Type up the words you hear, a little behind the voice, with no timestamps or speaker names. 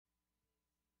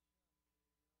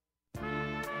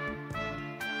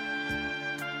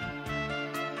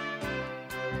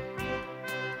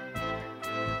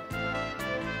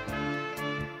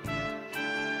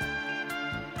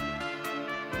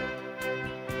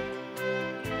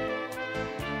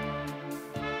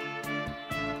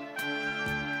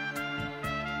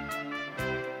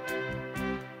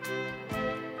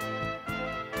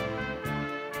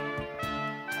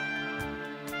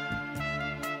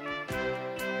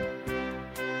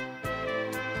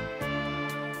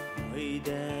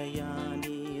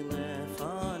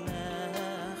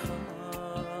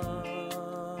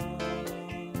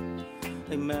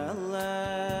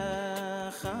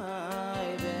melech chai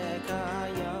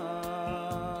v'kayam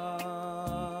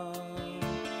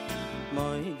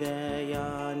moidei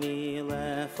ani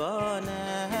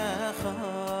lefanecha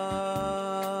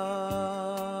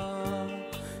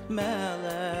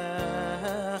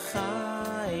melech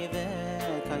chai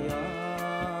v'kayam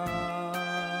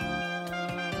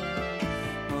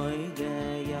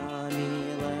moidei ani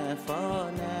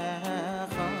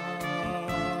lefanecha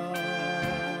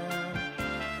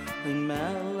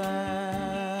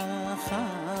melech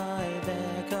chai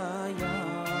v'kayam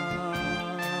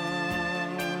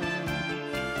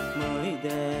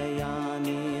moidei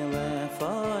ani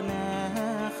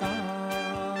lefanecha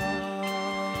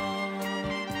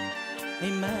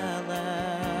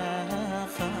melech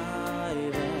chai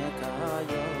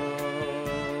v'kayam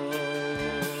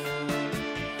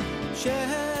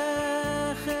shechazart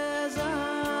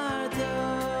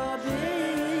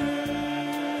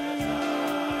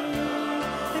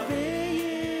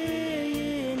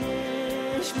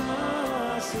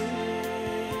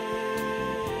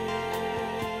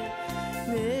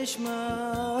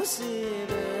Nishmasi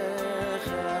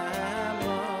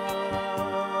b'chema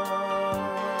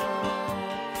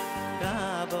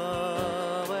Rabbo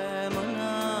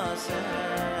emunasecha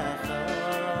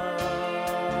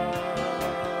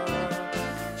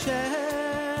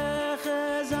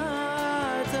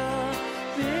shechazarta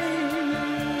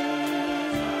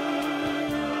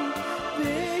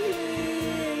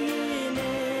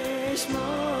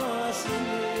nishmasi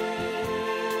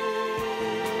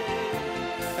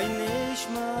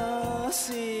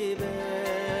nishmasi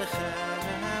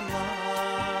b'chema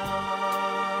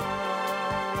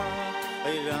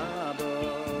Rabbo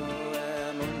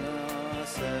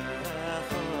emunasecha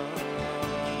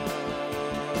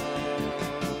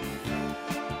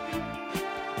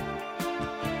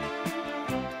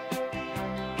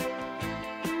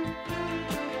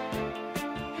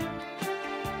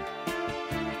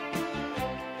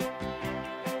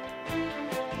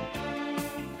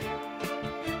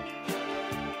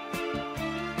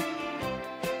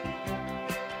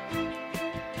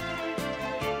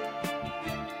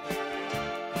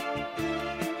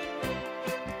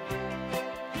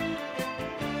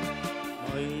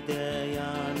moidei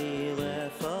ani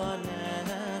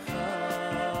lefanecha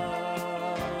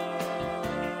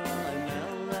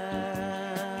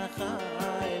melech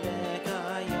chai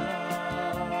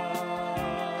v'kayam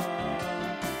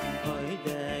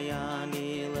moidei ani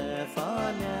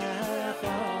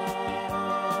lefanecha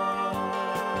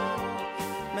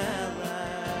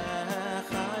melech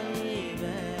chai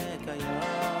v'kayam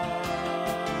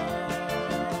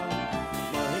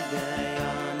moidei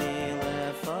ani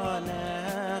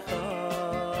lefanecha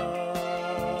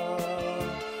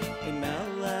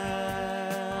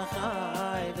melech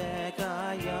chai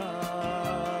v'kayam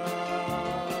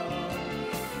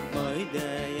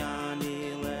moidei ani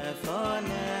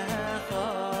lefanecha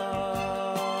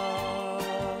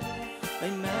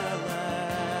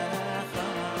melech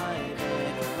chai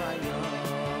v'kayam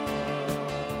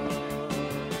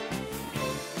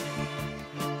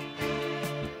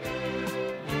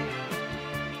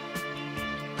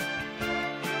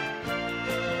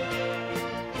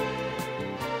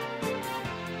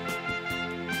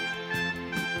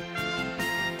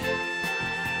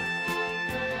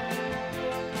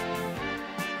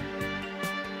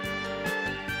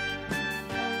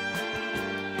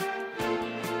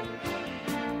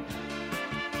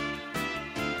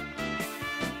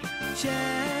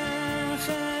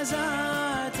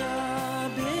shechazart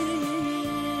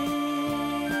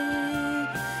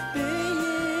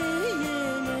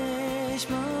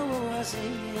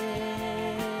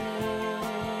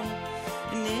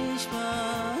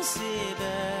nishmasi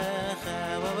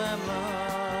b'chema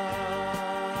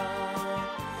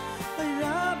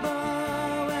Rabbo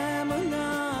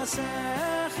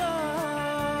emunasecha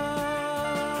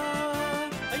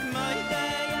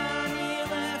moidei ani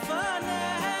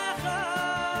lefanecha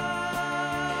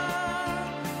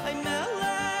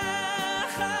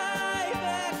melech chai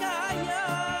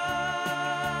v'kayam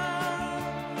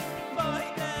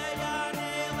moidei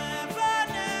ani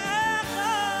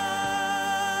lefanecha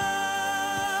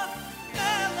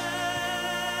melech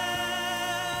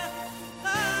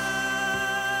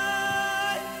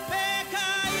chai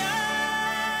v'kayam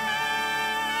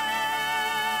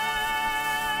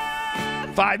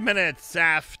 5 minutes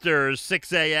after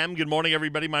 6 a.m. Good morning,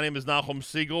 everybody. My name is Nachum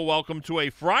Siegel. Welcome to a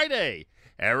Friday,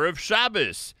 Erev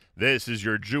Shabbos. This is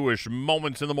your Jewish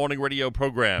Moments in the Morning radio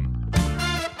program.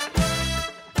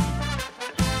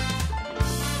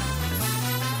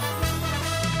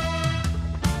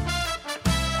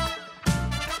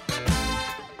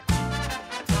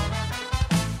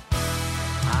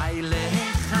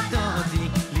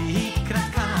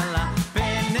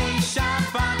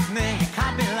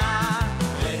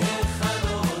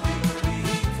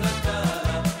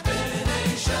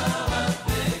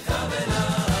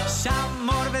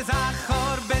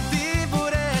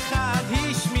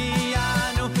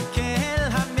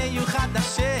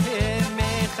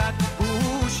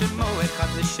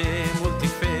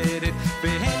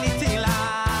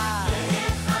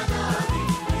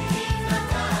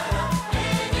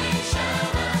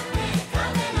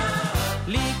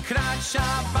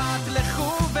 שבת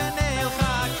לכו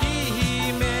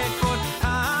ונלחקים מכל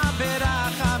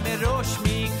הברכה מראש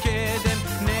מקדם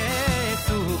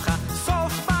נצוחה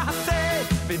סוף מעשה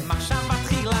במחשבה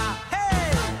תחילה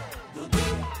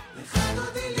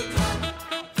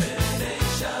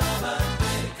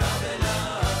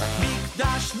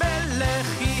מקדש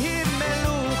מלכים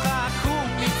מלוכה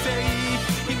קומיצי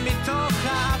מתוך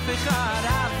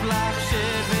החרב לך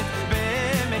שבט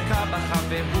במקבחה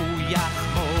והוא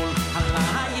יחמול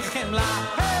עליי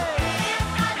חמלה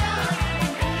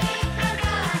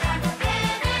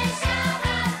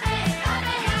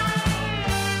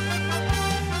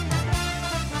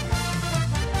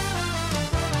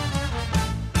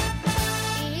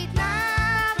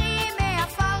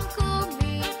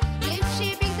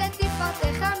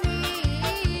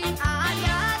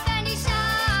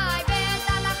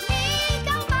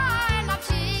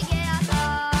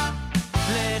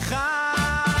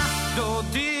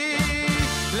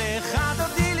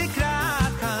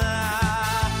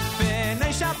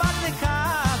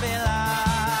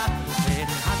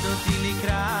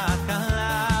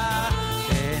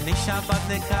שבת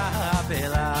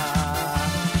לקבלה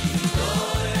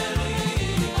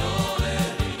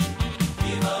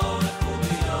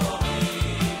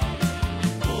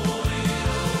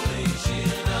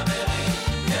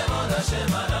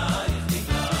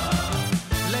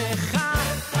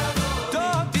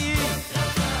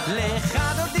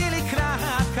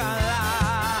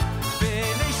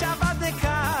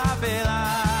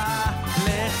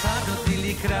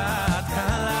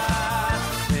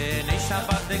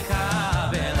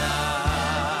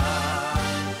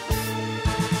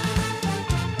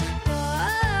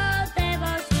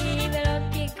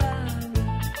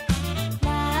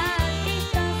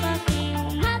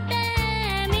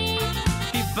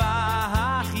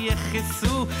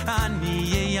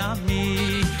אני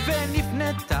ימי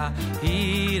ונפנתה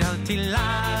עיר אל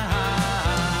תילה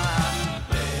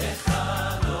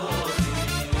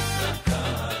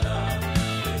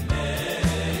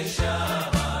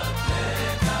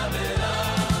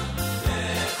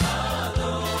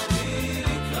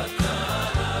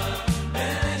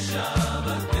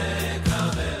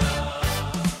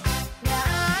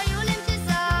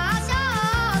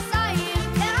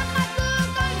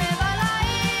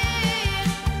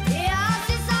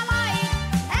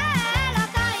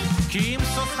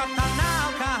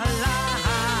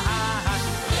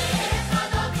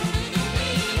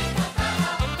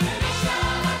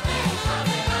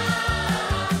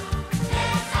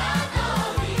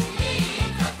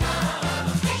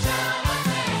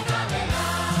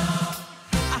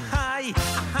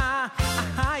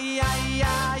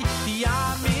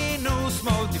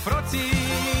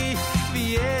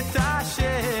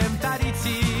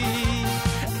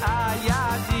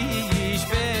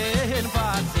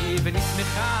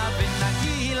ונשמחה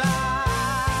ונגילה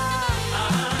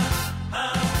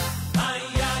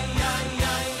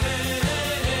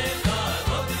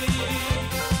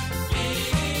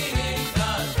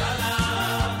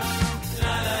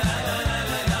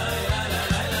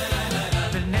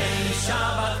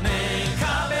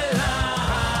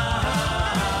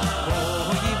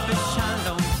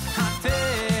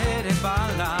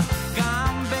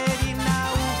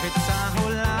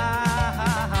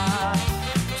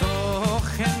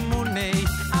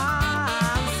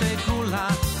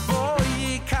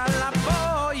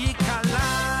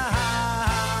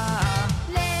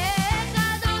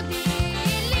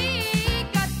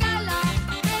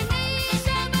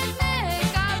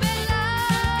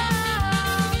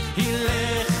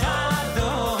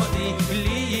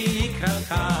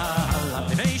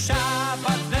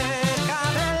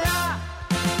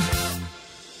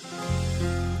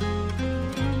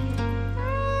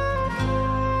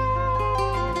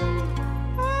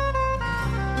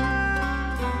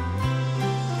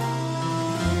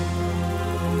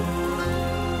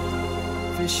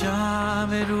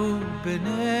ושמרו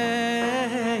בני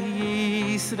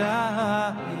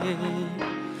ישראל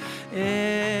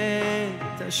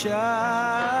את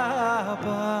השבת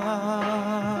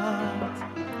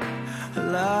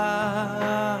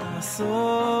לעשות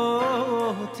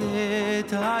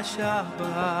את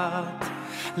השבת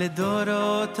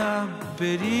לדורותם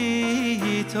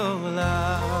ברית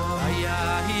עולם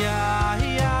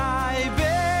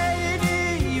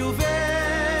ביני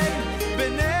ובין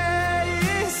בני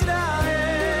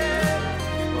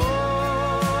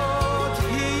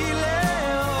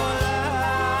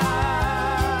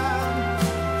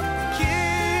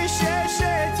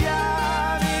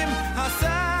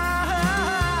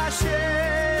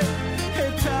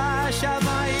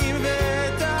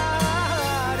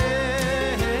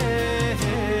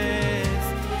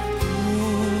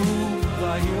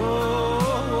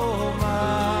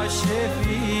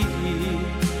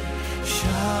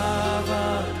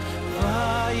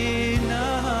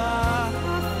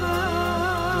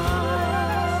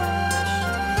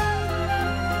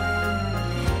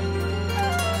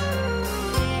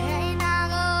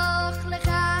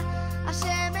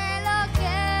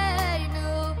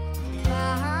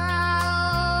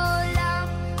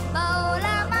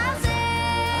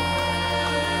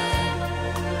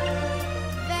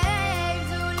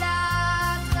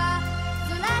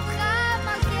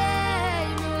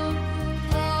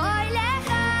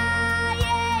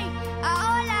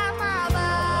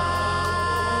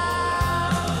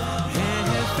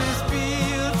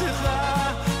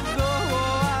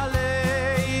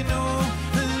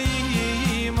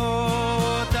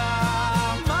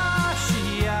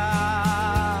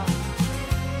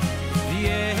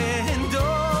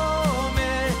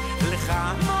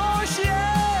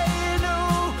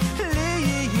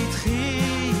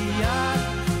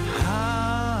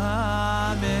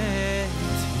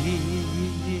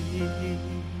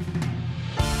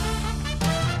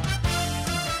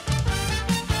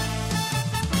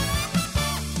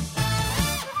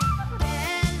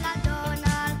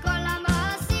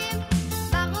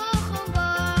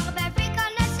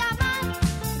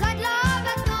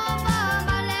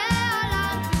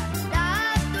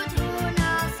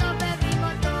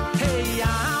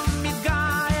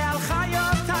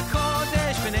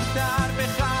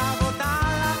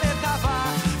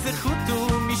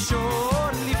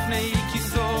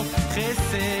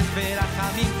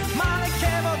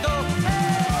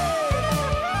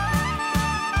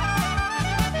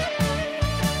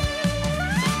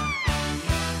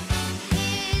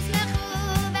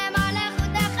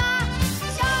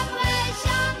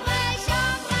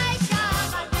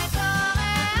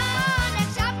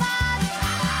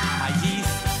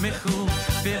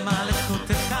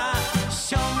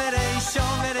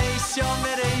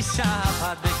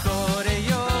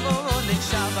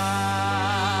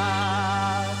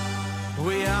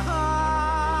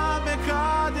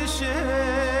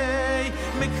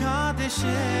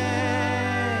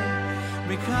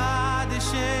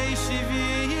Mikadeshei Shivi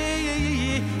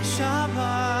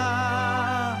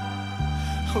Shabbat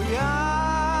Hoya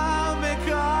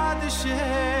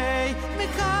Mikadeshei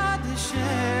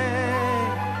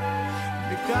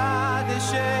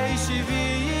Shivi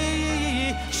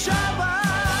Shabbat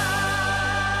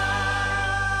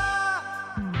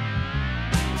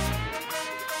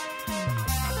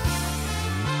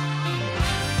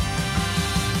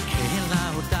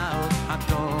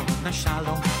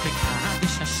Shalom,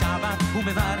 Mekadesh HaShabbat,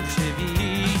 Umevarech Shevi.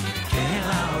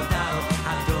 Kela Odal,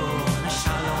 Adon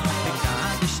Shalom,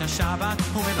 Mekadesh HaShabbat,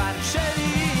 Umevarech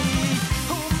Shevi.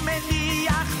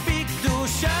 Umeniach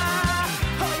Bikdusha,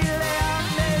 Hoyle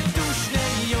Amedush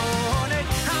Neyonet,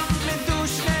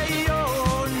 Amedush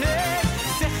Neyonet,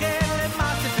 Zecher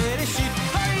Lemate Bereshit,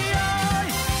 Hoyoy.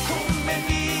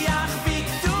 Umeniach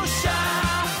Bikdusha,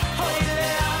 Hoyle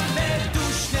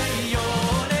Amedush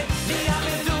Neyonet,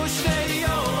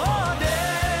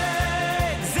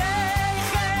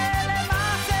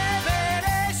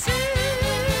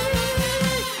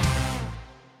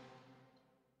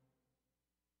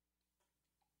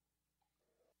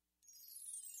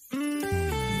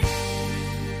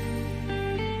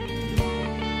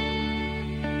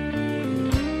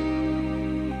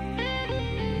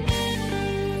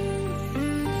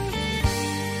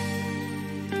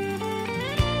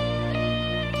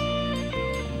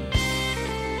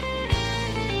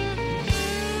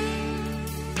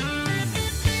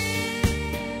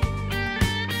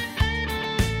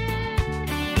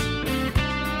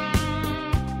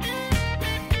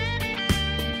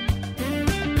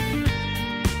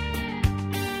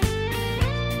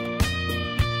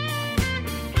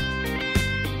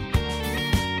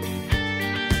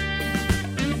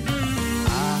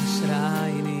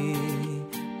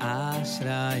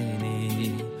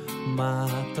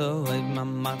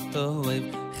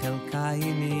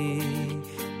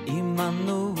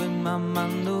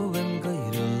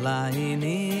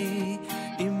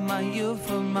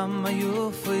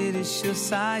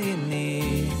 Sayini,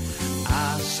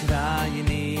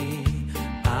 Ashrayini,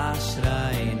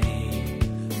 Ashrayini,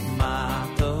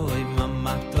 Matoi,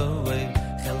 Mamatoi,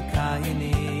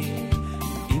 Chelkayini,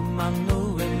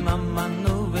 Immanuel,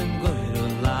 Mamanuel,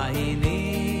 Goyrolaini,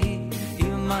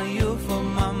 Immayufo,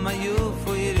 Mamayufo,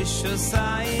 Yirisho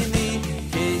Sayini,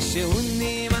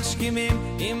 Kesheuni, Mashkimim,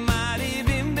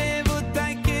 Imaribim,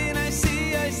 Bevutaikin, I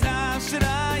see,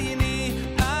 Ashrayini,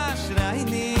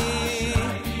 Ashrayini.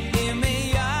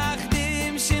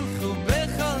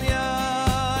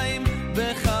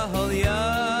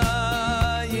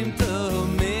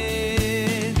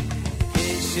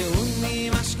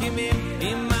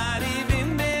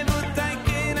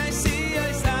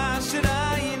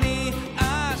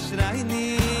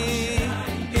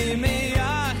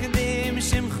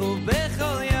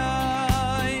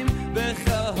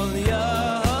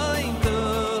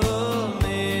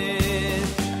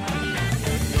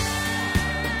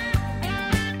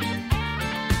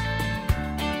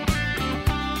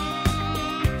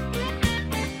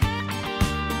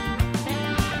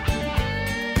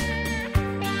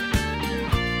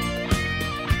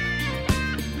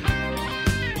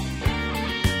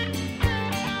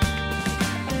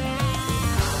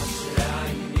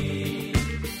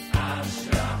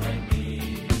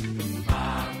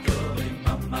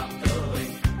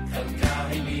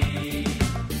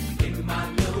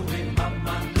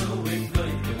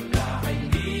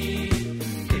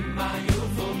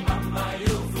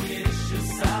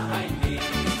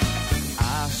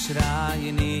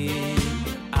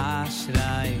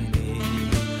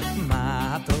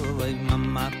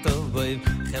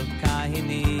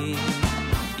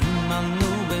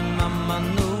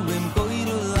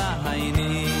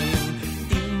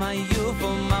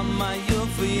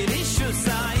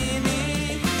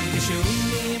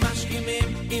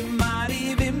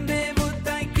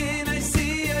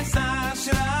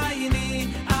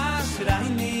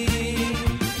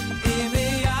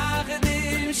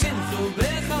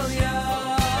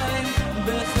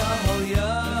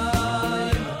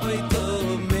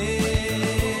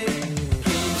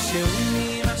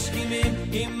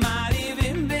 Imari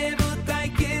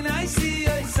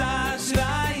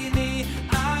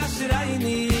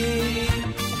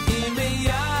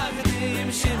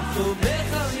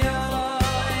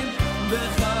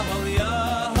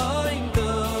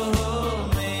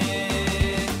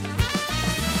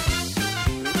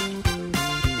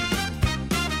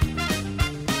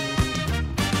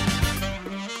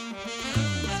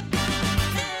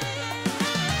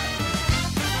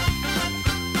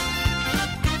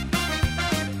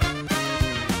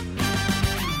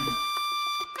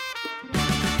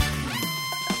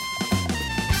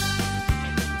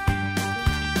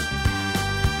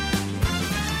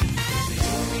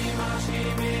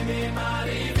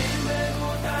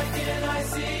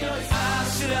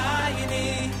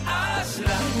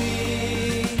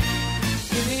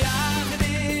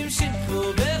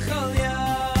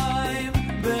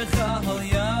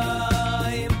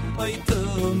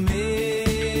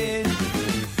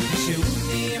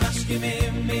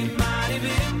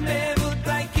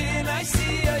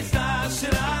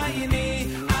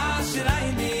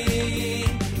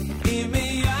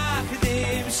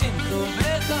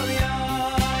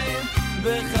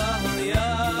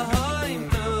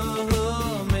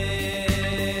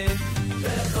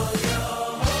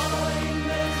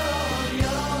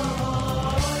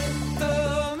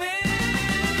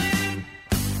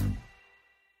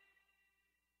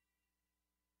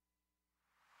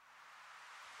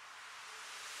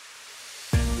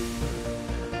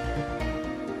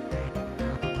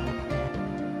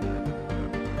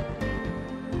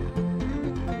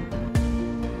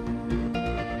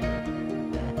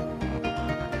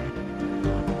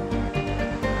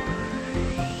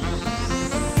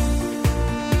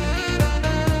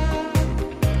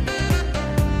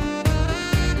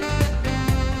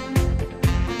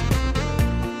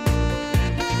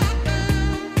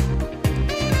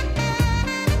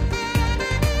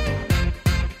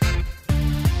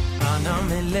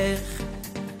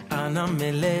Ana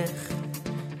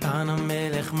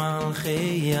melech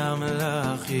malchei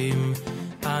המלכים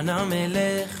Ana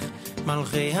melech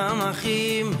malchei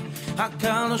המלכים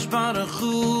HaKadosh Baruch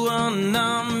Hu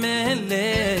Ana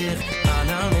melech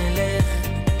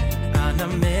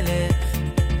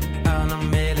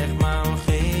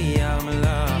malchei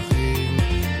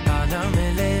המלכים Ana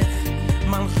melech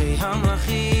malchei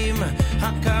המלכים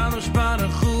HaKadosh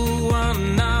Baruch Hu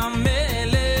Ana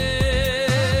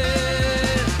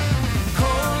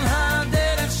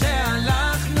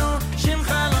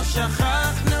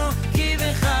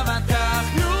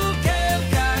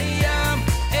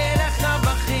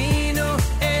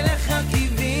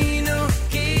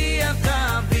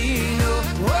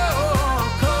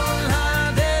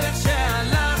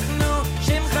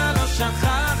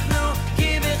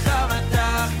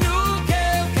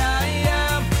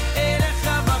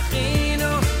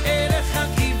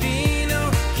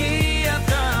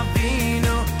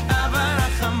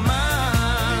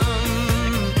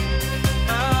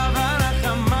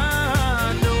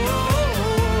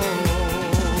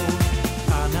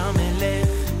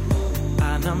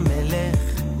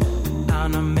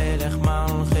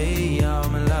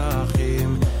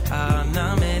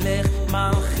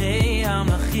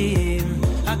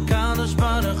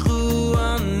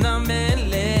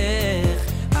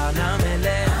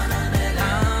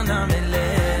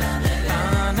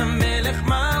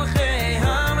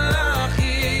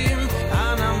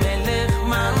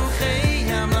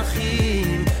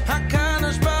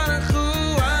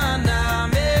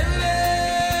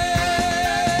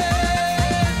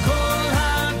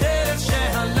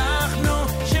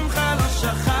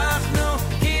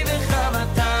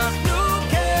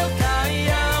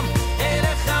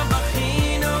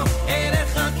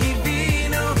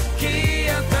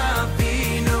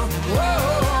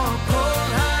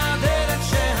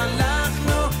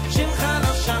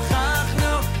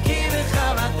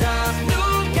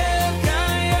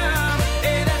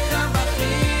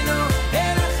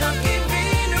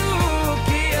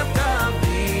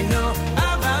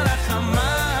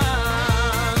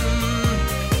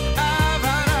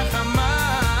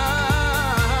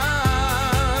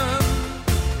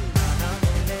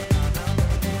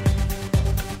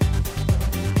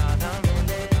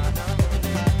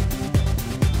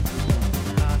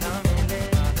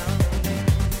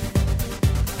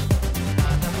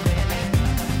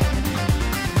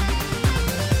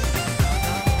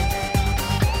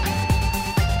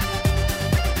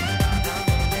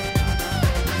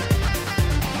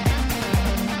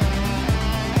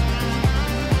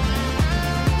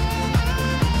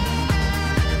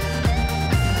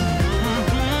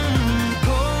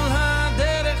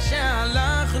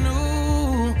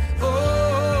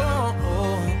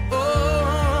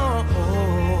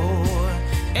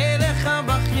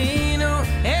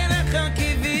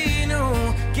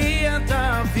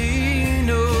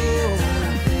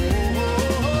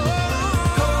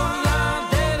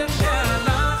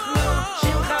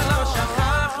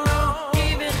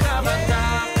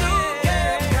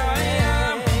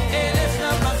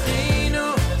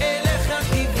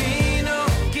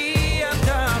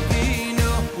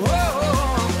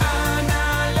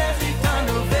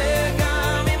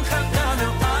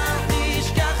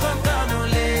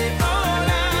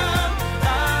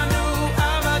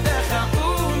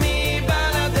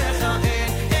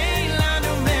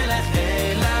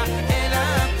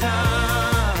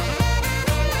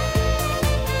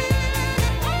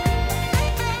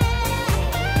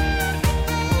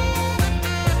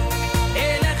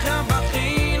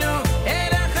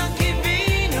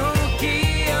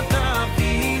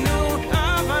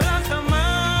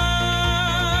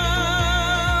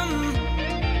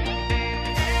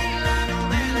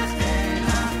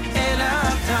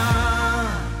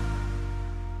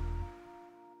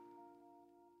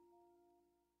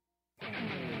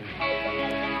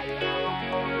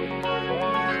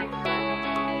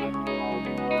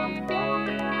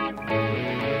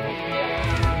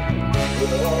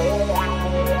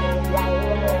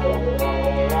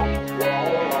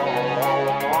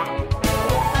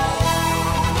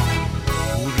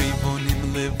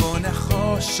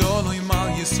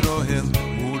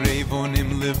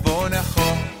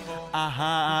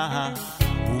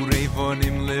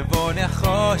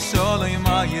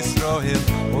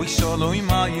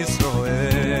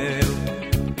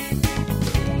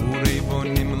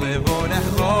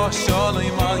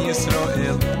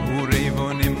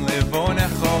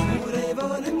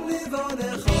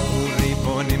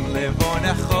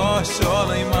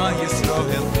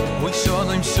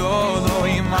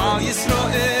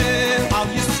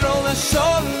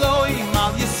Shalom,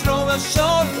 al Yisroel,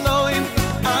 Shalom,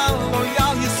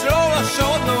 al Yisroel.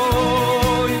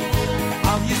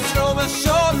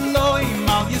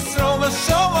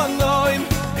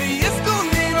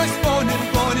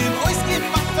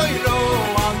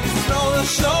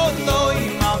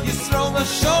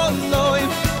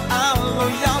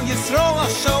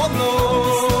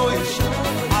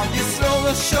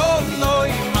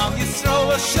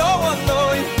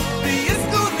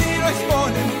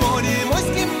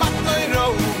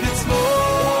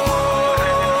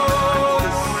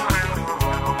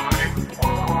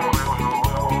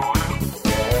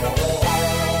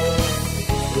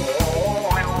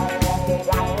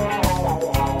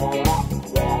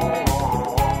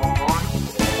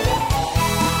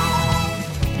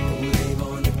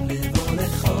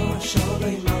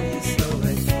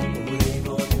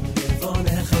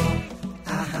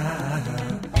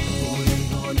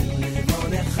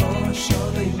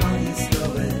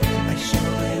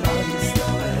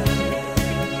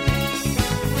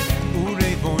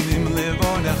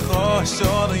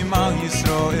 Shalom al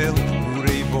Yisrael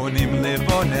Ureivonim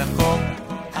levonecho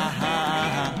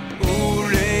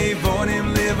Ureivonim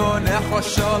levonecho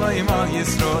Shalom al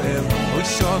Yisrael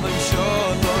Shalom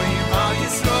Shalom al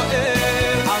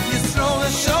Yisrael Al Yisrael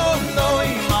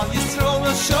Shalom Al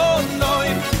Yisrael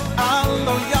Shalom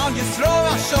Allo ya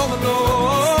Yisrael Shalom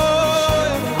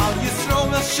Al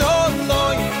Yisrael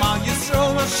Shalom Al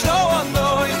Yisrael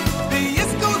Shalom The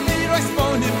Yisrael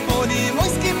Nirosponim Bonim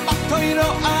Oiskim Batoiro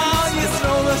Al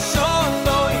Yisrael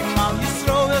Shalom Al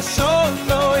Yisrael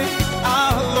Shalom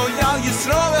Allo ya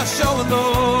Yisrael Shalom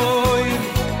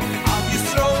Al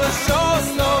Yisrael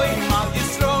Shalom Al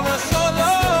Yisrael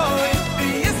Shalom The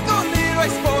Yisrael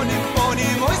Nirosponim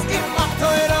Bonim Oiskim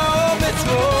Batoiro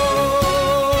Mitzvot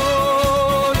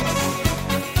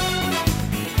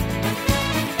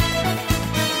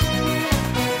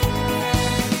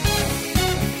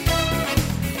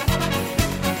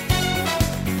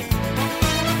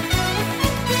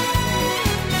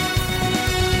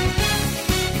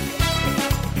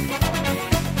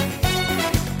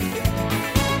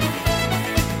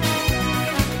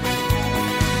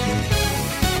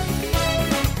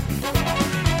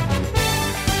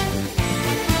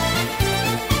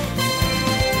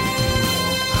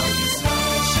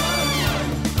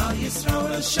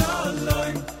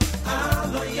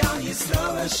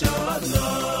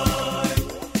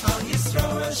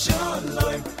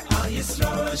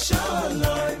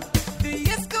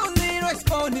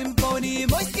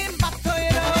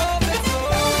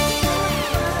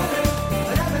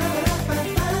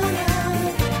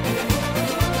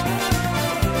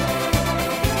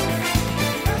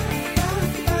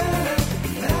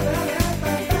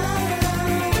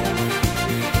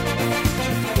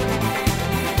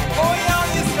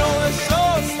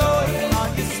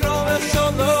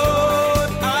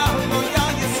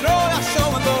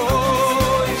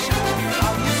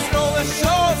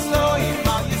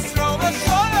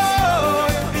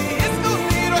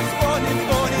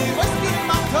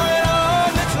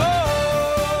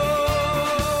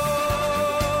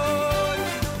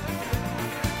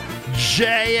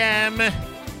JM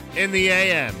in the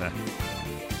AM.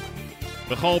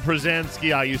 Michal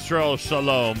Przanski, Yisrael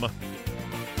Shalom.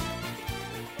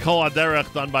 Kol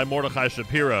Haderech, done by Mordechai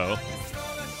Shapiro.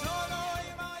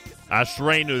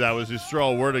 Ashreinu, that was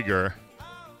Yisrael Werdiger.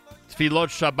 Tfilot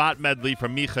Shabbat medley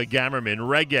from Micha Gamerman.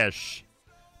 Regesh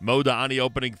Moda Ani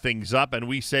opening things up, and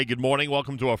we say good morning.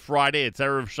 Welcome to a Friday. It's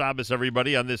Erev Shabbos,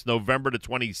 everybody, on this November the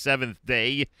 27th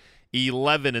day,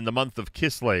 11 in the month of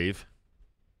Kislev.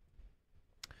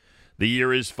 The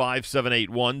year is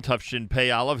 5781, Tufshin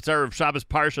Pei Aleph. It's Erev Shabbos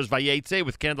Parshas Vayetze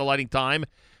with candle lighting time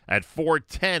at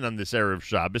 4:10 on this Erev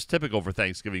Shabbos. Typical for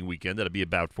Thanksgiving weekend. That'll be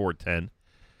about 4:10.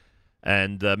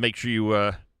 And make sure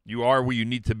you are where you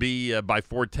need to be by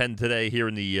 4:10 today here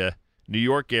in the New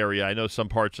York area. I know some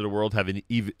parts of the world have an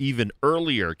even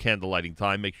earlier candle lighting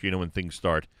time. Make sure you know when things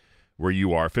start where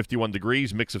you are. 51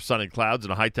 degrees, mix of sun and clouds,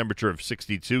 and a high temperature of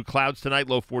 62. Clouds tonight,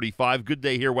 low 45. Good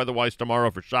day here weather-wise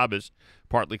tomorrow for Shabbos.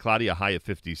 Partly cloudy, a high of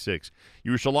 56.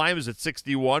 Yerushalayim is at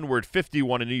 61. We're at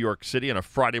 51 in New York City on a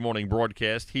Friday morning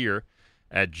broadcast here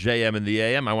at JM in the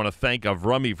AM. I want to thank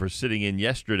Avrami for sitting in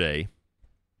yesterday.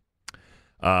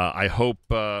 I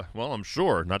hope, I'm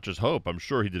sure, not just hope, I'm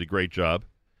sure he did a great job.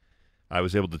 I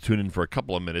was able to tune in for a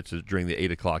couple of minutes during the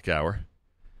 8 o'clock hour.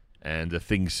 And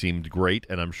things seemed great,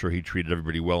 and I'm sure he treated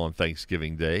everybody well on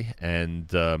Thanksgiving Day.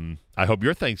 And I hope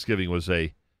your Thanksgiving was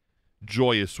a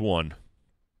joyous one,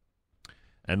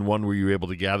 and one where you were able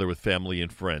to gather with family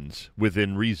and friends,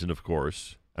 within reason, of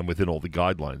course, and within all the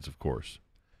guidelines, of course.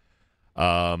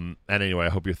 And anyway, I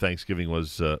hope your Thanksgiving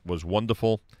was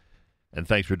wonderful. And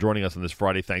thanks for joining us on this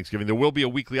Friday Thanksgiving. There will be a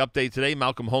weekly update today.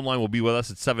 Malcolm Homeline will be with us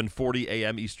at 7:40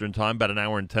 a.m. Eastern Time, about an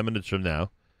hour and 10 minutes from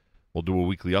now. We'll do a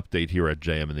weekly update here at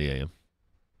JM in the AM.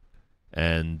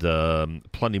 And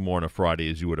plenty more on a Friday,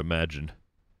 as you would imagine,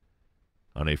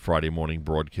 on a Friday morning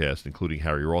broadcast, including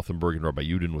Harry Rothenberg and Rabbi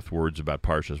Yudin with words about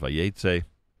Parshas Vayetze,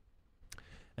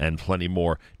 and plenty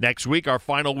more. Next week, our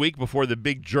final week before the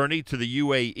big journey to the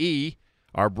UAE,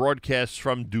 our broadcasts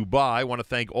from Dubai. I want to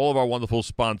thank all of our wonderful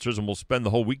sponsors, and we'll spend the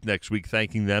whole week next week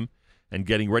thanking them and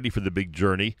getting ready for the big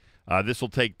journey. This will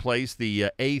take place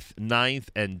the 8th, 9th,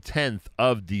 and 10th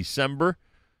of December.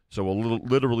 So we'll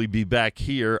literally be back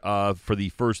here for the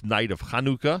first night of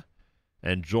Hanukkah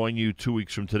and join you 2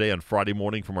 weeks from today on Friday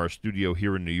morning from our studio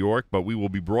here in New York. But we will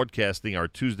be broadcasting our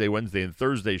Tuesday, Wednesday, and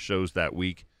Thursday shows that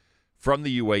week from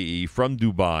the UAE, from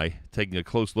Dubai, taking a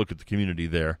close look at the community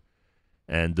there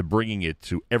and bringing it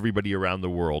to everybody around the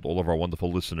world, all of our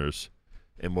wonderful listeners,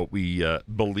 in what we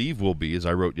believe will be, as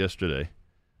I wrote yesterday,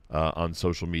 on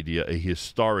social media. A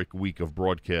historic week of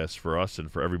broadcasts for us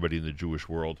and for everybody in the Jewish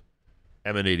world,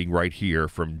 emanating right here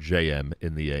from JM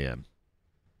in the AM.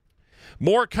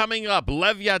 More coming up.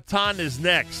 Leviathan is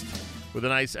next with a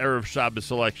nice Erev Shabbos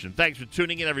selection. Thanks for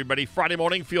tuning in, everybody. Friday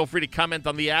morning, feel free to comment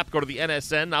on the app. Go to the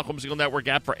NSN, Nachum Segal Network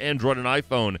app for Android and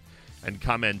iPhone, and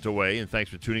comment away. And thanks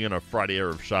for tuning in on Friday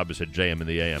Erev Shabbos at JM in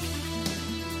the AM.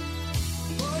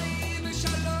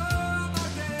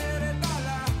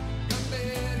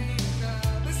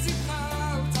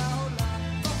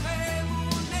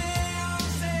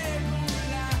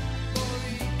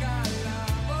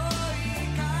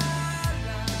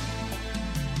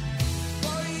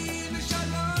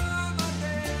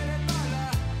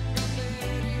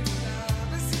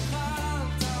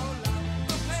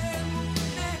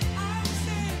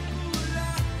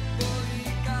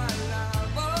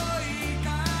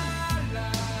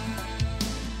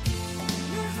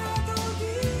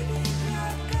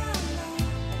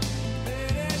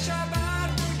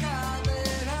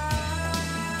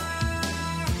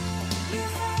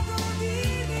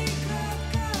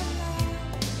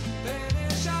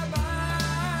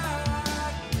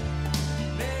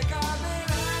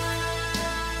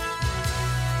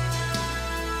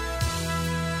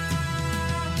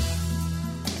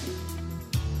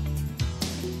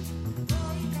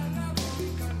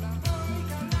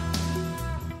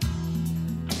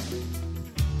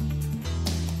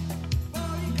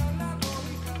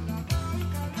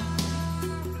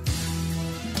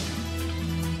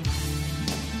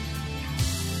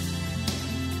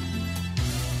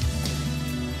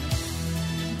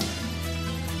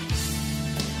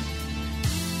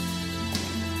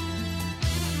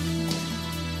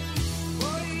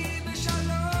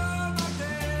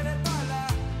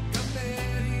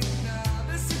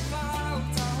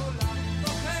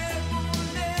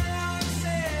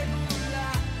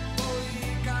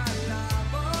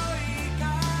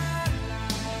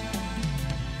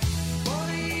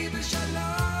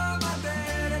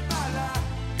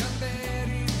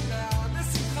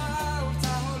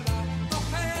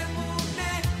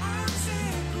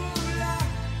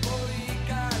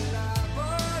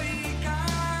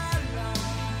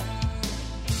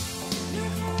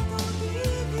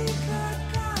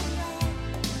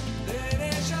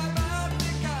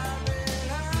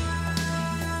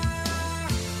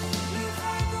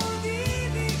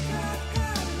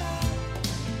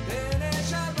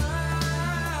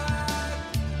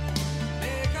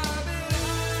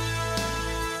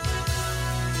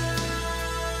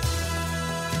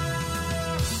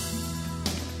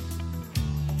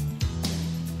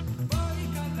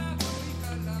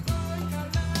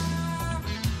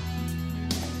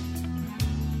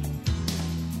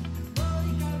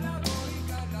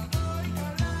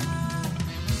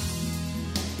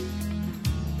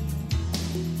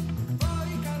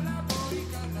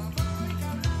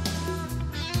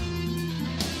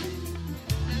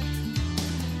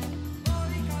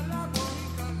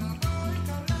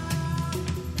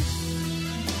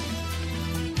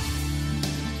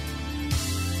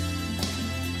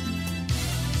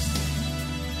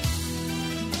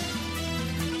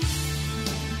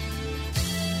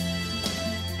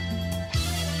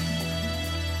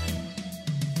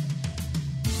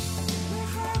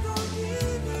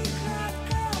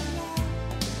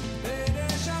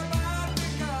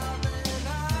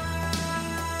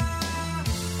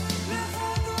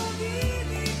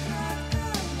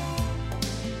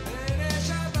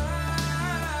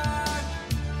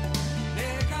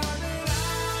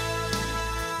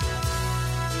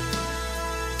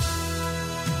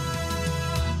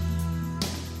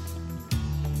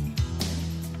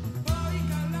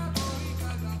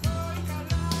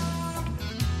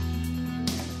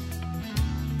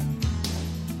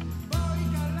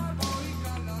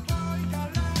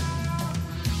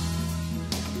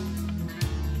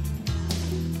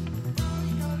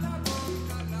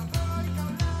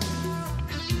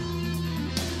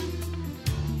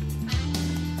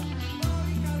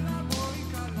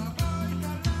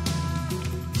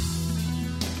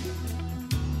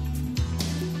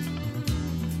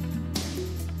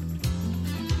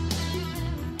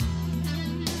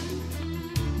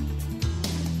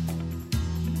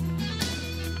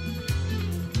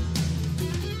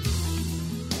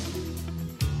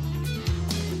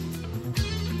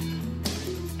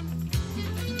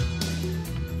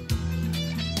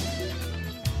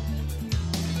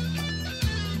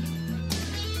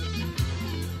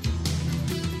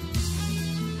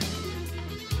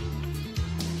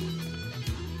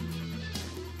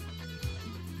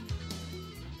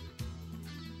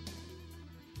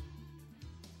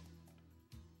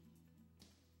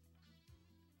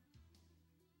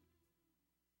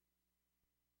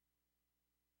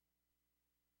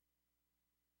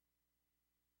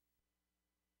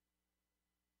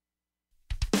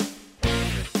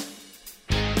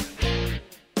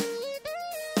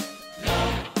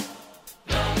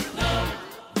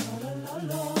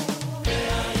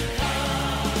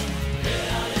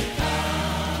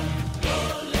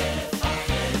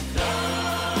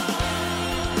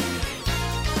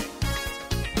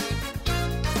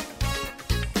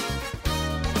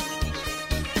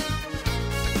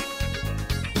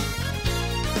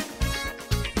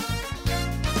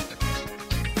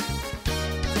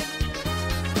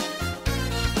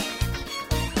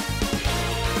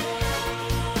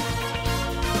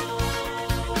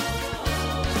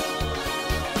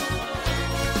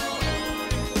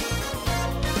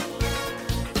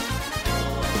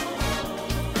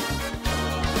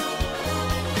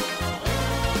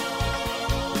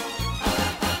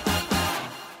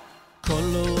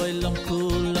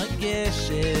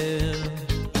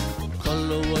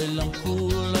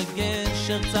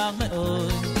 צר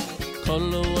מאוד כל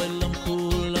העולם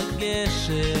כולו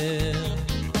גשר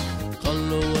כל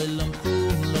העולם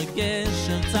כולו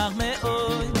גשר צר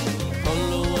מאוד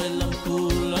כל העולם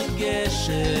כולו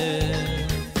גשר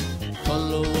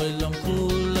כל העולם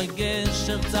כולו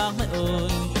גשר צר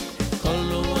מאוד כל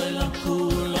העולם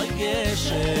כולו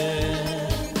גשר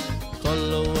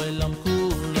כל העולם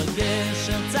כולו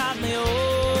גשר צר מאוד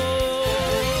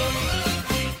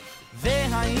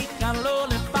והעיקר לא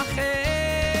לפחד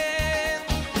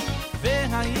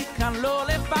והעיקר לא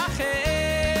לפחד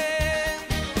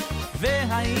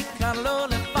והעיקר לא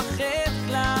לפחד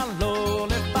כלל לא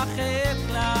לפחד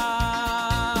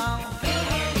כלל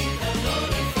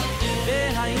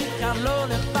והעיקר לא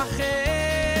לפחד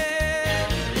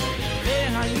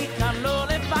והעיקר לא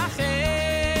לפחד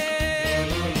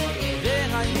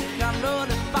והעיקר לא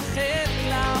לפחד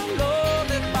כלל לא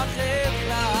לפחד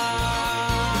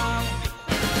כלל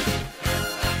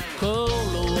כל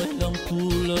העולם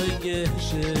כולו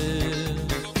גשר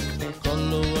כל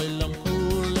העולם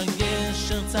כולו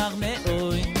גשר צר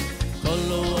מאוד כל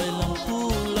העולם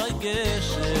כולו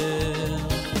גשר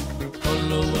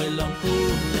כל העולם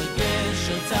כולו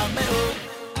גשר צר מאוד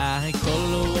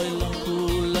כל העולם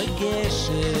כולו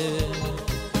גשר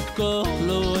כל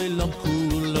העולם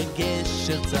כולו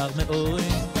גשר צר מאוד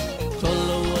כל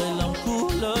העולם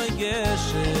כולו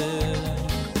גשר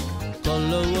כל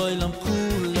העולם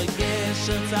כולו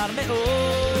גשר צר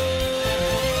מאוד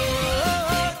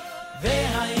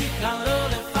והעיקר לא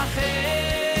לפחד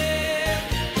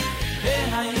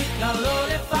והעיקר לא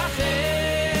לפחד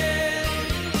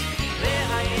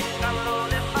והעיקר לא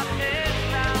לפחד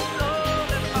לא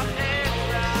לפחד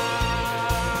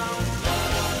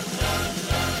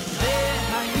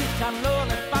והעיקר לא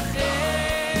לפחד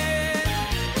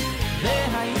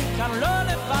והעיקר לא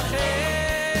לפחד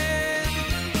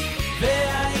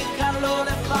והעיקר לא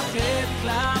לפחד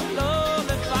כלל לא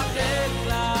לפחד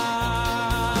כלל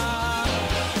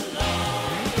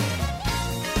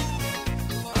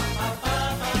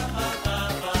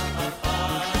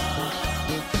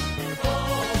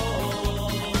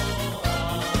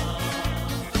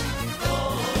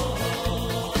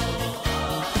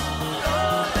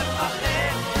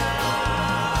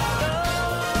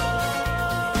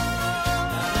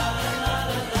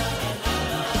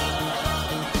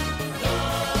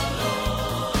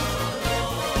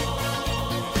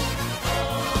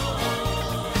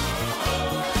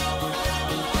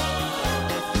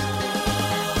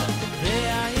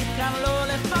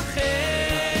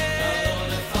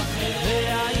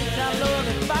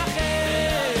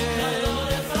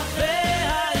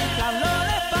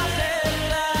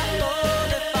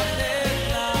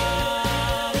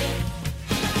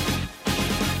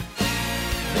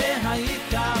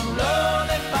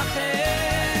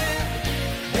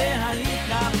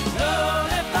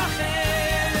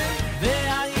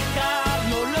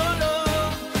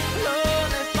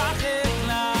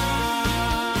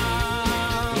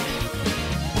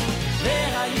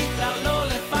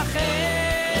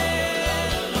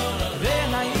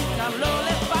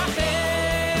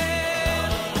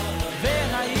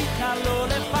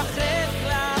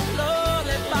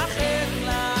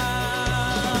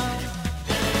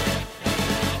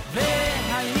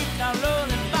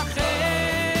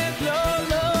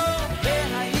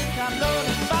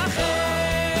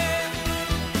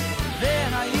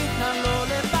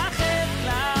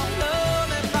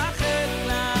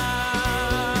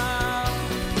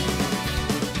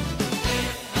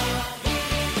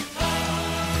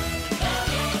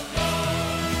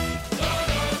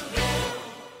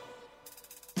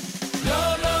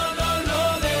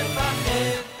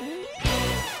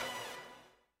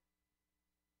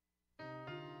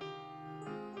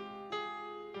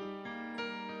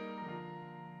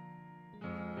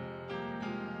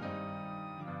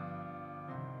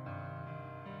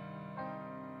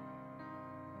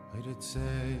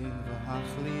Say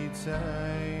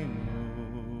v'hachlitzenu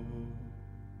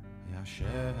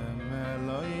Yashem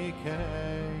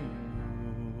Elokeinu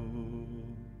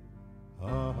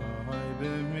Hoy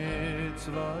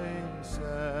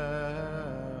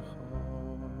b'mitzvaysecha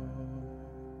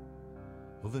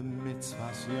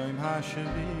U'v'mitzvas Yom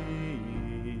HaShvi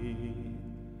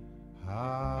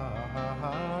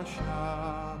HaShabbos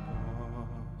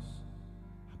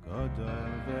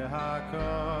HaGadol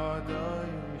v'HaKadosh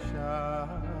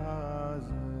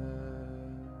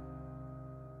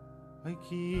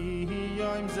Ki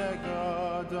yom ze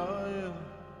gadol,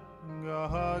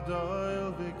 gadol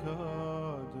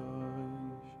v'kadosh,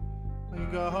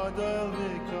 gadol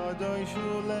v'kadosh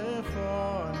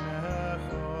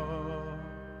ulefanecha.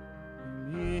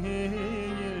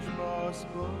 Yesh bas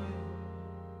boy,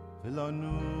 ולא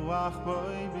נוח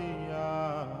בוי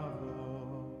ביעבו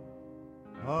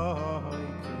אוי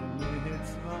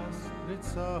כמצווס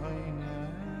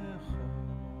רצוינך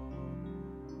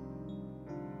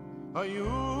היו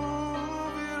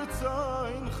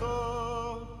ברצוינך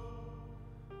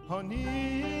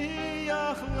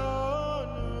הניח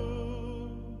לנו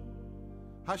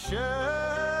השם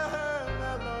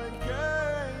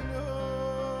אלוהינו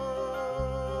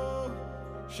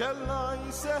שלא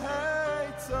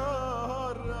יסהי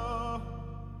צרה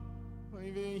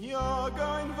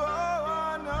ויגן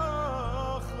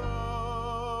ואנך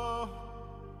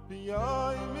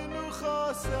ויהי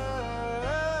מנוחסנו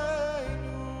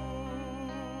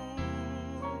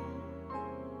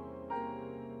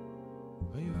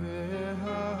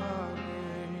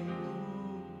ויבהרנו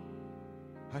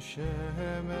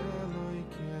השם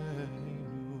אלוהינו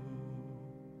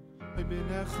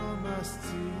ובנחמס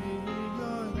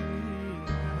ציונך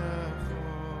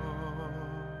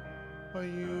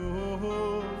היו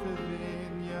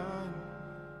בבניין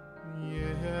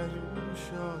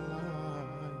ירושלים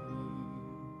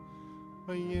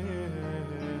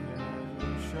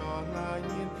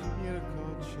וירושלים עיר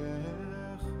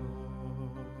קודשך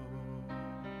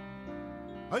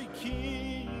אי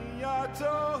כי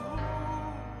יתוהו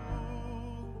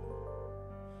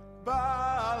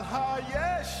בעל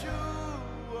הישועות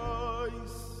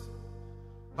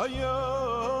היו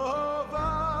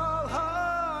בעל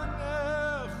הנחמות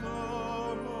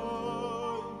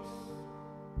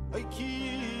אי כי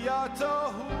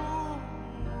יתוהו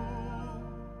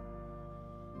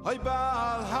אי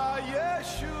בעל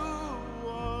הישועות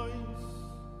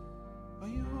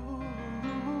היו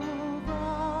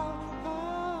בעל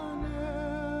הנחמות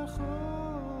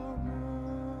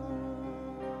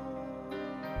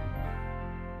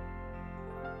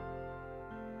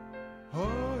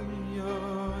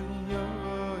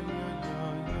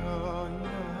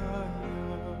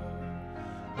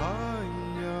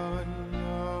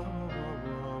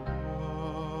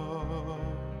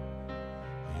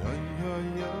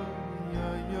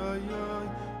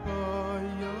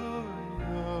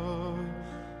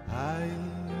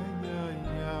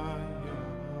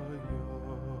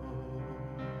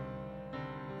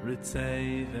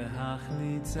Ritzei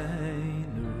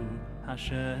v'hachlitzenu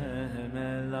Hashem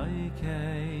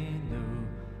Elokeinu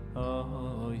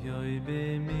Oy oy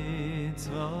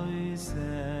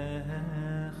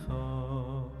b'mitzvosecho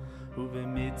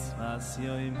U'b'mitzvas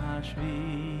yom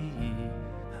hashvi'i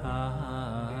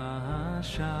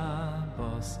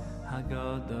HaShabbos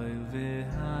Hagadol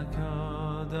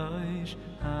v'Hakadosh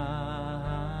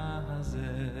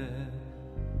hazeh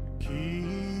Ki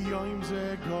yom ze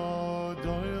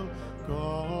gadol,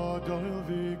 gadol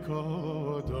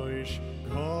v'kadosh,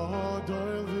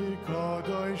 gadol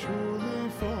v'kadosh hu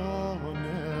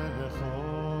lefanecha.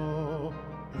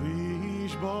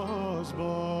 Lishbaz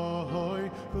b'hoy,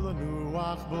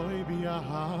 v'lanuach b'hoy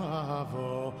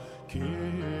b'yahavo, ki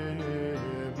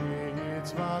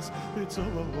mitzvas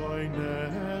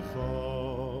b'tzoloynecha.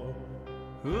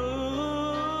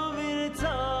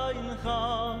 U'v'ritzoyncha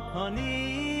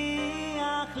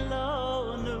haniach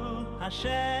lonu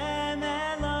Hashem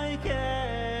Elokeinu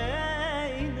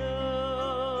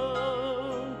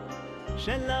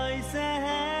Shelo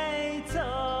yisehei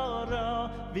tzara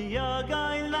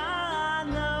v'yogoy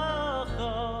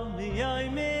lanocha v'yoy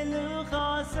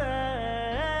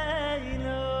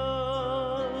meluchaseinu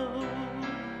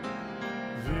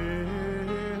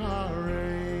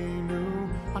V'hareinu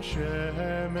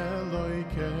Hashem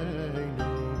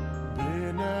Elokeinu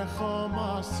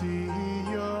b'nechamas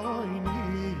Tzioyni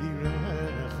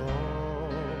recha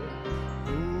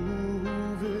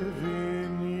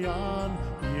u'v'vinyan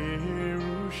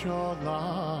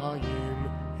Yerushalayim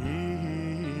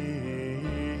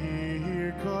ir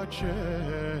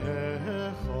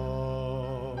kodshecha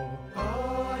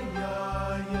ay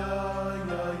ay ay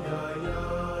ay ay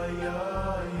ay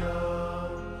ay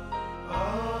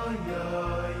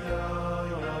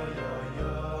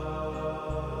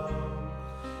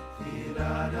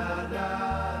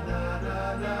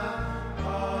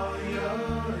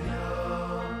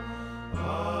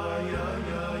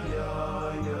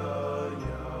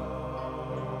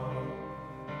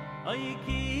Oy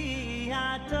ki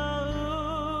hatohu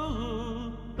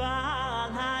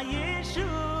ba'al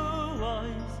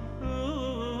hayeshuos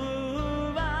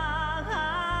u'ba'al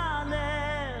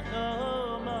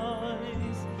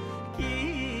hanechomois ki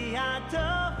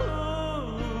hatohu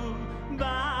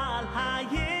ba'al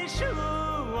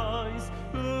hayeshuos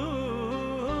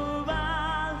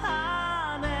u'ba'al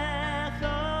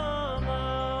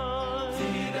hanechomois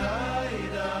Tidai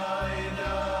dai dai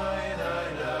dai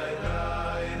dai dai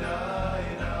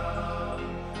dai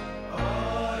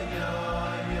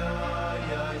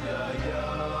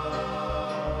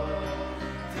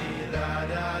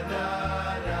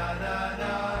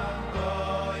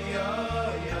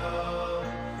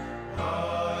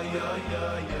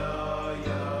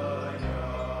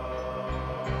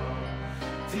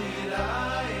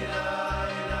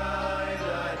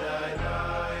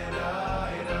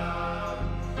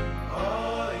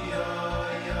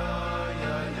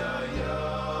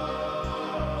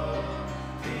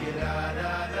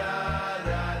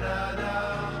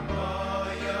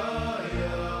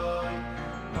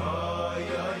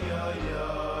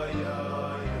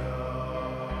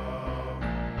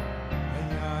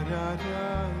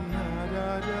Quiero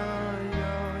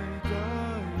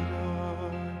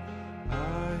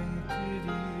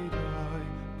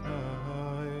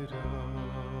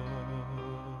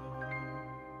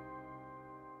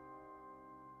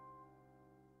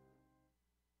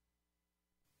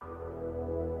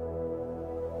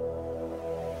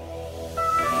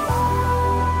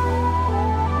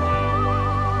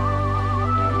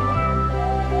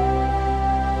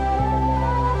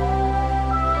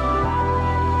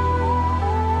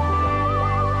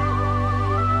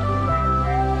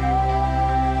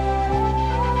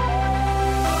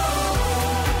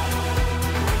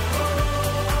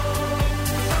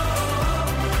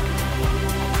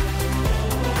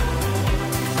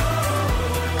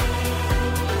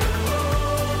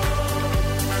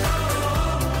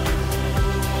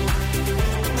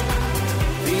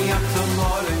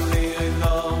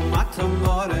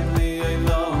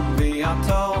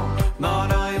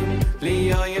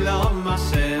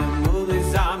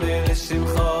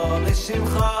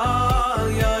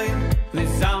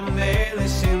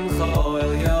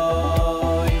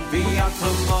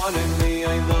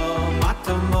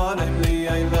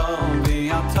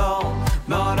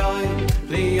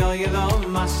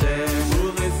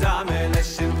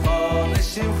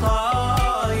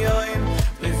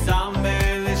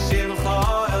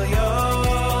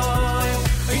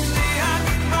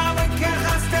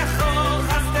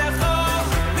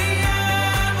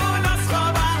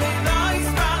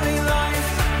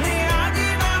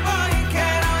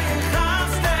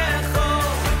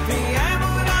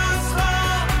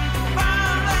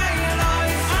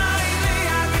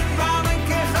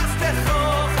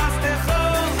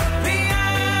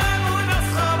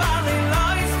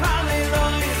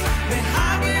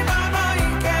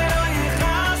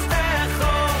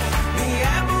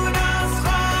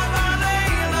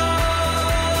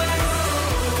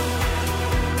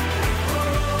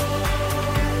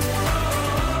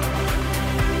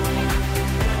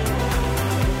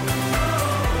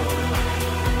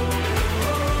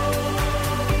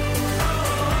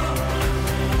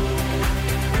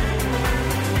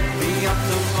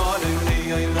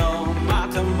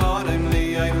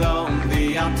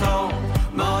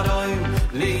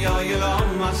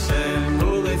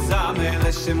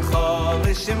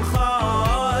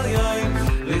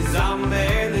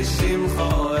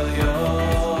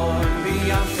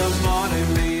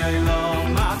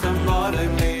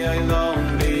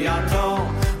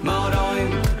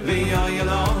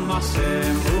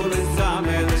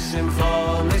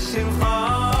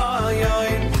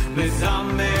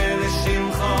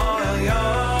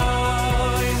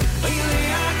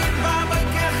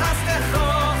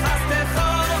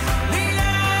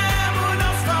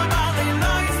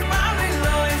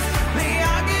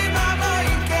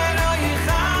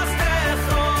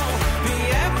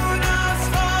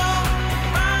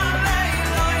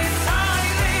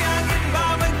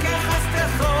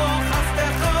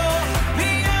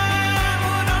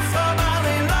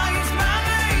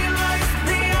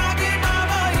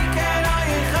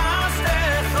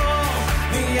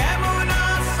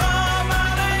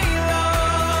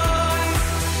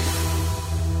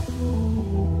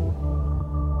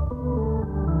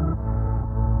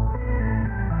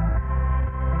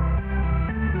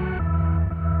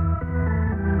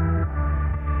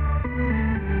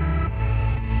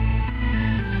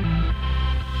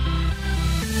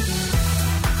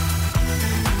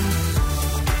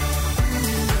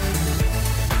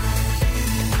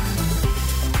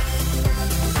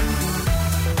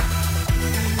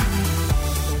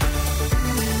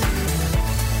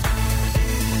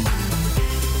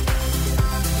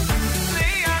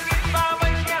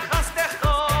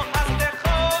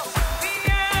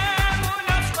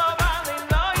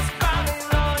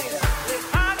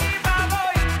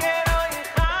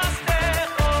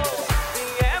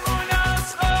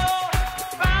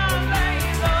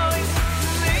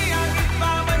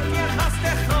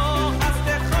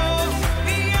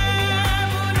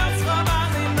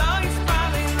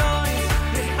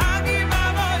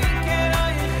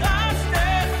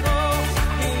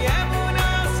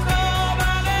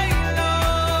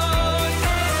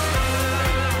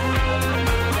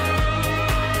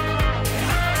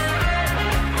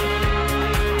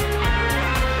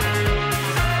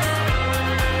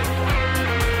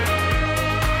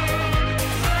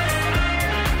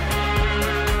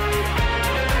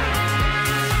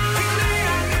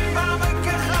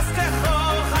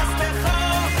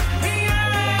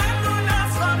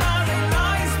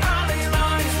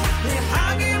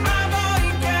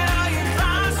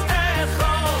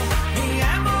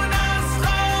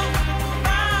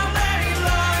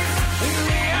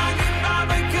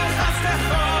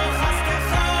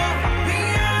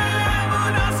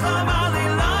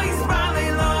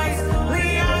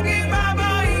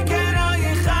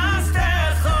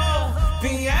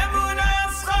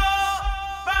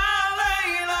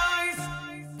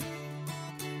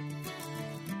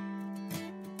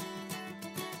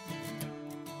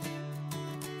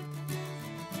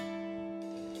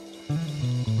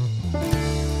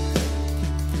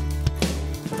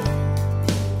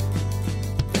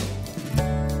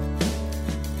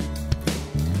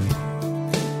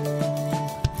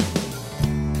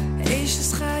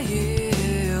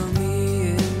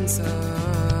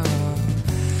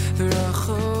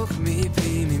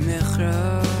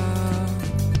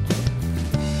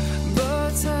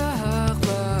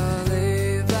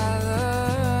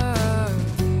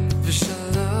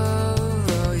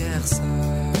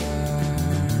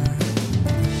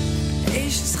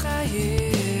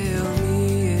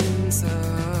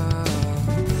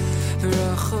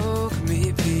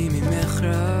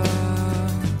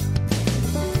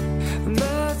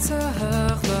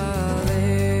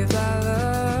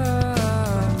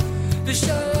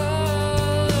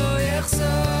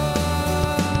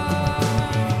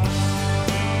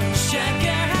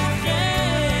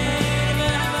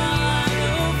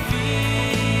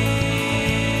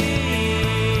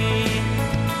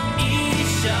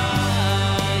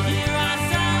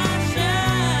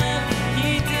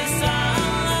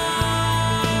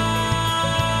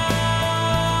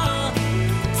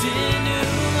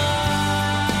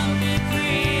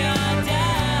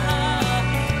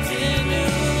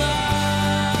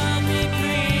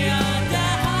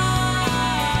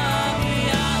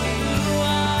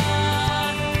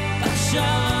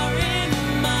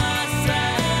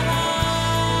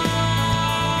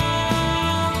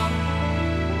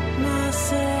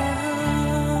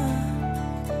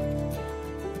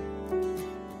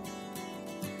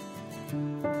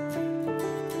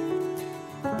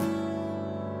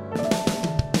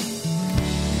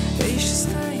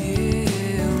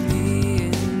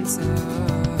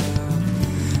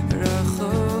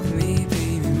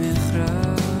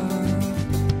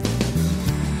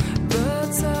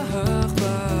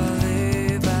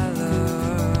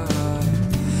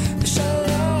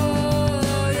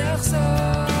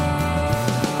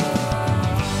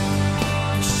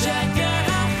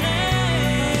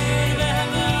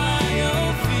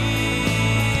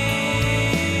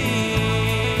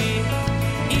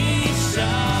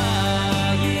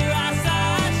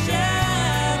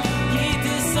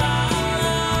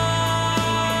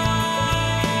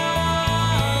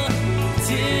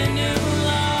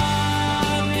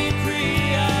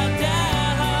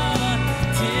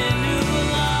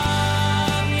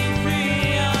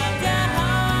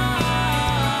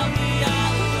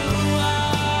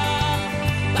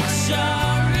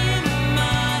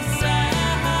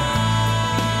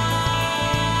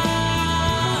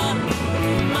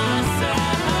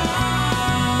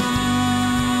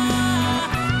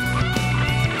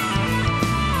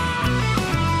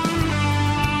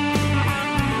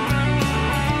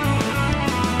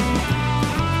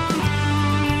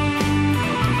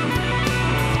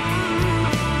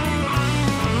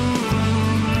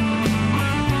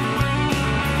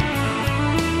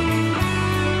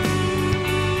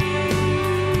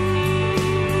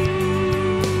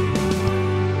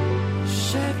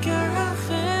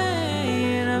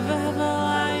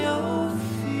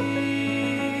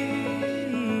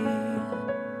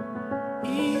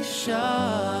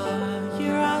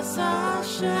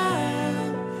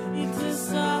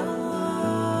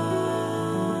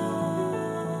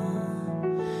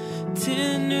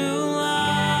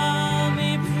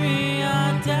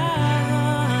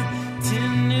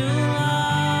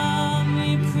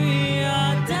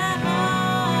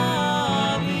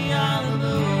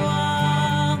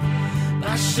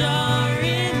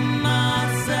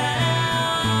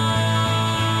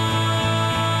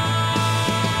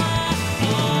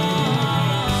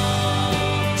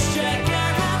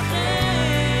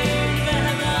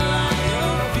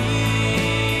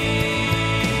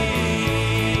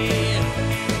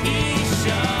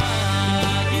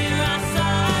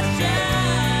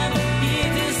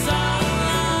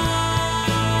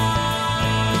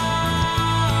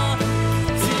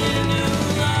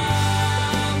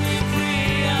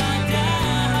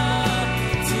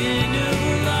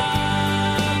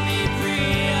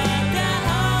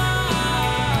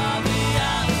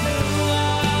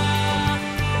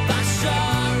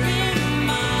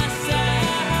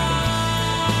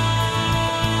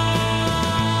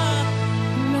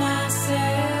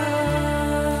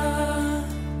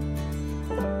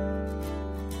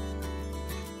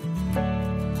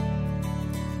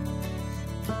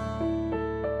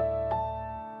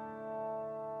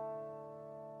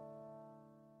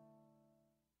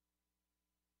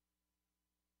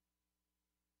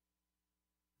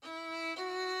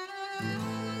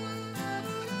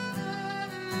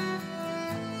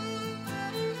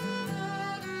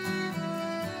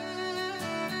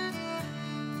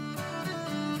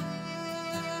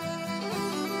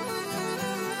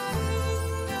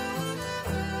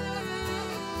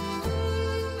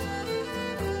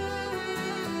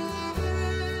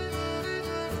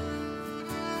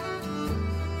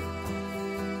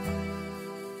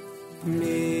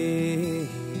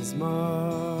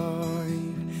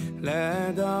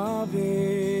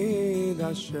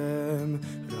Hashem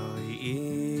Roi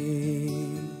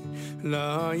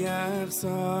La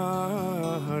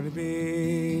Yachsar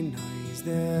Bin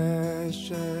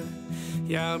Ha'izdeshe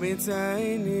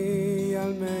Yalmitzaini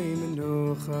Al Mei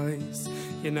Menuchais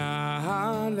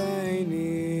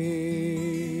Yenahaleini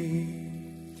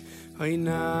Hay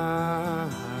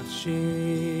Nafshi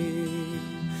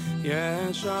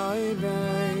Yeshai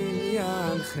Vein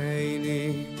Yalcheini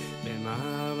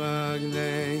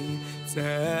B'mavaglei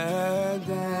Tzedek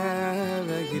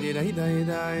Gididai Dai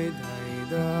Dai Dai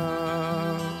Da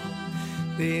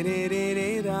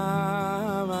Didididida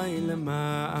Vai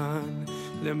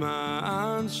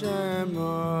Leman Shemoy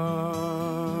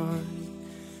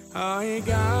Ay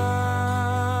Gam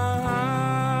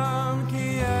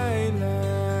Ki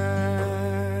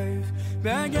Eilef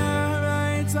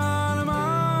Begavei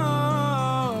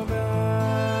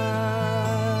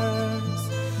Tzalmaves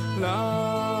La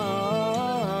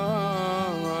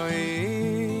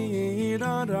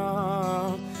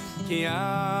Ki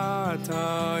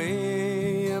Atai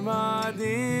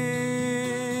Madi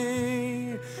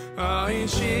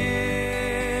Aishi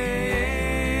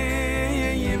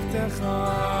Yiftecha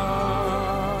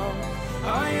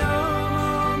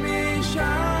Ayom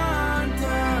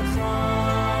Mishantecha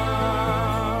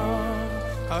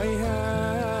Ay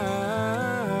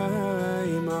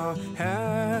Heima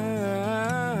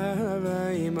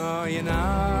Heima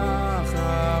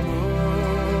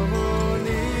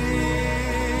Yenachamuni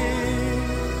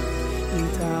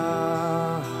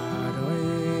Taroich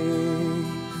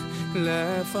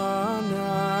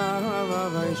Lefanav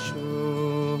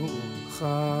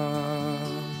Avayshulcha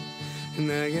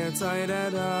Neged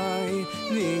Zayredai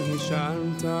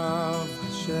Nishantav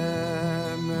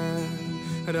Hashem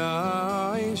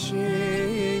Raishi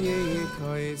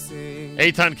Koisi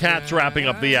Eitan Katz wrapping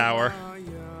up the hour.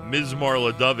 Mizmor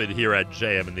LaDavid here at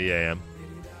JM in the AM.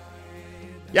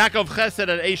 Yaakov Chesed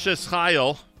at Eishes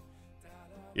Chayil.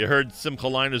 You heard Simcha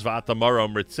Liner's V'ata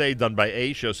Marom Ritzei done by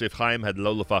Eish. Yosef Chaim had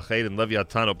Lo Lefached, and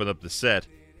Leviathan opened up the set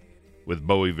with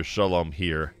Bowie V'Shalom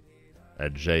here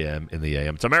at JM in the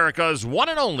AM. It's America's one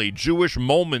and only Jewish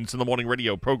Moments in the Morning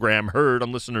radio program, heard on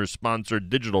listeners-sponsored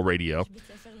digital radio.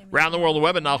 Around the world, the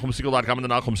web at NachumSegal.com and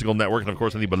the Nachum Segal Network, and of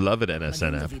course on the beloved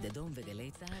NSN app.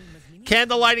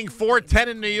 Candle lighting 4:10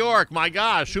 in New York. My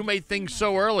gosh, who made things so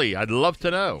early? I'd love to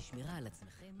know.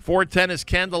 4:10 is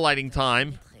candle lighting time.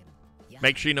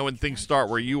 Make sure you know when things start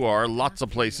where you are. Lots of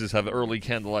places have early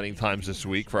candle lighting times this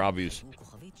week for obvious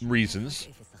reasons.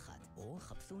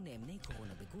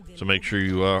 So make sure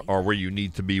you are where you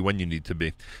need to be when you need to be.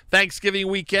 Thanksgiving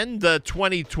weekend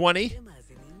 2020.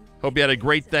 Hope you had a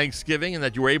great Thanksgiving and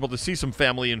that you were able to see some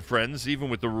family and friends, even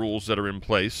with the rules that are in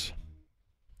place.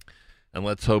 And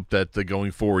let's hope that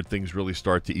going forward, things really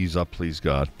start to ease up, please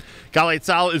God. Galei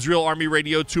Tzahal, Israel Army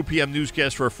Radio, 2 p.m.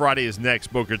 newscast for Friday is next.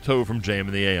 Boker Tov from JM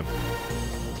in the AM.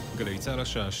 גלי צה"ל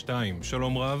השעה 2.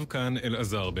 שלום רב, כאן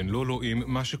אלעזר בן לולו עם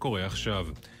מה שקורה עכשיו.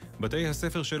 בתי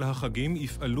הספר של החגים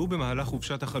יפעלו במהלך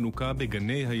חופשת החנוכה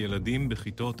בגני הילדים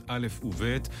בכיתות א'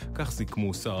 וב', כך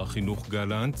סיכמו שר החינוך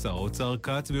גלנט, שר האוצר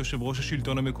כץ ויושב ראש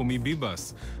השלטון המקומי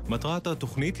ביבס. מטרת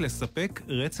התוכנית לספק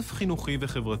רצף חינוכי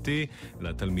וחברתי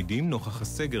לתלמידים נוכח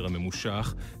הסגר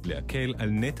הממושך, להקל על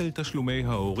נטל תשלומי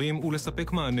ההורים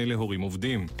ולספק מענה להורים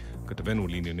עובדים. כתבנו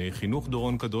לענייני חינוך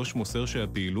דורון קדוש מוסר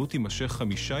שהפעילות תימשך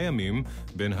 5 ימים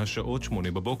בין השעות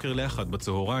 8 בבוקר ל-1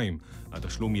 בצהריים.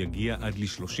 התשלום יגיע עד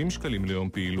ל-30 שקלים ליום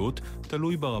פעילות,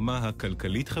 תלוי ברמה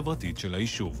הכלכלית-חברתית של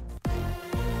היישוב.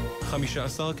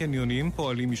 15 קניונים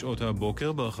פועלים משעות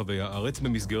הבוקר ברחבי הארץ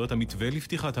במסגרת המתווה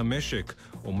לפתיחת המשק.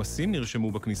 עומסים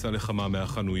נרשמו בכניסה לכמה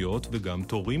מהחנויות וגם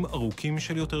תורים ארוכים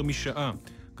של יותר משעה.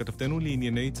 כתבתנו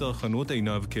לענייני צרכנות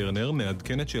עינב קרנר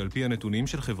מעדכנת שעל פי הנתונים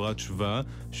של חברת שווה,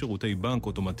 שירותי בנק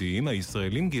אוטומטיים,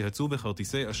 הישראלים גיהצו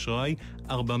בכרטיסי אשראי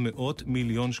 400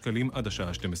 מיליון שקלים עד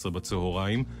השעה 12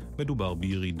 בצהריים. מדובר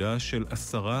בירידה של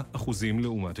 10%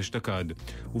 לעומת אשתקד.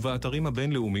 ובאתרים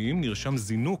הבינלאומיים נרשם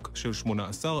זינוק של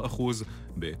 18%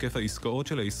 בהיקף העסקאות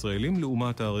של הישראלים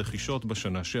לעומת הרכישות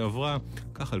בשנה שעברה,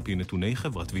 כך על פי נתוני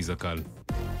חברת ויזקל.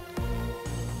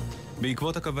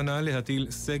 בעקבות הכוונה להטיל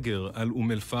סגר על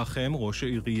אום אל-פחם, ראש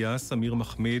העירייה סמיר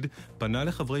מחמיד פנה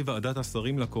לחברי ועדת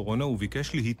השרים לקורונה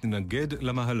וביקש להתנגד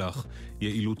למהלך.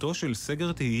 יעילותו של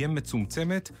סגר תהיה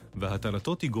מצומצמת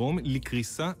והטלתו תגרום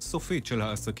לקריסה סופית של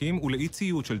העסקים ולאי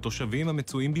ציות של תושבים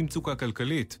המצויים במצוקה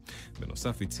כלכלית.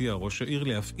 בנוסף הציע ראש העיר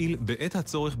להפעיל בעת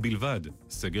הצורך בלבד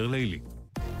סגר לילי.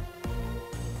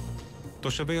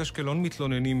 תושבי אשקלון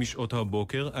מתלוננים משעות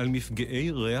הבוקר על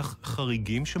מפגעי ריח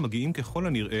חריגים שמגיעים ככל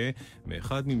הנראה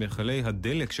מאחד ממחלי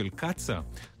הדלק של קצה.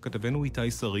 כתבנו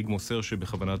איתי שריג מוסר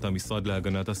שבכוונת המשרד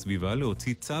להגנת הסביבה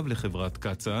להוציא צו לחברת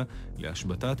קצה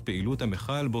להשבתת פעילות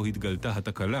המחל בו התגלתה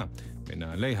התקלה.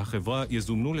 מנהלי החברה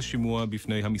יזומנו לשימוע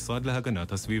בפני המשרד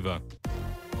להגנת הסביבה.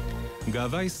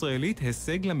 גאווה ישראלית,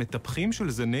 הישג למטפחים של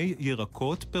זני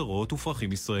ירקות, פירות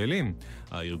ופרחים ישראלים.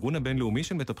 הארגון הבינלאומי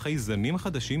של מטפחי זנים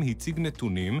חדשים הציג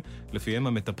נתונים, לפיהם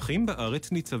המטפחים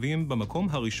בארץ ניצבים במקום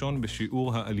הראשון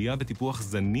בשיעור העלייה בטיפוח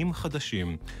זנים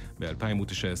חדשים.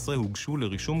 ב-2019 הוגשו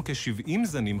לרישום כ-70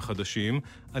 זנים חדשים,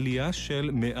 עלייה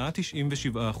של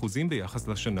 197% ביחס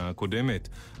לשנה הקודמת.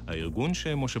 הארגון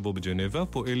שמושבו בג'נבה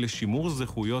פועל לשימור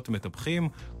זכויות מטפחים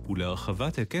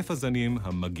ולהרחבת היקף הזנים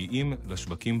המגיעים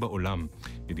לשווקים בעולם.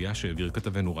 ידיעה שהעביר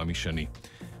כתבנו רמי שני.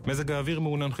 מזג האוויר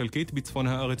מעונן חלקית בצפון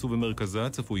הארץ ובמרכזה,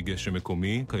 צפוי גשם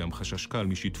מקומי, קיים חשש קל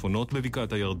משיטפונות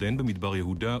בבקעת הירדן, במדבר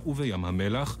יהודה ובים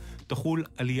המלח, תחול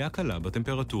עלייה קלה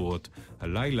בטמפרטורות.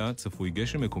 הלילה צפוי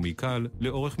גשם מקומי קל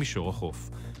לאורך מישור החוף.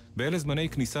 באלה זמני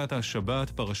כניסת השבת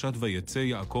פרשת ויצא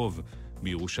יעקב.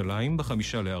 בירושלים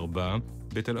ב5:45,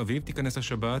 בתל אביב תיכנס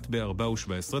השבת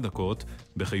ב4:17,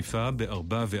 בחיפה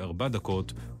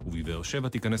ב4:04, ובבאר שבע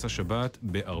תיכנס השבת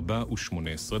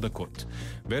ב4:18.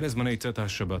 ואלה זמני צאת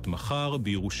השבת מחר,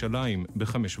 בירושלים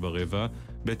ב5:15,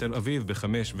 בתל אביב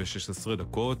ב5:16,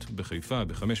 בחיפה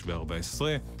ב5:14,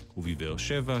 ובבאר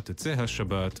שבע תצא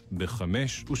השבת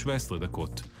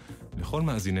ב5:17. לכל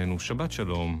מאזיננו שבת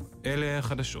שלום, אלה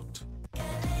החדשות.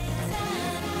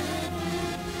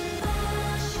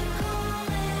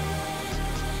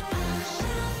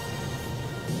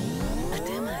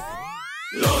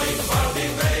 לא יפרדי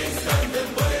בייס,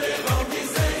 קנדם בוירה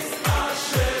ומזייס,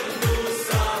 אשר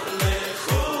נוסר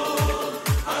לחור,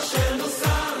 אשר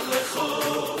נוסר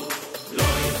לחור. לא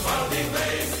יפרדי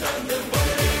בייס, קנדם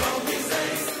בוירה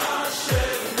ומזייס,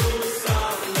 אשר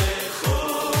נוסר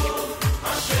לחור,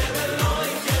 אשר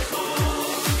אלוהי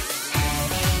כחור.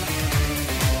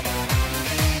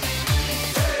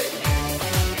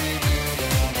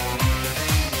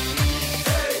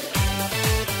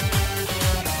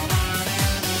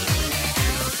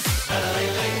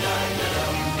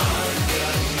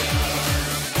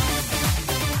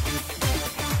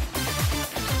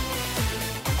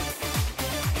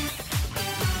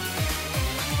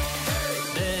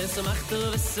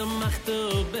 ושמחתו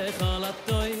בכל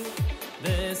הטוב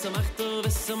ושמחתו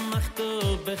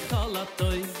בכל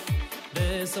הטוב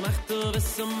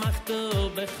ושמחתו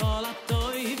בכל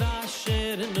הטוב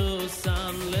אשר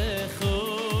נוסם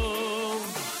לכו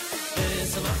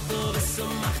ושמחתו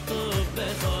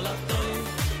בכל הטוב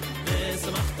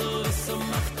ושמחתו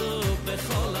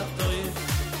בכל הטוב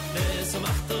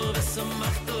ושמחתו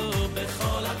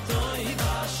בכל הטוב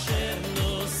אשר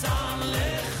נוסם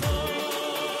לכו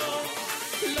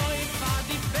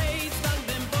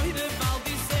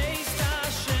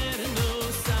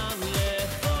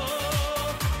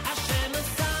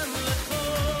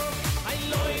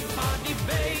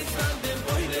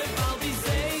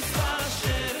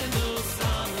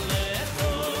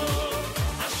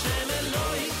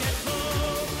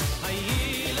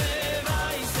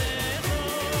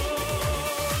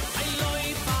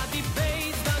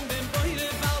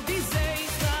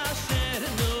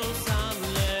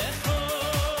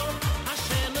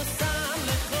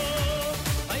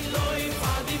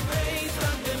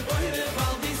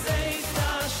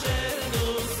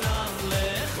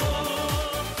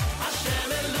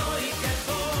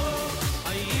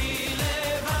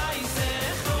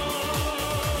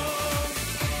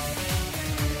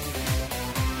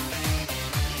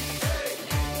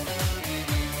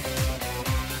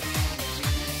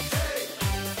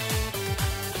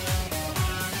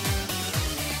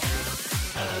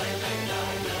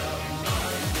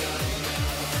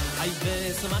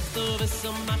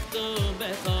ושמחתו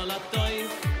בכל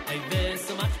הטוב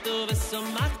ושמחתו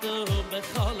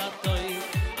בכל הטוב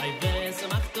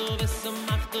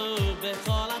ושמחתו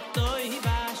בכל הטוב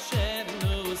אשר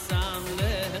נוסם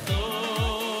לכו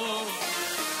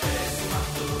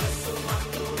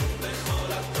ושמחתו בכל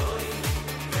הטוב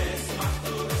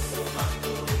ושמחתו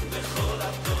בכל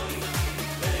הטוב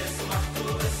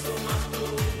ושמחתו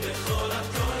בכל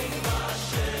הטוב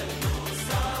אשר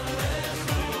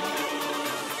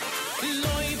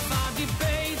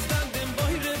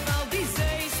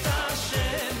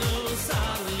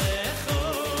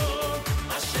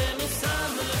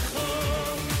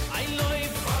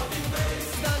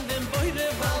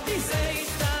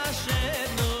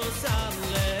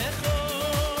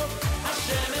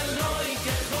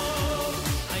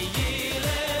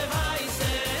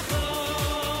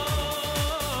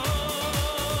לכו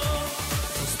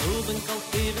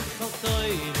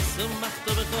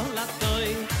ושמחתו בכל הטוב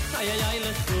איי איי איי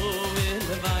לכו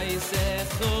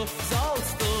ולבייסכו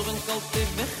זולסט טובן קולטי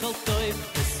בכל טוב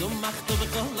ושמחתו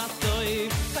בכל הטוב איי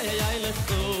איי איי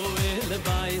לכו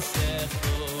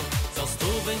ולבייסכו זולסט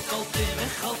טובן קולטי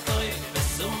בכל טוב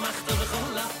ושמחתו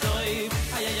בכל הטוב איי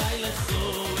איי איי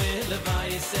לכו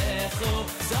ולבייסכו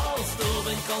זולסט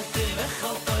טובן קולטי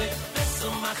בכל טוב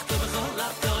ושמחתו בכל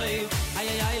הטוב איי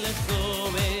איי איי לכו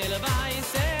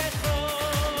ולבייסכו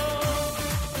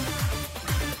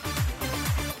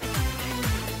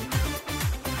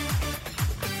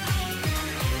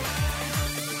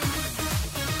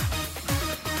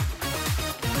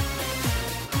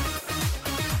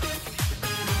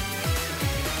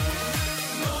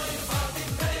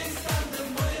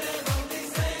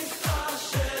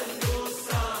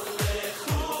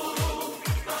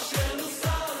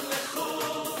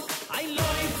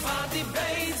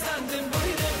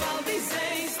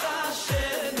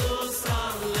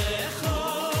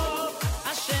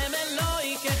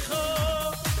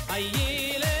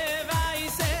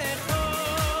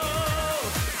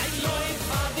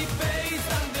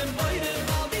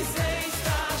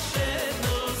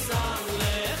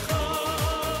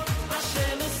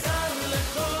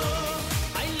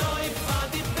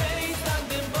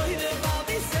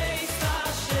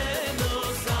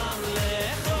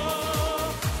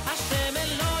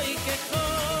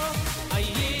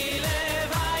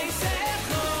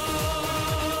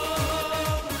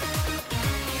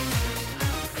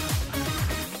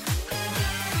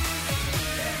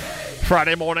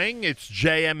Friday morning, it's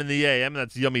JM in the AM.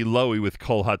 That's Yummy Lowy with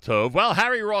Kol Hatov. Well,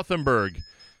 Harry Rothenberg,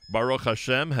 Baruch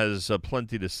Hashem, has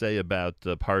plenty to say about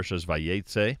Parshas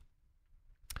Vayetze,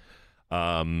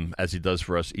 as he does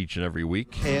for us each and every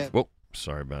week. Whoa,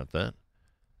 sorry about that.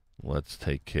 Let's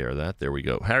take care of that. There we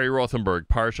go. Harry Rothenberg,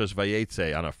 Parshas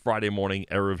Vayetze, on a Friday morning,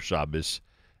 Erev Shabbos,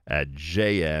 at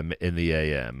JM in the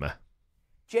AM.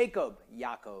 Jacob,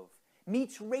 Yaakov,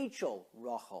 meets Rachel,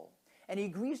 Rachel, and he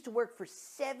agrees to work for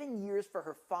 7 years for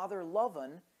her father,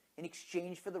 Lavan, in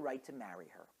exchange for the right to marry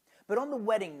her. But on the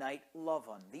wedding night,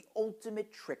 Lavan, the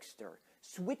ultimate trickster,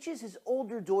 switches his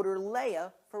older daughter,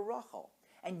 Leah, for Rachel,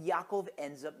 and Yaakov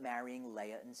ends up marrying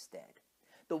Leah instead.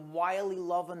 The wily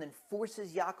Lavan then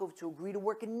forces Yaakov to agree to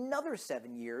work another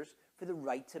 7 years for the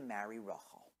right to marry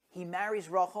Rachel. he marries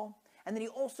Rachel, and then he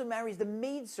also marries the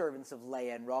maidservants of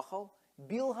Leah and Rachel,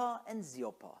 Bilhah and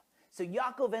Zilpah. So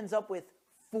Yaakov ends up with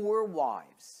 4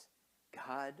 wives.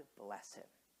 God bless him.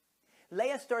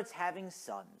 Leah starts having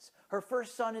sons. Her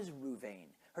first son is Reuven.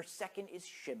 Her second is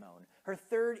Shimon. Her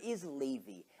third is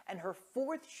Levi. And her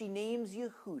fourth she names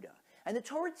Yehudah. And the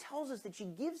Torah tells us that she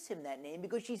gives him that name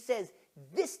because she says,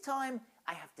 this time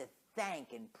I have to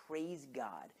thank and praise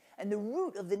God. And the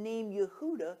root of the name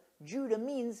Yehudah, Judah,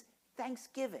 means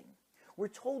thanksgiving. We're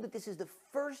told that this is the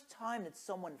first time that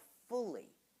someone fully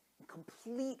and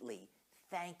completely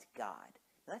thanked God.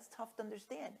 Now, that's tough to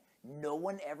understand. No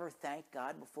one ever thanked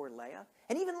God before Leah.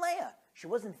 And even Leah, she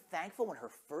wasn't thankful when her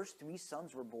first 3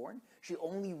 sons were born. She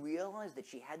only realized that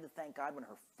she had to thank God when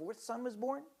her 4th son was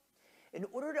born. In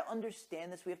order to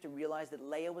understand this, we have to realize that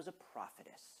Leah was a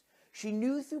prophetess. She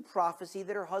knew through prophecy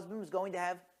that her husband was going to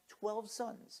have 12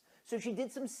 sons. So she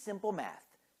did some simple math.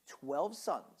 12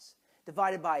 sons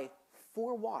divided by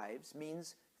 4 wives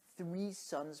means 3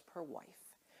 sons per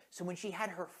wife. So when she had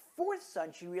her 4th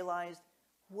son, she realized,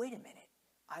 wait a minute,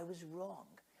 I was wrong.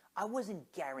 I wasn't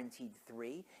guaranteed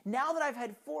 3. Now that I've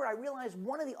had 4, I realize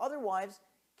one of the other wives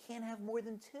can't have more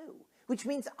than 2, which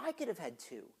means I could have had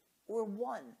 2, or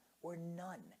 1, or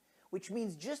none. Which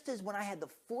means just as when I had the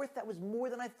 4th that was more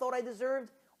than I thought I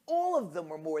deserved, all of them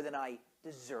were more than I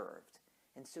deserved.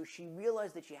 And so she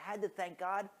realized that she had to thank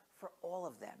God for all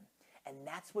of them. And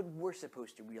that's what we're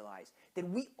supposed to realize, that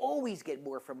we always get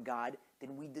more from God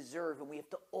than we deserve, and we have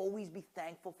to always be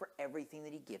thankful for everything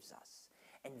that he gives us.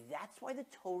 And that's why the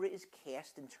Torah is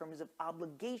cast in terms of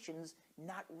obligations,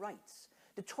 not rights.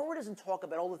 The Torah doesn't talk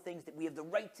about all the things that we have the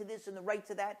right to this and the right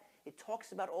to that. It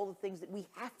talks about all the things that we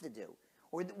have to do,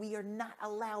 or that we are not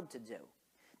allowed to do.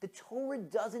 The Torah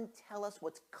doesn't tell us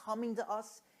what's coming to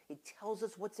us. It tells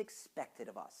us what's expected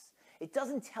of us. It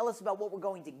doesn't tell us about what we're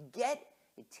going to get.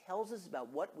 It tells us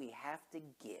about what we have to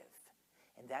give.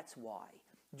 And that's why,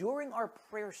 during our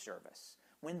prayer service,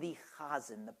 when the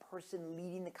chazan, the person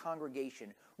leading the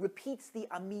congregation, repeats the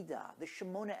Amidah, the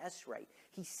Shemona Esrei,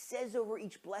 he says over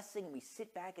each blessing, and we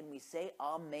sit back and we say,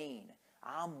 Amen.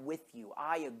 I'm with you.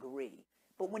 I agree.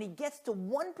 But when he gets to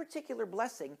one particular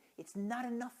blessing, it's not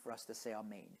enough for us to say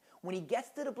Amen. When he gets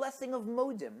to the blessing of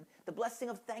Modim, the blessing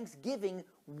of thanksgiving,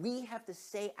 we have to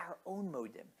say our own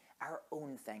Modim, our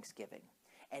own thanksgiving.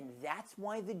 And that's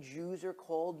why the Jews are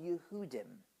called Yehudim,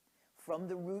 from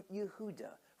the root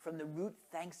Yehudah, from the root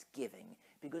thanksgiving,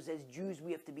 because as Jews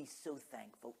we have to be so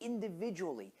thankful,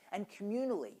 individually and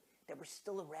communally, that we're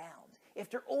still around.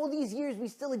 After all these years, we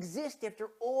still exist after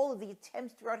all of the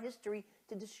attempts throughout history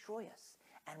to destroy us.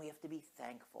 And we have to be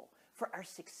thankful for our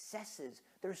successes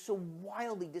that are so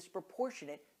wildly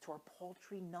disproportionate to our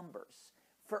paltry numbers.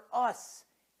 For us,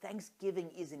 Thanksgiving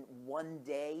isn't one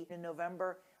day in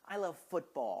November. I love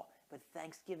football, but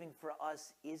Thanksgiving for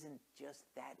us isn't just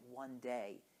that one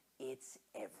day. It's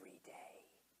every day.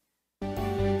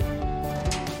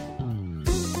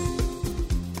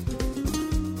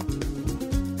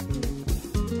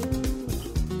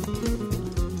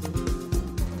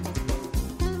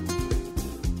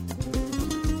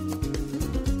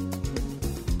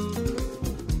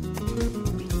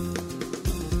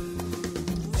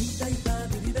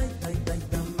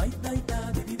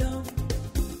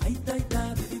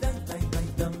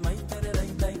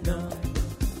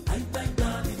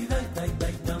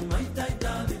 Ay,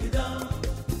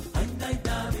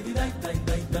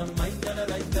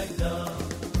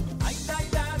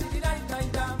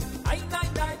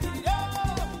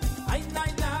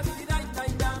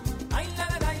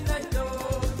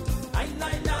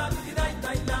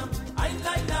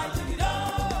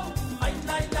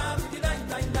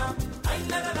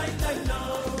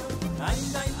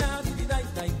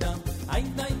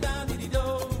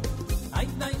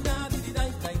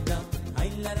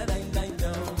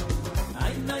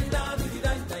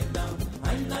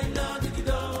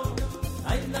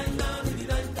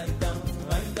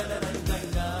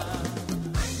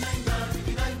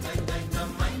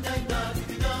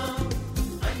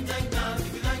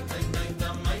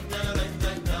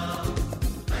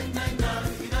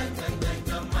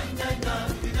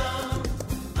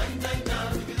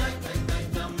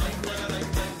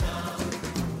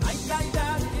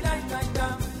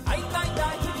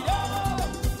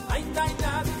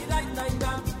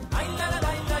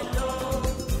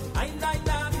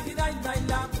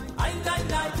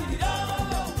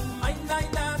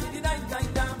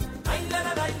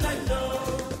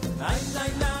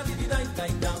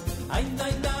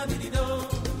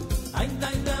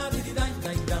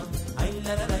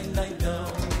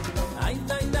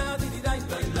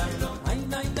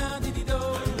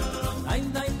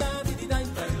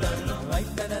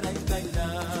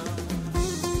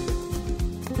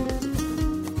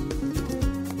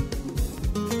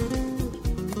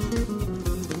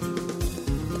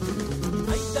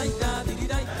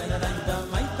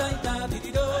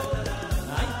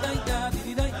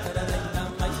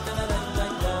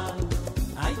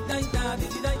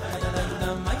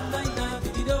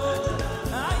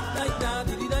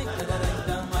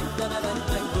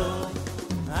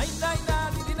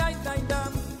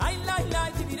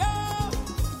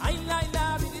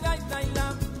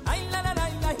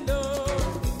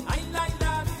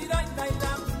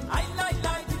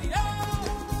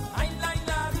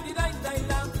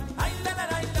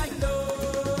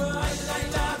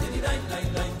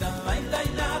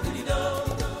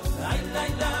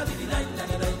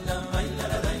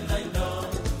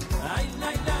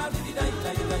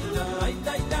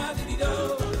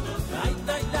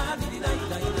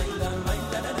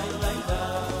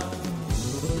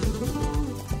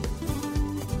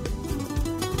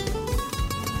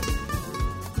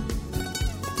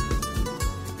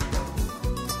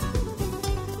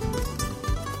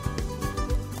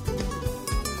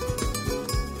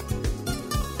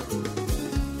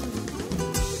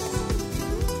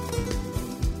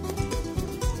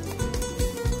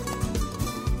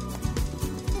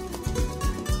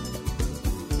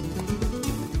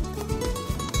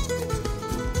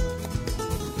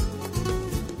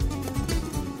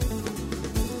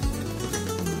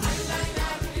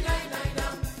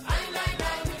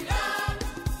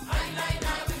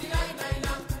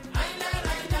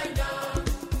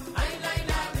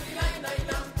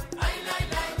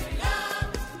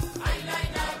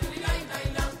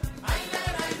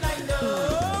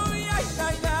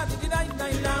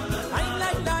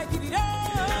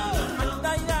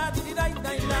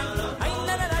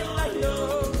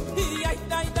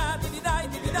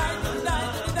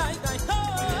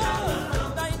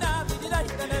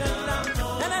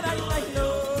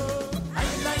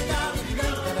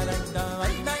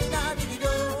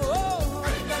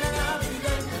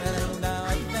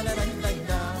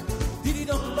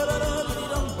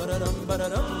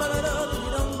 Yeah.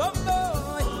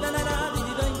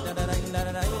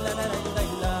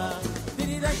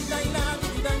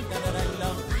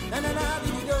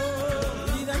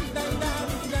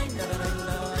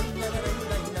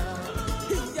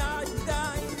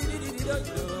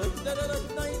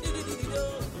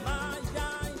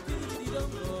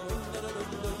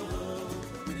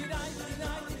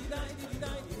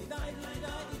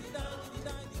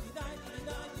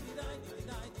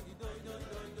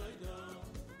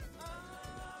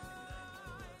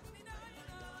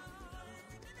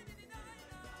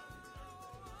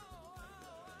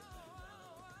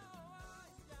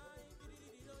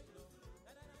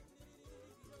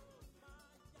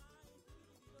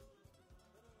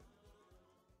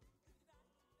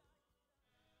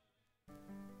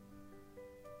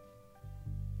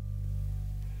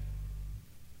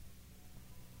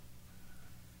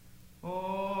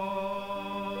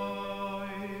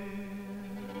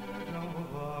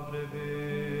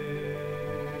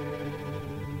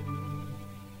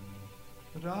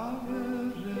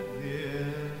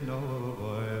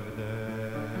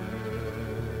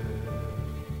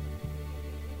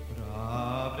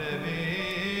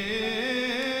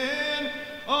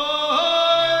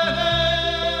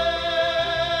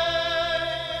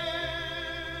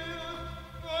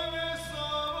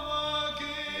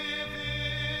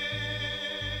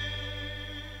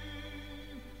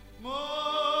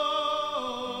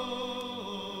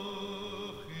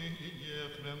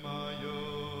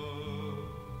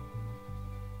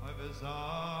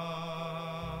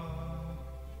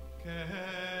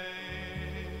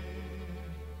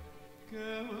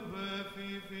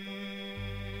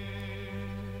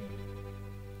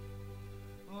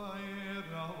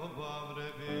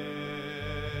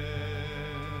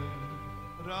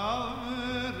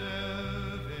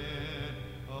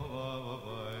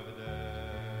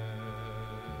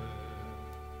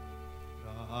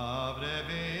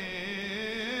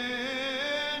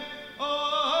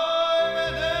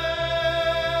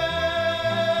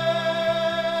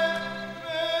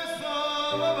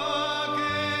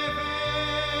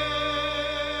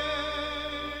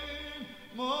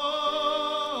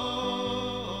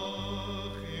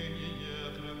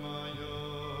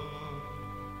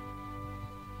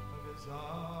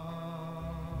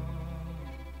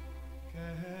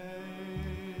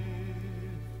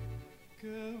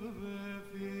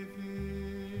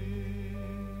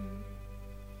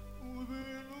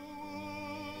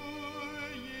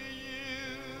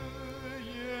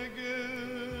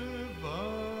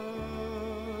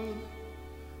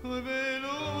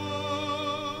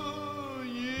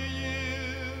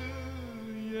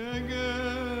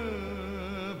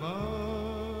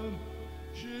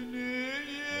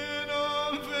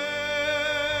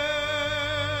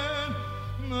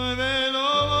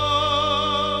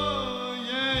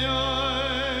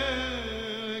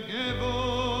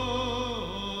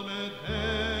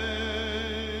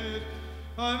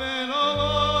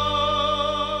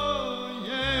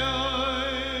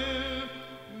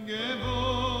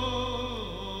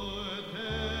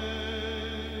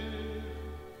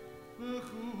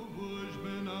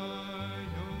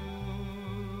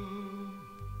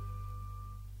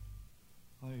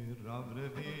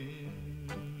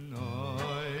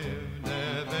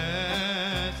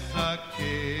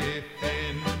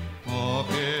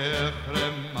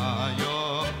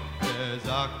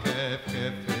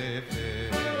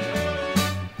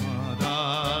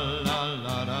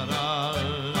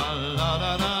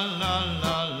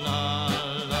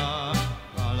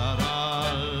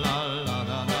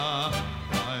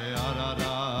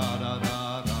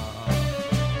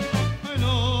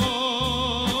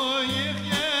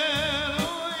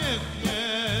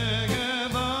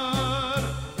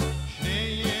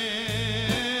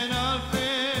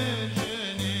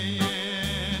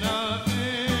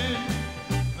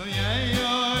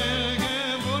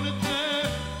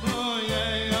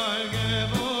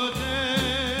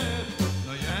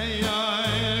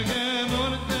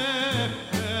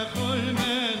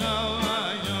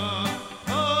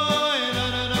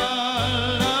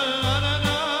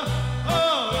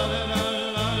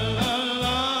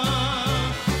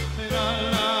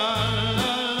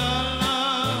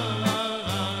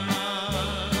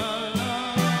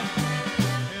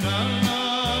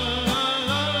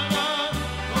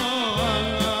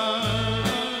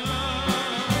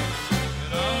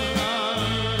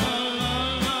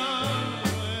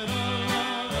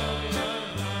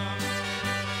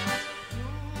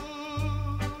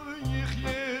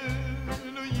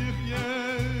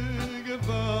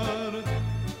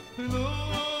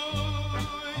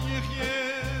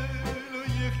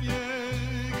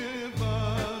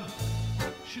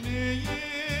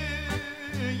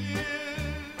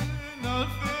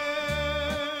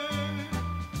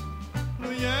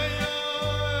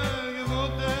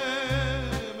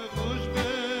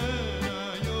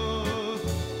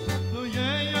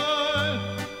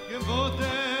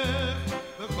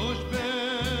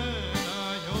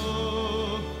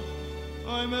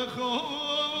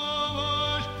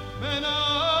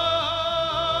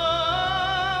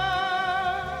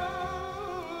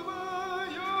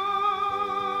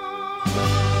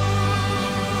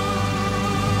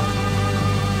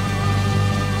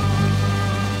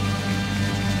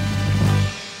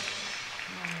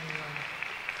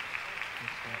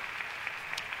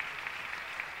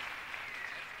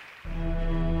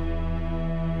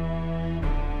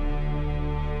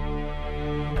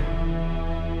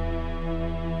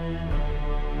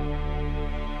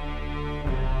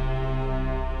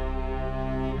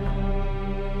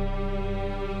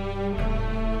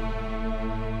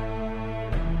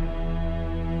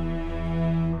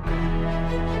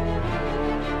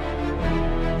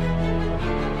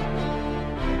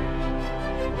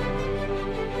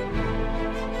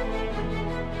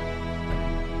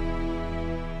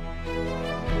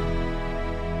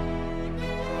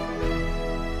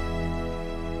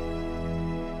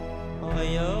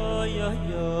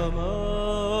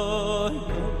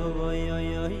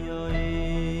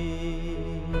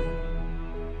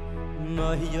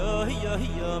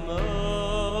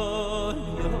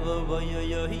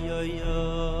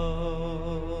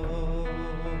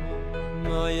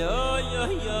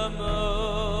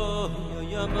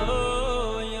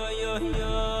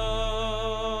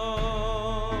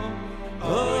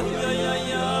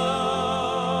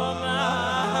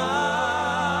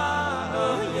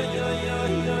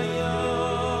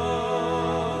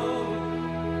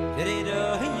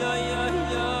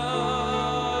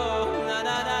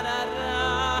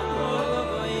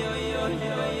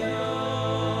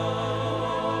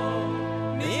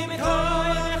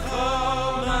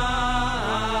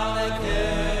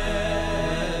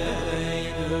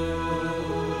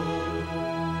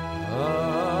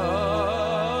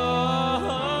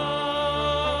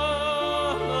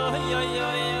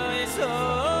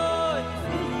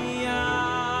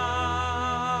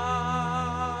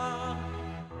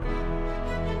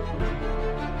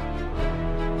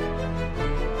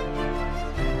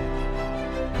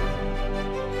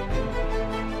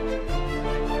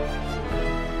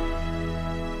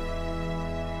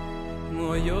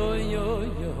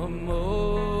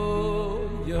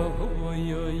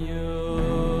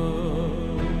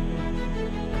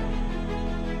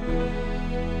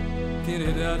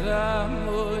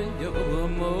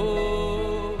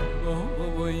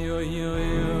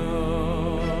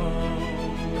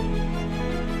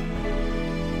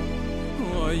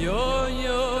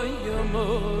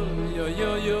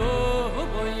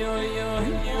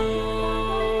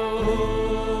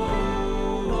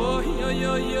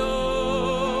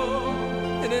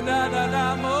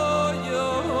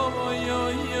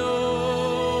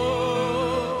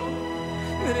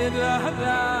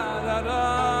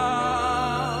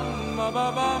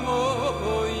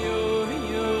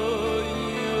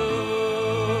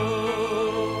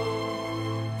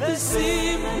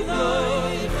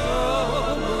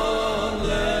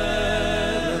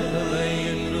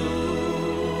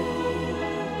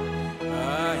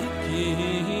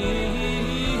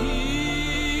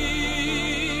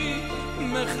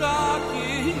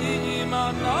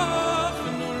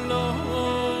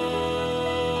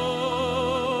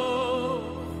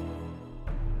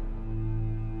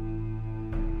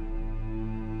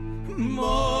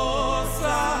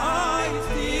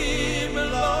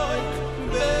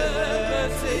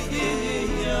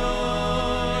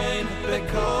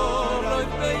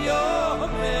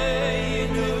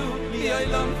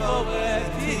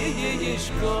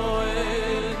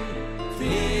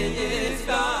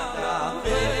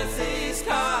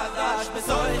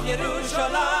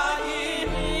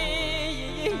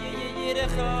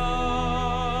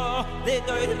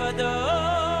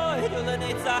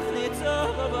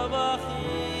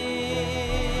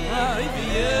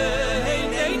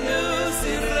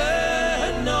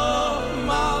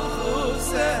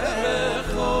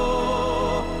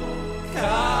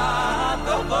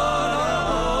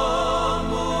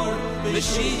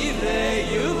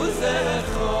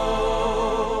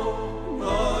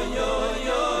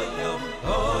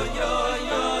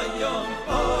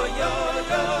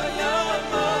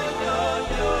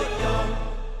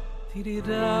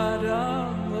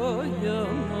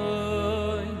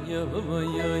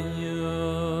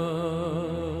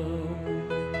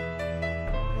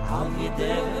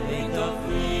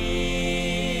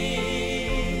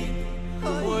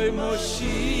 boy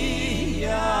Moshiach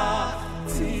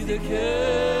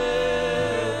tzidkech.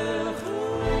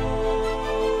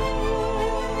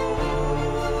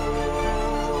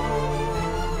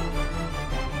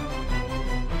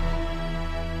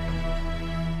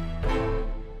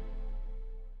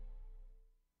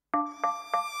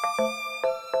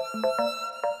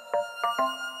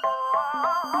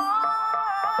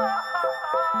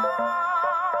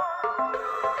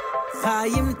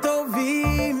 חיים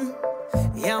טובים,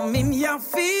 ימים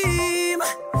יפים,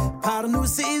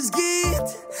 פרנוס עסקית,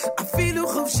 אפילו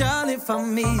חופשה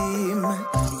לפעמים.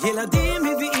 ילדים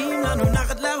מביאים לנו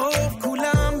נחת לרוב,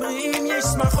 כולם בריאים, יש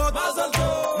שמחות מזל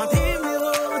טוב. מדהים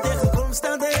לראות איך הכל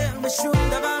מסתדר, ושום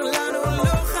דבר לנו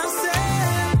לא חסר.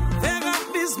 ורק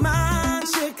בזמן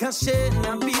שקשה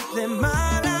נביט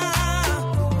למעלה,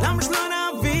 למה שלא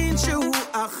נבין שהוא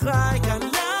אחראי כאן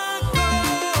לכל?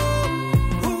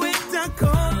 הוא את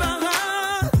הכל ברא,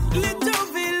 לטוב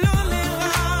ולא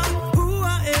לרע. הוא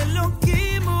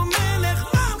האלוקים, הוא מלך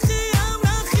מלכי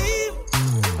המלכים.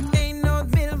 אין עוד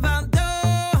מלבדו,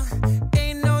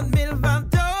 אין עוד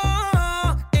מלבדו,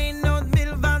 אין עוד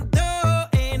מלבדו,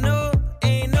 אין עוד,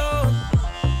 אין עוד.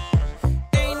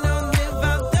 אין עוד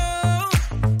מלבדו,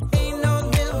 אין עוד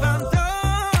מלבדו,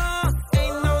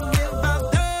 אין עוד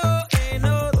מלבדו, אין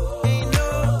עוד, אין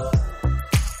עוד.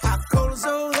 הכל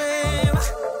זורם,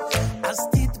 אז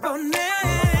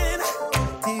תתבונן,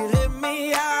 תראה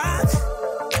מיד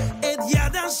את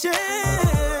יד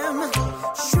השם.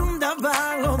 שום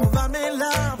דבר לא מובן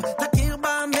מאליו, תכיר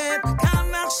באמת כאן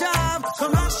ועכשיו. כל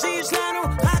מה שיש לנו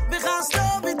רק בחסדו,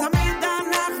 ותמיד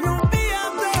אנחנו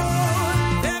בידו.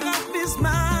 ורק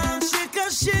בזמן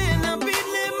שקשה נביט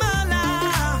למעלה,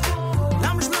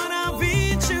 למה שלא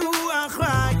נבין שהוא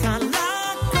אחראי כאן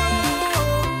לכל?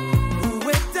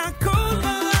 הוא את הכל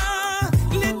ברא,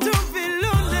 לטוב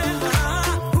ולא לרע.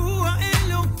 הוא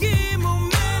האלוקים, הוא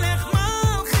מלך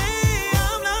מלכי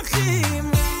המלכים.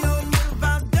 אין עוד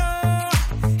מלבדו,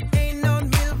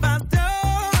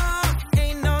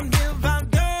 אין עוד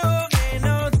מלבדו, אין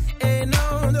עוד, אין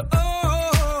עוד, אין עוד.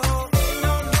 אין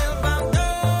עוד מלבדו,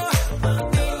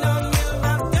 אין עוד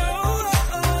מלבדו,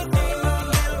 אין עוד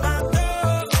מלבדו,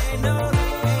 אין עוד,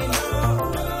 אין עוד.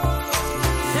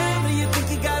 Family, you think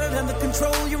you got it under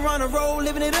control, you're on a roll,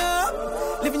 living it up,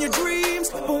 living your dreams.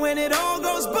 But when it all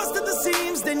goes bust at the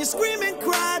seams, then you scream and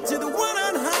cry to the one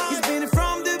on high. He's been it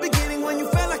from the beginning when you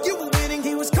felt like you were winning.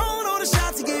 He was calling all the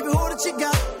shots, he gave you all that you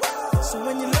got. So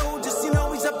when you're low, just you know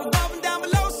he's up above and down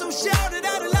below. So shout it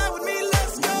out aloud with me,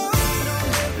 let's go.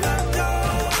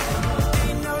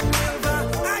 Ain't no mother,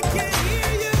 I can't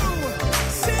hear you.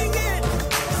 Sing it,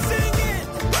 sing it.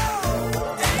 Whoa.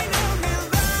 Ain't no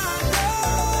mother,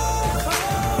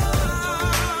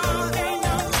 ain't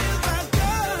no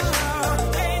mother,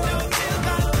 ain't no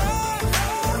mother.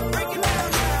 Break it down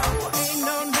now. Ain't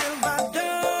no mother,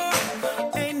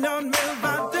 ain't no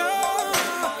mother,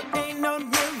 ain't no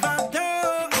mother,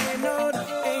 ain't no,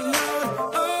 ain't no,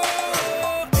 oh.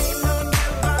 Ain't no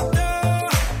mother,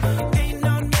 ain't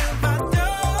no mother,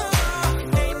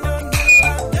 ain't no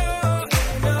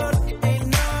mother, ain't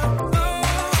no, oh.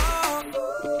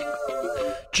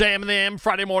 JM and the AM,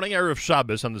 Friday morning, Erev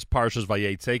Shabbos on this Parshas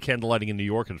Vayetze, candlelighting in New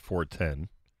York at 4:10.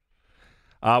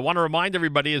 I want to remind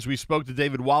everybody, as we spoke to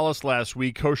David Wallace last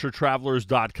week,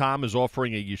 KosherTravelers.com is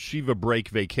offering a yeshiva break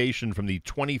vacation from the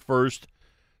 21st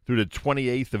through the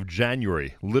 28th of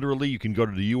January. Literally, you can go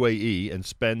to the UAE and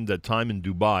spend time in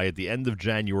Dubai at the end of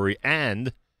January,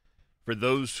 and for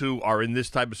those who are in this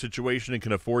type of situation and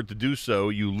can afford to do so,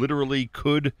 you literally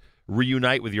could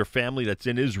reunite with your family that's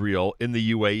in Israel in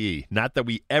the UAE. Not that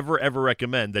we ever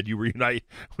recommend that you reunite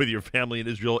with your family in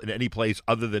Israel in any place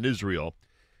other than Israel,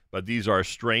 but these are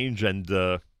strange and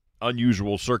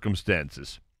unusual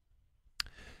circumstances.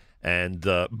 And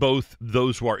both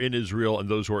those who are in Israel and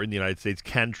those who are in the United States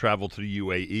can travel to the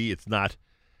UAE. It's not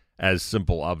as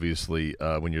simple, obviously,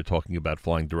 when you're talking about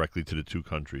flying directly to the two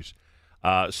countries.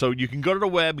 So you can go to the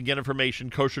web and get information,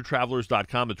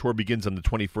 KosherTravelers.com. The tour begins on the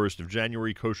 21st of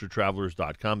January,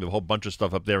 KosherTravelers.com. They have a whole bunch of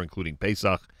stuff up there, including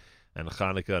Pesach and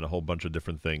Hanukkah and a whole bunch of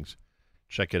different things.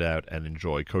 Check it out and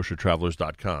enjoy.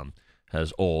 KosherTravelers.com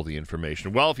has all the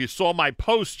information. Well, if you saw my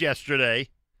post yesterday,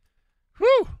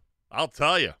 whew, I'll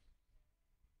tell you.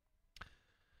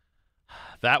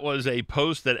 That was a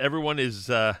post that everyone is...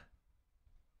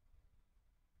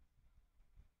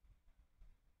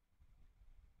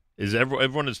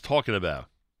 everyone is talking about.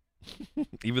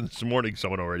 Even this morning,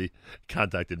 someone already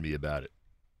contacted me about it.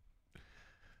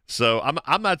 So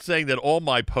I'm not saying that all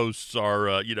my posts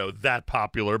are that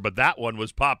popular, but that one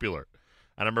was popular.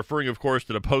 And I'm referring, of course,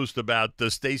 to the post about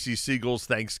Stacy Siegel's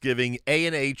Thanksgiving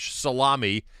A&H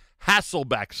salami,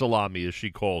 Hasselback salami, as she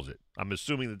calls it. I'm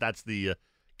assuming that that's the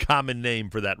common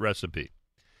name for that recipe,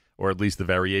 or at least the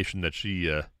variation that she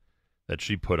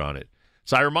put on it.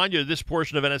 So I remind you that this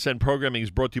portion of NSN programming is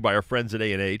brought to you by our friends at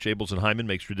A&H. Abels and Hyman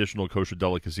makes traditional kosher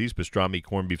delicacies, pastrami,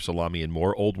 corned beef, salami, and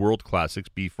more. Old world classics,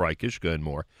 beef fry, kishka, and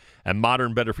more. And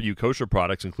modern, better-for-you kosher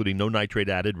products, including no nitrate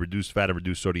added, reduced fat, and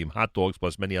reduced sodium hot dogs,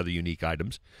 plus many other unique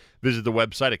items. Visit the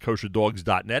website at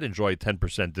kosherdogs.net. Enjoy a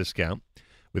 10% discount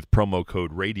with promo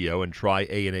code radio and try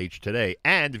A&H today.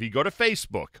 And if you go to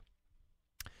Facebook,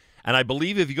 and I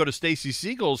believe if you go to Stacy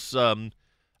Siegel's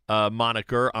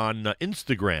moniker on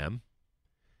Instagram,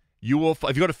 you will,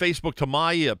 if you go to Facebook to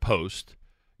my post,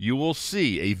 you will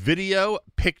see a video,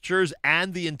 pictures,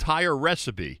 and the entire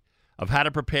recipe of how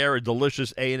to prepare a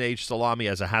delicious A&H salami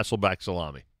as a Hasselback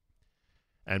salami.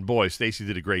 And boy, Stacy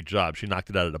did a great job. She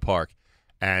knocked it out of the park.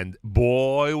 And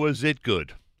boy, was it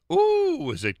good. Ooh,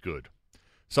 was it good.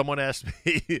 Someone asked me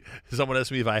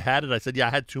if I had it. I said, yeah,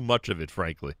 I had too much of it,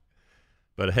 frankly.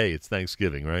 But hey, it's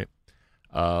Thanksgiving, right?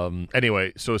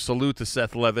 Anyway, so a salute to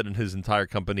Seth Levitt and his entire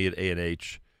company at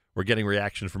A&H. We're getting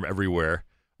reaction from everywhere.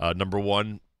 Number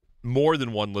one, more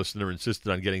than one listener insisted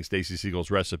on getting Stacy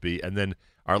Siegel's recipe. And then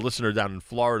our listener down in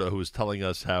Florida who was telling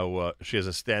us how she has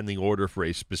a standing order for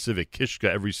a specific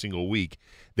kishka every single week.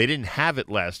 They didn't have it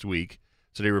last week,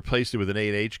 so they replaced it with an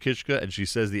A&H kishka, and she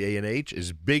says the A&H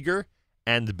is bigger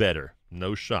and better.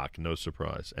 No shock, no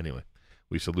surprise. Anyway,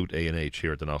 we salute A&H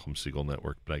here at the Nachum Siegel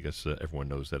Network, but I guess everyone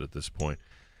knows that at this point.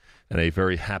 And a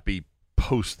very happy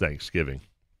post-Thanksgiving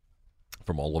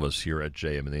from all of us here at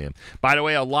JM and the AM. By the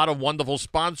way, a lot of wonderful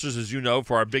sponsors, as you know,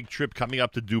 for our big trip coming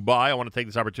up to Dubai. I want to take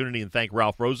this opportunity and thank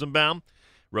Ralph Rosenbaum,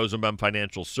 Rosenbaum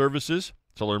Financial Services.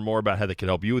 To learn more about how they can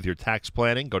help you with your tax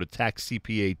planning, go to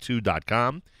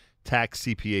taxcpa2.com,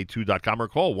 taxcpa2.com, or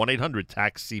call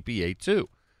 1-800-TAX-CPA2,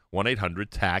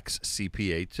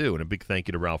 1-800-TAX-CPA2. And a big thank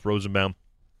you to Ralph Rosenbaum,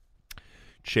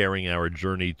 sharing our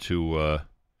journey to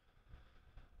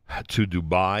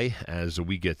Dubai as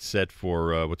we get set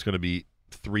for what's going to be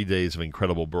 3 days of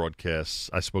incredible broadcasts.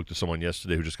 I spoke to someone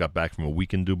yesterday who just got back from a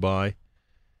week in Dubai.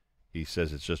 He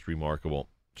says it's just remarkable.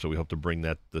 So we hope to bring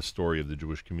the story of the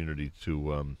Jewish community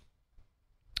to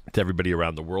everybody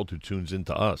around the world who tunes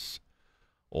into us.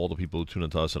 All the people who tune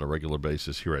into us on a regular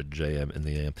basis here at JM in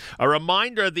the AM. A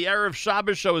reminder, the Erev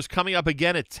Shabbos show is coming up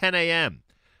again at 10 a.m.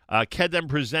 Kedem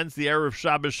presents the Erev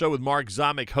Shabbos show with Mark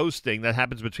Zamek hosting. That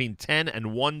happens between 10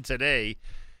 and 1 today.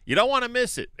 You don't want to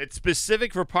miss it. It's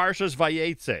specific for Parshas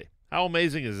Vayetze. How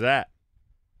amazing is that?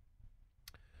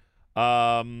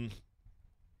 So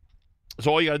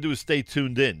all you got to do is stay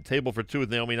tuned in. Table for Two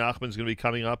with Naomi Nachman is going to be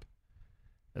coming up.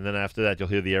 And then after that, you'll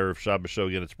hear the Erev Shabbos show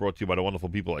again. It's brought to you by the wonderful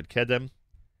people at Kedem.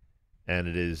 And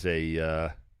it is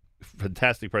a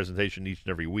fantastic presentation each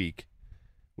and every week,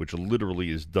 which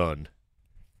literally is done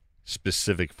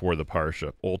specific for the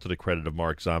Parsha. All to the credit of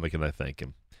Mark Zamek, and I thank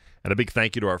him. And a big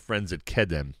thank you to our friends at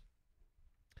Kedem.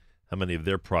 How many of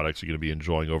their products are going to be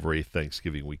enjoying over a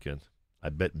Thanksgiving weekend? I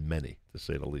bet many, to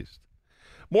say the least.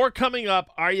 More coming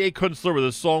up. Aryeh Kunstler with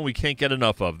a song we can't get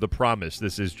enough of, The Promise.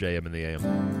 This is JM in the AM.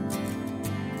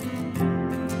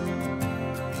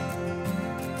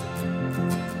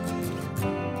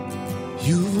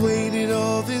 You've waited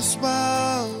all this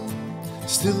while,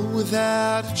 still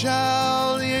without a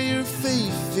child, yeah, your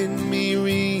faith in me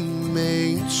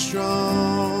remains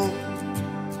strong.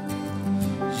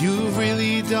 You've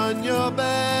really done your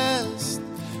best,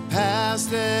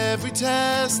 passed every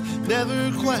test,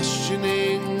 never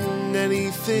questioning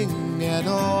anything at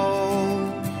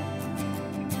all.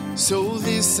 So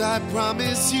this I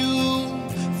promise you,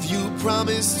 if you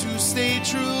promise to stay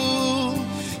true,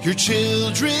 your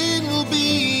children will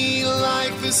be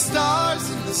like the stars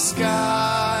in the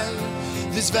sky,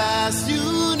 this vast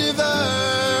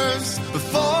universe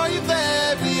before your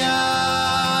very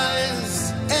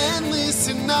eyes, endless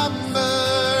in number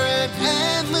and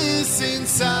endless in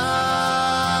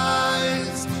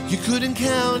size. You couldn't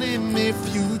count him if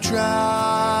you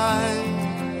tried,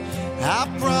 I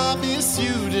promise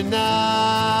you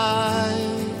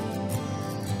tonight.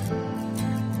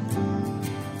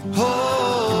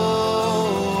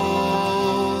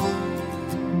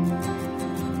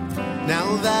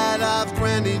 Now that I've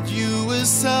granted you a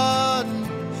son,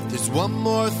 there's one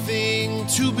more thing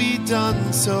to be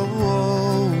done. So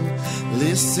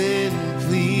listen,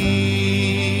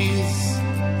 please.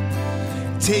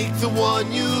 Take the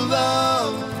one you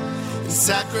love and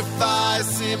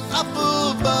sacrifice him up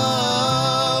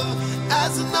above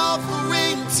as an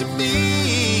offering to me.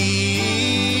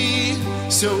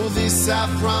 So this I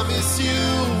promise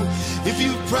you, If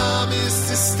you promise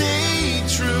to stay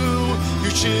true,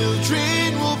 your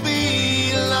children will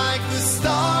be like the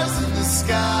stars in the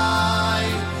sky.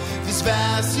 This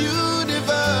vast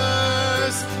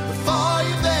universe before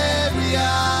your very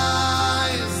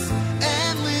eyes.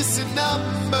 Endless in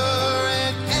number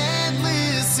and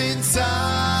endless in size.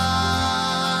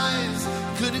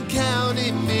 Couldn't count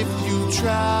him if you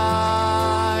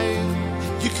tried.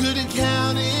 You couldn't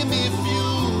count him if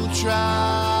you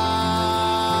tried.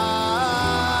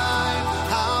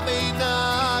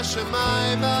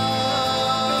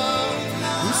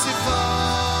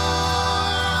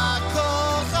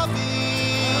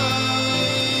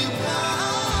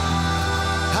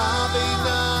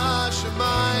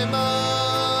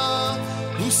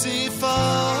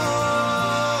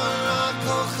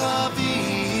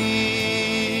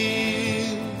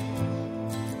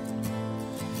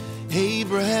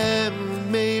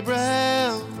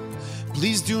 Abraham,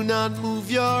 please do not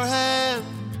move your hand.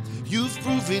 You've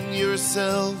proven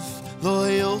yourself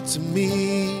loyal to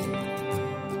me.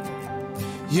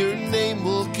 Your name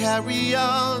will carry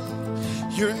on.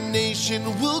 Your nation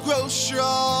will grow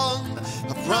strong.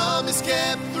 A promise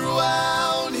kept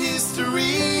throughout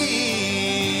history.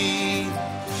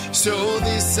 So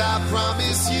this I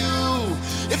promise you.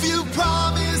 If you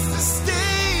promise to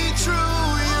stay true,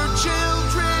 your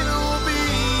children will be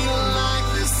like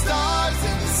the stars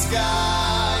in the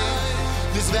sky.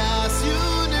 This vast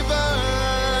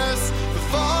universe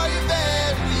before your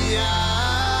very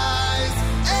eyes.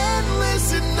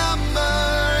 Endless in number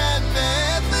and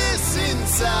endless in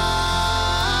size.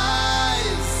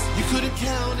 You couldn't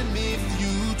count him if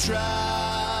you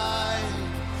tried.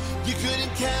 You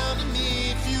couldn't count him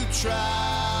if you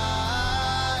tried.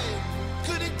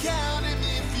 Couldn't count him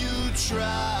if you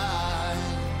tried.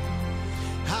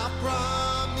 I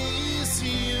promise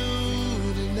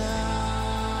you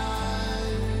tonight.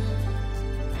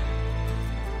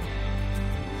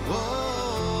 Oh,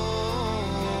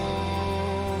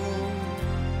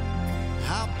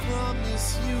 I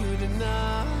promise you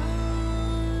tonight.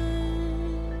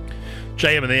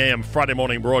 JM and the AM Friday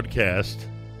morning broadcast.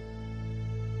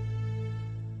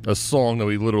 A song that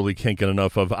we literally can't get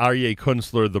enough of. Aryeh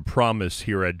Kunstler, The Promise,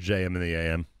 here at JM and the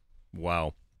AM.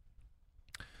 Wow.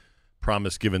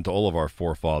 Promise given to all of our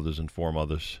forefathers and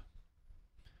foremothers.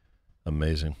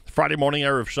 Amazing. Friday morning,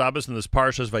 Erev Shabbos, in this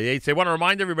Parshas Vayetze. I want to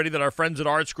remind everybody that our friends at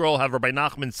Art Scroll have Rabbi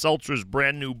Nachman Seltzer's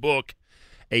brand new book,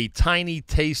 A Tiny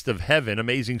Taste of Heaven.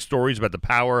 Amazing stories about the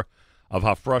power of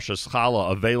Hafrashas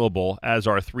Challah, available, as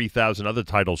are 3,000 other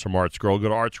titles from Art Scroll. Go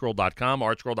to artscroll.com,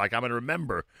 artscroll.com, and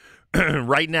remember,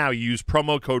 right now, you use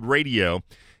promo code RADIO.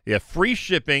 You have free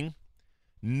shipping,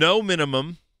 no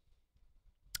minimum,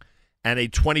 and a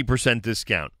 20%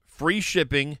 discount. Free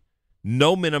shipping,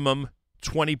 no minimum,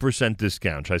 20%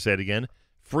 discount. Should I say it again?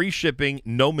 Free shipping,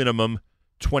 no minimum,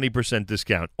 20%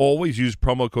 discount. Always use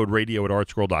promo code RADIO at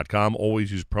artscroll.com.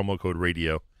 Always use promo code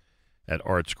RADIO at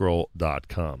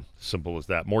artscroll.com. Simple as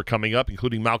that. More coming up,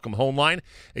 including Malcolm Hoenlein,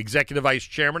 Executive Vice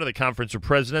Chairman of the Conference of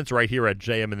Presidents, right here at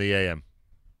JM and the AM.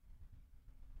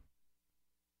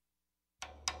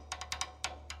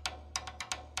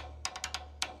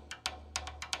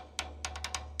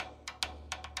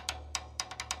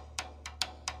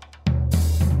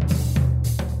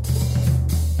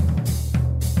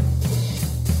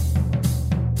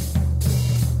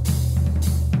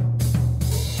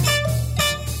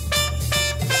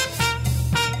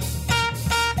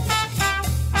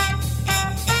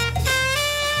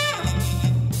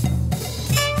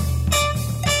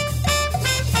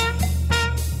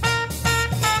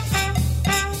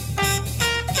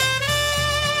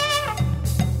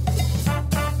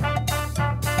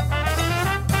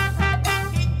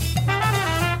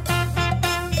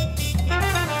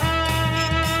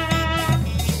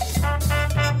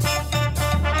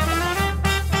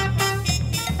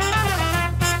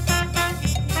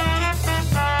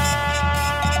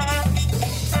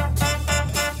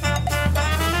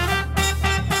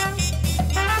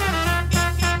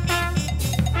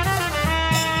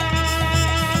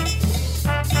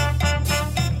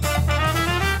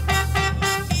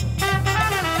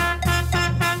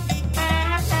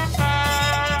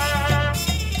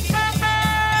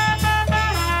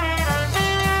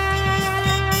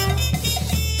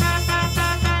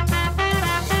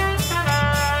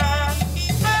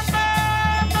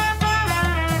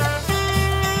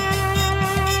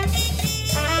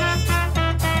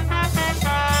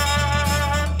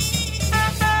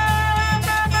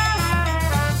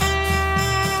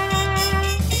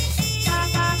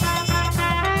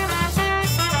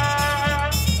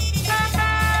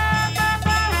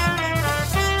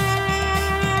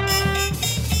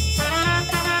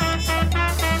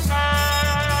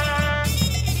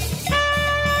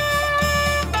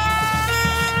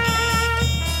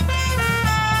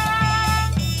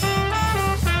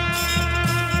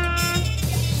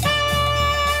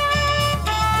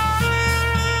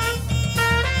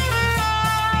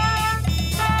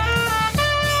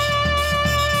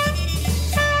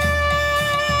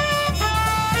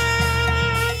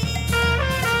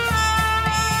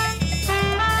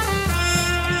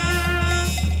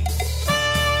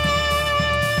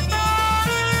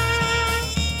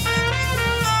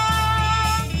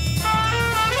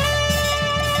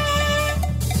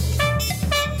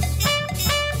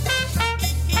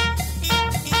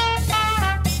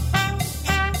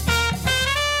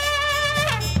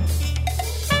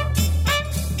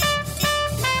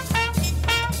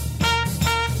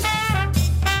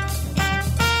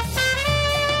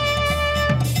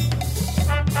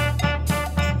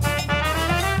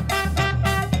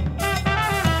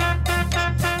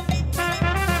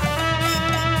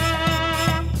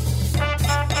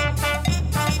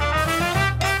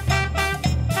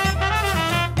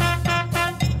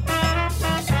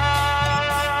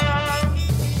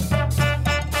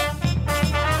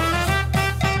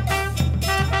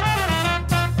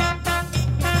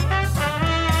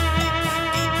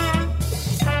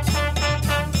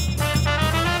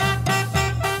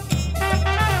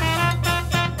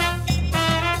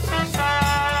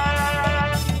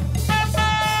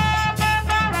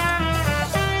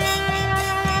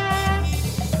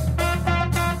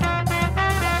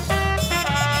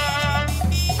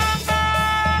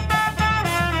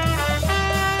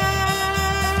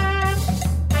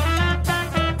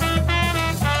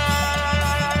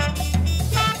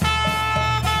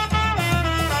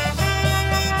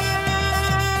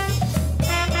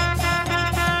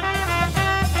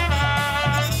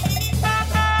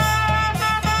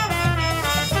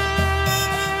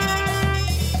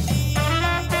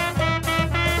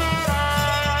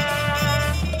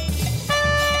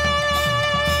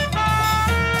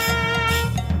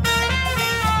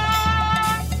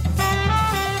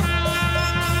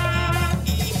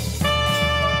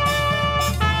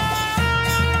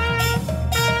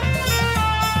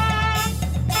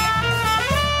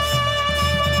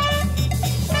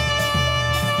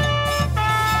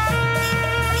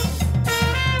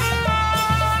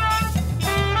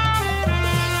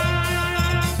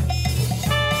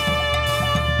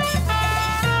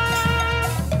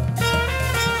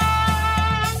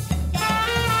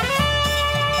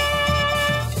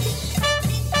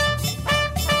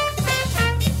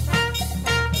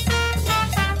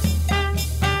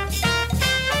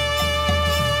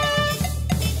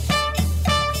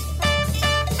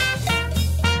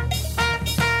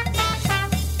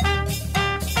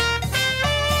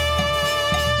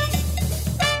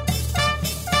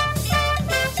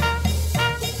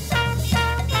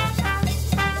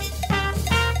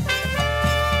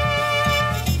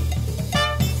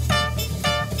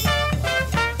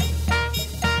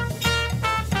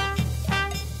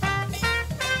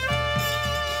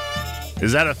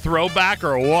 Is that a throwback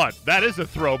or what? That is a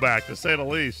throwback, to say the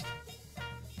least.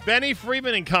 Benny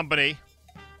Friedman and Company.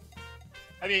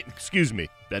 Benny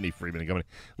Friedman and Company.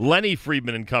 Lenny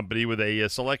Friedman and Company with a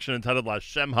selection entitled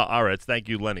Lashem Haaretz. Thank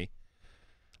you, Lenny.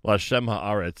 Lashem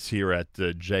Haaretz here at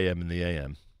JM in the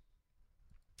AM.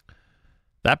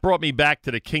 That brought me back to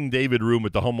the King David room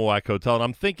at the Homoac Hotel, and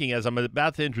I'm thinking as I'm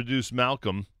about to introduce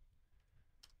Malcolm,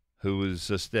 who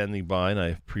is standing by, and I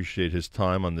appreciate his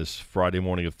time on this Friday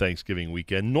morning of Thanksgiving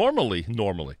weekend. Normally,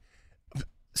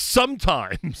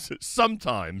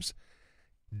 sometimes,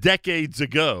 decades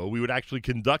ago, we would actually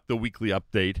conduct the weekly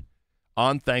update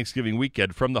on Thanksgiving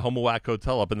weekend from the Homoac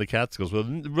Hotel up in the Catskills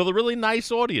with a really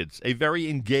nice audience, a very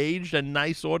engaged and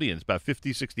nice audience, about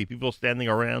 50, 60 people standing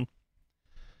around,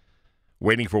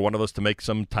 waiting for one of us to make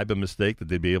some type of mistake that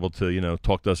they'd be able to,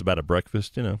 talk to us about at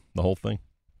breakfast, the whole thing.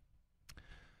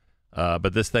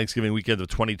 But this Thanksgiving weekend of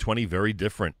 2020, very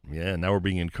different. Yeah, now we're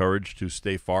being encouraged to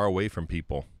stay far away from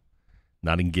people,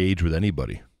 not engage with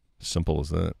anybody. Simple as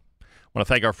that. I want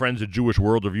to thank our friends at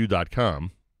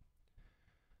JewishWorldReview.com.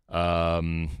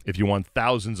 If you want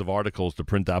thousands of articles to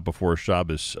print out before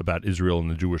Shabbos about Israel and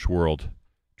the Jewish world,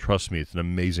 trust me, it's an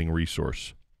amazing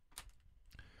resource.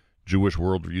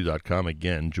 JewishWorldReview.com.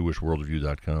 Again,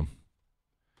 JewishWorldReview.com.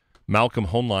 Malcolm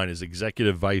Hoenlein is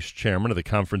Executive Vice Chairman of the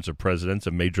Conference of Presidents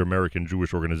of Major American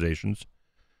Jewish Organizations.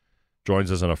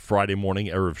 Joins us on a Friday morning,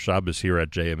 Erev Shabbos, here at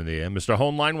JM in the AM. Mr.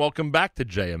 Hoenlein, welcome back to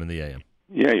JM in the AM.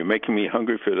 Yeah, you're making me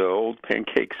hungry for the old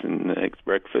pancakes and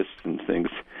breakfast and things.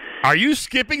 Are you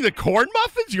skipping the corn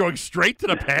muffins? You're going straight to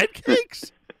the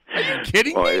pancakes? Are you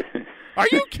kidding me? Are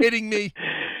you kidding me?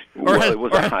 It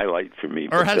was a highlight for me.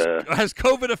 Or has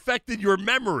COVID affected your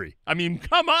memory? I mean,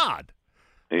 come on.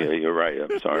 Yeah, you're right.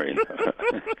 I'm sorry.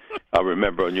 I'll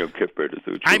remember on Yom Kippur to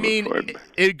do. I mean,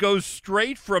 it goes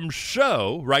straight from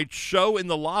show in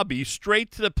the lobby,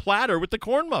 straight to the platter with the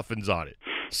corn muffins on it.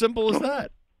 Simple as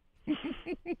that.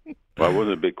 Well, I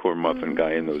wasn't a big corn muffin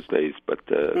guy in those days, but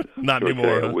not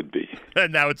anymore. I would be.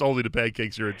 And now it's only the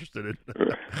pancakes you're interested in.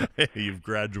 Right. You've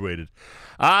graduated.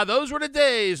 Those were the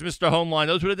days, Mr. Hoenlein.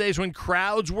 Those were the days when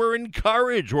crowds were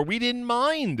encouraged, where we didn't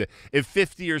mind if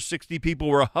 50 or 60 people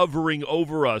were hovering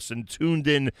over us and tuned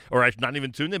in, or not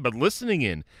even tuned in, but listening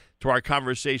in to our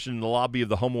conversation in the lobby of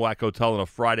the Homoac Hotel on a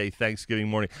Friday Thanksgiving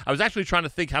morning. I was actually trying to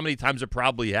think how many times it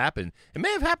probably happened. It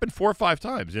may have happened 4 or 5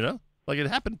 times, Like, it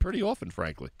happened pretty often,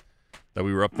 frankly, that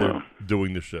we were up there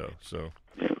doing the show. So,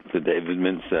 the David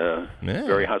Mintz,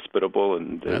 very hospitable,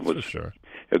 and that's was for sure.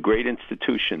 A great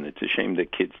institution. It's a shame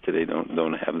that kids today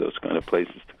don't have those kind of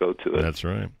places to go to. That's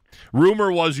right. Rumor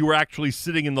was you were actually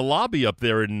sitting in the lobby up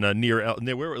there in near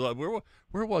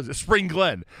where was it? Spring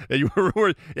Glen. You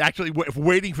were actually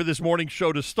waiting for this morning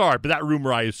show to start. But that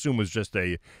rumor, I assume, was just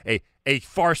a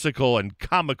farcical and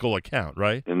comical account,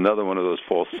 right? Another one of those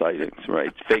false sightings, right?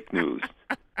 It's fake news.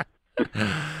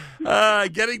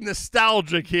 Getting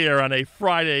nostalgic here on a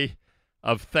Friday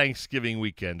of Thanksgiving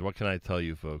weekend. What can I tell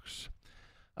you, folks?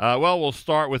 We'll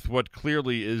start with what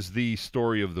clearly is the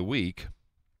story of the week.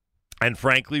 And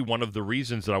frankly, one of the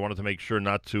reasons that I wanted to make sure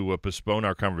not to postpone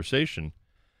our conversation,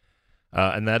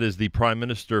 and that is the Prime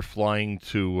Minister flying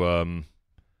to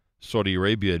Saudi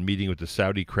Arabia and meeting with the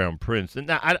Saudi Crown Prince. And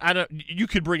now, I don't. You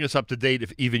could bring us up to date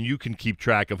if even you can keep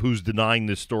track of who's denying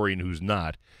this story and who's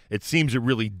not. It seems it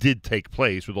really did take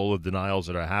place with all the denials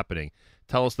that are happening.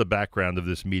 Tell us the background of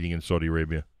this meeting in Saudi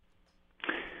Arabia.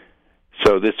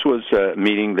 So this was a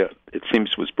meeting that it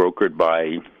seems was brokered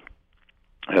by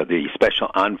the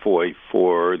special envoy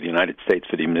for the United States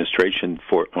for the administration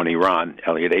on Iran,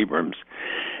 Elliot Abrams,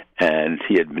 and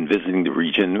he had been visiting the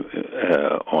region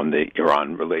on the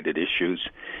Iran-related issues.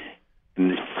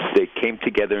 And they came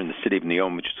together in the city of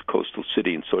Neom, which is a coastal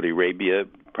city in Saudi Arabia.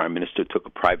 The Prime Minister took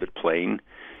a private plane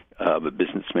of a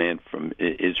businessman from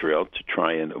Israel to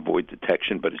try and avoid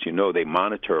detection. But as you know, they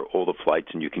monitor all the flights,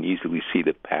 and you can easily see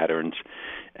the patterns.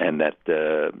 And that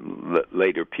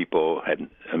later people had,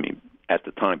 at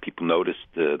the time, people noticed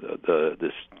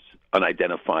this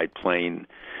unidentified plane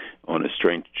on a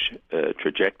strange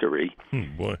trajectory.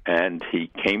 And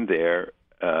he came there.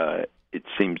 It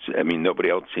seems, nobody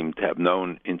else seemed to have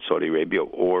known in Saudi Arabia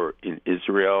or in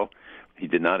Israel. He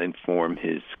did not inform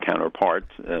his counterpart,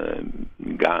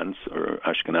 Gantz or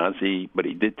Ashkenazi, but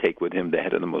he did take with him the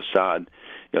head of the Mossad,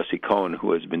 Yossi Cohen,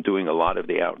 who has been doing a lot of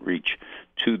the outreach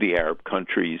to the Arab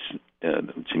countries.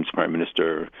 It seems Prime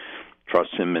Minister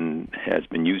trusts him and has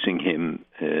been using him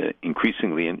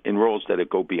increasingly in roles that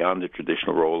go beyond the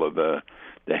traditional role of the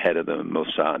head of the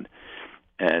Mossad.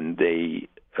 And they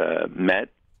met.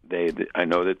 I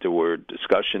know that there were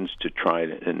discussions to try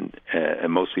and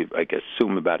mostly, I guess,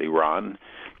 assume about Iran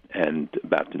and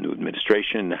about the new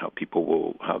administration,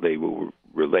 how they will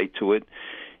relate to it.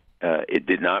 It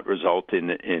did not result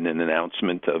in an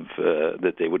announcement of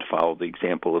that they would follow the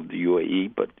example of the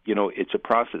UAE, but it's a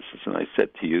process, and I said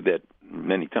to you that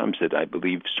many times that I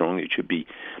believe strongly it should be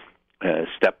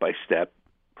step-by-step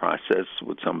process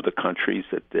with some of the countries,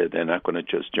 that they're not going to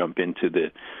just jump into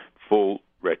the full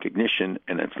recognition,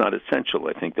 and it's not essential.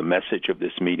 I think the message of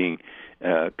this meeting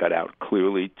got out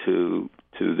clearly to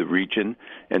the region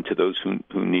and to those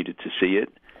who needed to see it.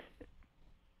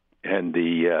 And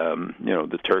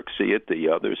the Turks see it, the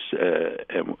others,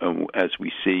 and as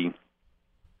we see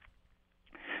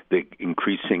the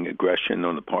increasing aggression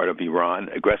on the part of Iran,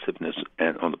 aggressiveness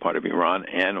on the part of Iran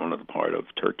and on the part of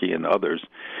Turkey and others,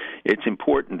 it's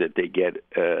important that they get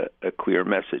a clear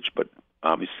message. But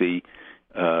obviously,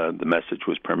 the message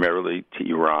was primarily to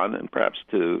Iran and perhaps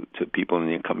to people in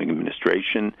the incoming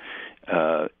administration,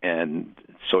 and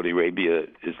Saudi Arabia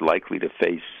is likely to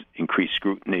face increased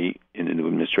scrutiny in the new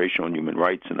administration on human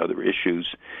rights and other issues.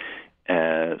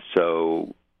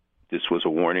 So this was a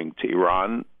warning to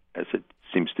Iran, as it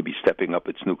seems to be stepping up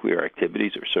its nuclear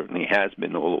activities, or certainly has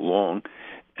been all along,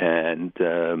 and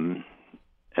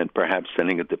perhaps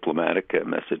sending a diplomatic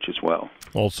message as well.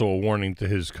 Also a warning to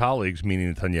his colleagues,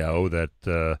 meaning Netanyahu,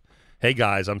 that, hey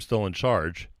guys, I'm still in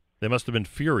charge. They must have been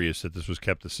furious that this was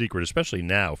kept a secret, especially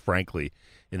now, frankly,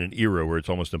 in an era where it's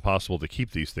almost impossible to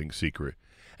keep these things secret.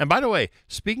 And by the way,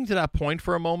 speaking to that point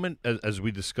for a moment, as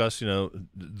we discuss, the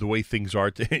way things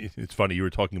are. It's funny you were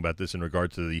talking about this in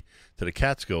regard to the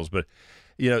Catskills, but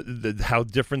how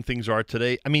different things are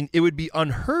today. I mean, it would be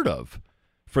unheard of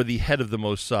for the head of the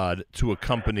Mossad to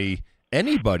accompany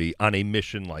anybody on a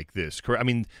mission like this. I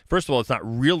mean, first of all, it's not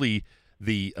really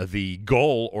the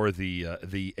goal or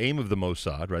the aim of the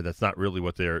Mossad, right? That's not really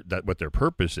what their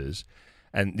purpose is.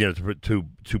 And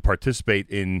to participate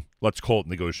in, let's call it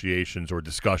negotiations or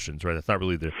discussions, right? That's not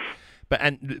really their. But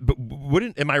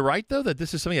am I right though that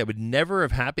this is something that would never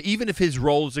have happened, even if his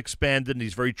role is expanded and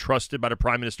he's very trusted by the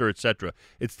prime minister, etc.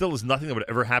 It still is nothing that would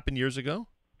ever happen years ago.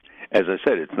 As I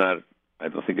said, it's not. I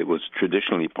don't think it was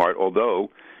traditionally part.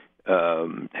 Although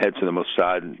heads of the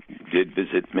Mossad did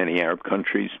visit many Arab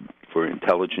countries for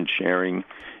intelligence sharing.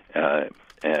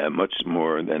 Much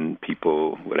more than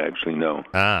people would actually know.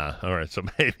 All right. So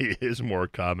maybe it is more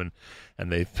common,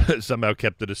 and they've somehow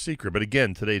kept it a secret. But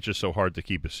again, today it's just so hard to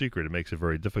keep a secret. It makes it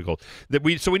very difficult.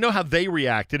 So we know how they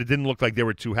reacted. It didn't look like they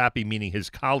were too happy, meaning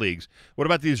his colleagues. What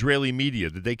about the Israeli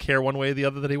media? Did they care one way or the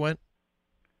other that he went?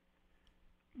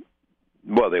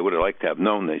 Well, they would have liked to have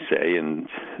known, they say, and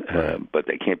but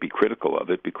they can't be critical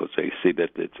of it because they see that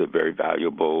it's a very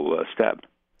valuable step.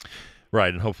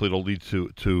 Right, and hopefully it'll lead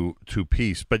to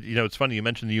peace. But it's funny you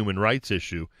mentioned the human rights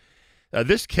issue.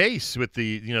 This case with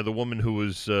the woman who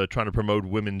was trying to promote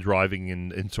women driving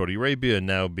in Saudi Arabia and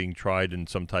now being tried in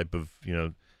some type of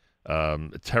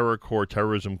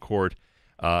terrorism court,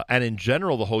 and in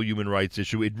general the whole human rights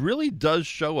issue. It really does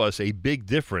show us a big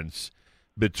difference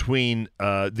between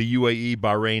the UAE,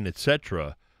 Bahrain,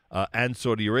 etc. And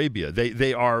Saudi Arabia.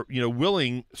 They are,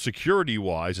 willing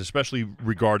security-wise, especially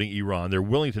regarding Iran. They're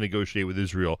willing to negotiate with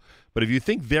Israel. But if you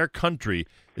think their country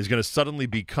is going to suddenly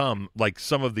become like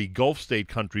some of the Gulf state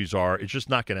countries are, it's just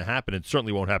not going to happen. It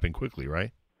certainly won't happen quickly,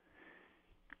 right?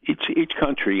 Each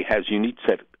country has a unique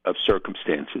set of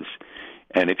circumstances.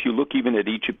 And if you look even at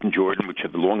Egypt and Jordan, which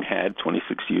have long had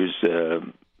 26 years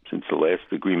since the last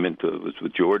agreement was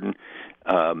with Jordan,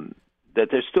 that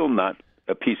they're still not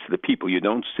a piece of the people. You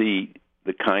don't see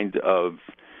the kind of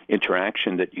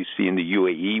interaction that you see in the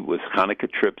UAE with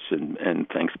Hanukkah trips and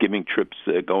Thanksgiving trips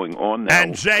going on now.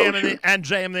 And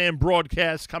JMN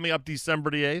broadcast coming up December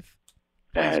the 8th.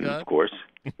 And, of course.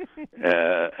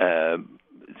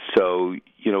 So,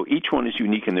 each one is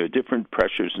unique, and there are different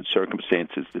pressures and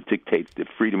circumstances that dictate the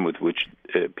freedom with which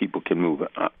people can move.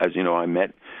 As you know, I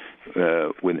met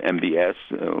with MBS,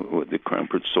 with the Crown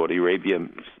Prince of Saudi Arabia,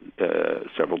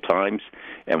 several times,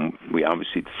 and we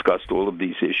obviously discussed all of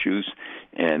these issues,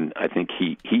 and I think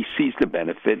he sees the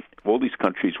benefit. All these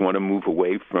countries want to move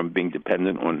away from being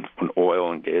dependent on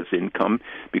oil and gas income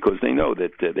because they know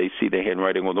that they see the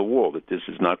handwriting on the wall, that this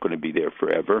is not going to be there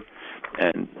forever,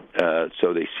 and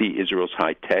so they see Israel's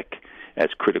high tech as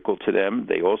critical to them.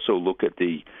 They also look at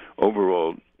the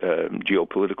overall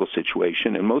geopolitical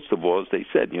situation, and most of all, as they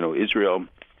said, Israel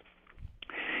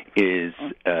is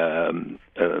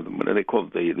what do they call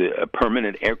it? A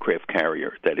permanent aircraft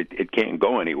carrier, that it can't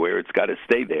go anywhere; it's got to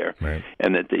stay there, right.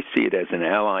 And that they see it as an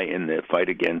ally in the fight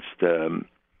against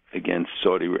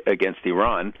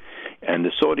Iran, and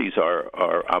the Saudis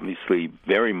are obviously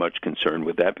very much concerned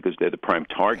with that because they're the prime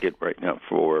target right now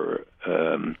for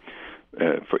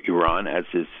for Iran, as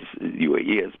is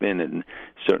UAE has been, and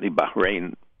certainly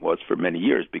Bahrain was for many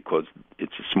years, because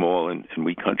it's a small and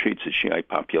weak country. It's a Shiite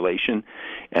population,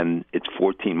 and it's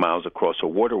 14 miles across a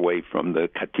waterway from the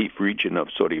Qatif region of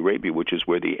Saudi Arabia, which is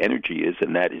where the energy is,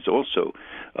 and that is also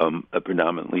a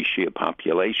predominantly Shia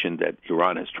population that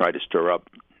Iran has tried to stir up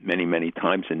many, many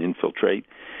times and infiltrate.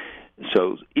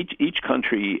 So each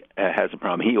country has a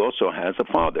problem. He also has a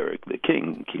father, the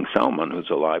king, King Salman, who's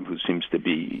alive, who seems to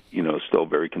be, still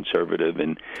very conservative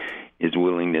in his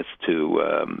willingness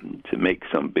to make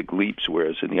some big leaps.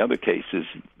 Whereas in the other cases,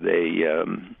 they,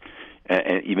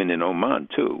 and even in Oman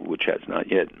too, which has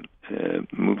not yet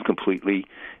moved completely,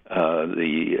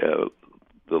 the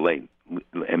late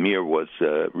emir was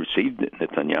received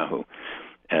Netanyahu.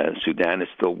 Sudan is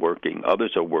still working.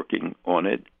 Others are working on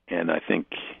it, and I think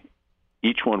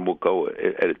each one will go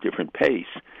at a different pace,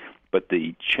 but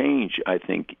the change, I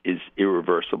think, is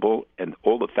irreversible, and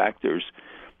all the factors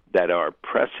that are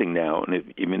pressing now,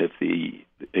 and even if the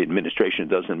administration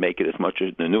doesn't make it as much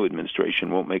as the new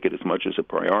administration won't make it as much as a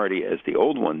priority as the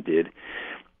old one did,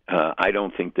 I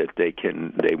don't think that they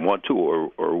want to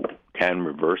or can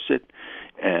reverse it.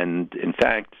 And in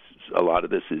fact, a lot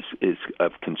of this is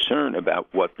of concern about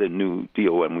what the new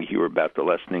deal, when we hear about the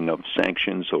lessening of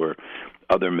sanctions or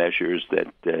other measures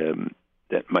that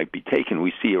might be taken.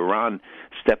 We see Iran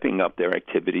stepping up their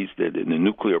activities, in the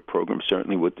nuclear program,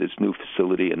 certainly with this new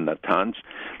facility in Natanz,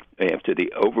 after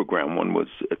the overground one was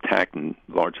attacked and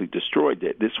largely destroyed.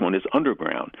 This one is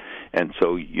underground, and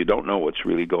so you don't know what's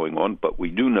really going on, but we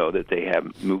do know that they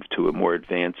have moved to a more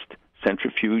advanced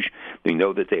centrifuge. We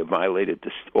know that they have violated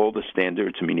all the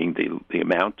standards, meaning the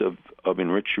amount of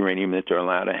enriched uranium that they're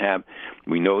allowed to have.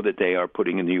 We know that they are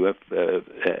putting in the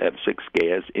F6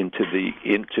 gas into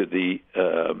the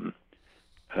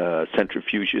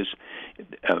centrifuges.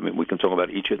 I mean, we can talk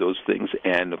about each of those things,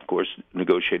 and of course,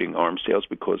 negotiating arms sales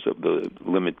because of the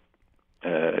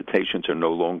limitations are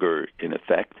no longer in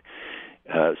effect.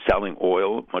 Selling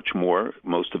oil, much more,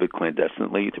 most of it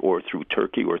clandestinely, or through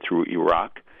Turkey or through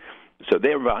Iraq. So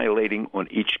they're violating on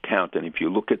each count, and if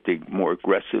you look at the more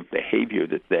aggressive behavior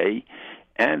that they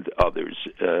and others,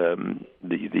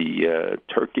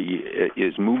 Turkey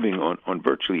is moving on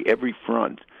virtually every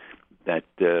front that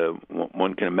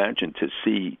one can imagine to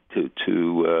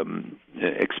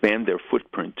expand their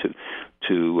footprint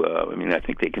I mean, I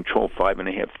think they control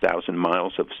 5,500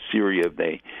 miles of Syria.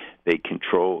 They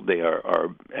control. They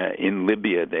are in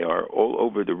Libya. They are all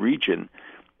over the region.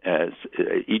 As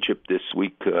Egypt this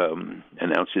week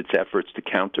announced its efforts to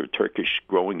counter Turkish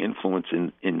growing influence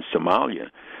in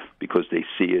Somalia, because they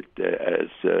see it as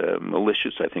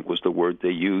malicious, I think was the word they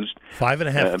used.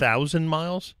 5,500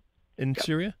 miles in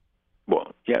Syria?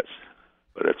 Well, yes,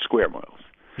 but that's square miles.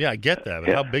 Yeah, I get that,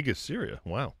 but how big is Syria?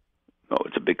 Wow. No,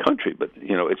 it's a big country, but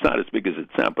it's not as big as it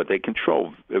sounds. But they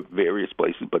control various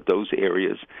places, but those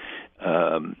areas,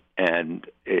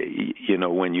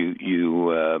 when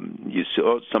you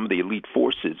saw some of the elite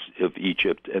forces of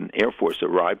Egypt and Air Force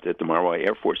arrived at the Marwa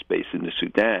Air Force Base in the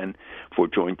Sudan for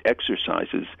joint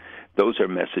exercises. Those are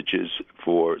messages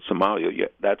for Somalia.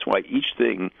 That's why each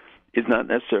thing is not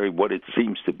necessarily what it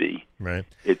seems to be. Right.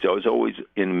 It's always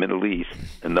in the Middle East.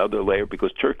 Another layer,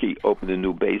 because Turkey opened a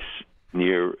new base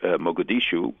near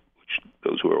Mogadishu, which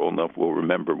those who are old enough will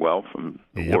remember well from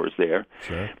the wars there,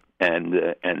 sure.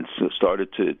 and so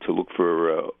started to look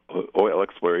for oil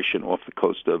exploration off the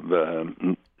coast of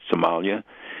Somalia,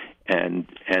 and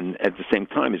at the same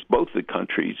time as both the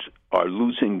countries are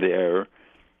losing their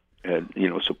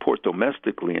support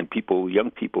domestically, and young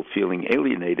people feeling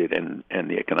alienated, and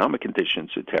the economic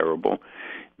conditions are terrible.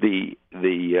 They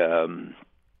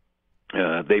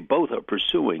both are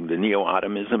pursuing the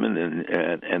neo-Ottomanism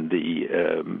and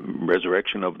the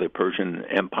resurrection of the Persian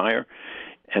Empire,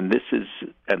 and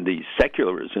the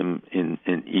secularism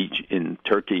in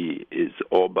Turkey is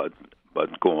all but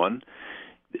gone.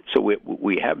 So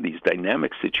we have these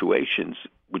dynamic situations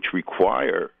which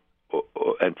require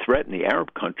and threaten the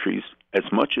Arab countries as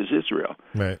much as Israel.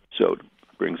 Right. So it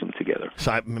brings them together.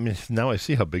 So now I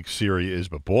see how big Syria is,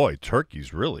 but boy,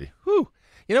 Turkey's really. Whew.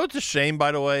 It's a shame,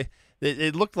 by the way.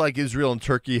 It looked like Israel and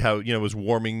Turkey, how was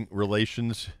warming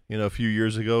relations. A few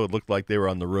years ago, it looked like they were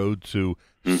on the road to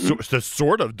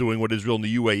sort of doing what Israel and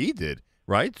the UAE did,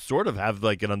 right? Sort of have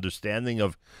like an understanding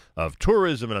of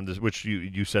tourism, and which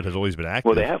you said has always been active.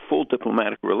 Well, they have full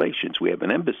diplomatic relations. We have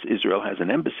an embassy. Israel has an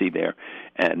embassy there,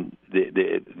 and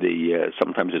the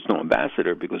sometimes there's no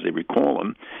ambassador because they recall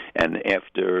them. And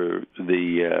after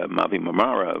the Mavi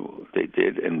Marmara, they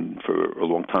did, and for a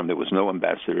long time there was no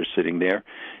ambassador sitting there.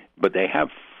 But they have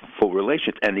full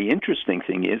relations. And the interesting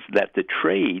thing is that the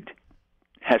trade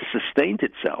has sustained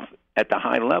itself at the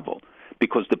high level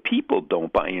because the people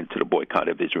don't buy into the boycott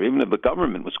of Israel. Even if the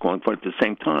government was calling for it at the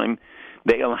same time,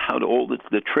 they allowed all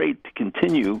the trade to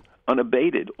continue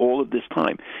unabated all of this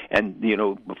time. And,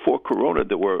 before Corona,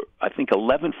 there were, I think,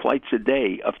 11 flights a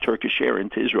day of Turkish Air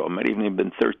into Israel. It might even have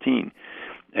been 13.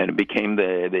 And it became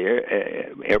the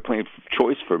airplane of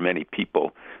choice for many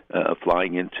people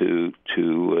flying into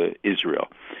Israel.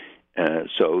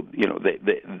 So,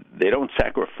 they don't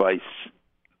sacrifice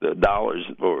the dollars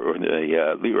or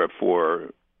the lira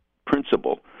for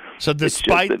principle. So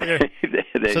despite they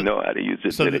know how to use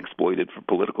it and exploit it for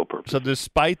political purposes. So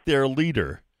despite their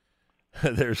leader,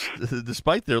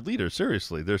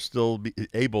 seriously, they're still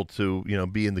able to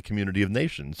be in the community of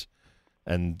nations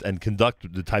and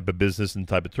conduct the type of business and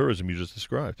type of tourism you just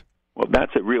described. Well,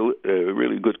 that's a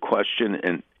really good question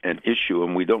and issue,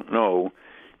 and we don't know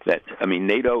that. I mean,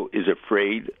 NATO is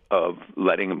afraid of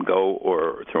letting them go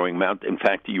or throwing them out. In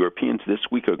fact, the Europeans this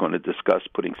week are going to discuss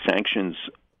putting sanctions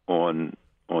on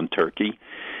Turkey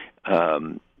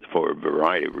for a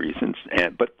variety of reasons.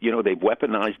 But they've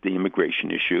weaponized the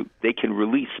immigration issue. They can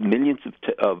release millions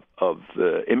of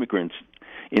immigrants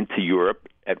into Europe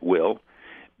at will.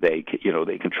 They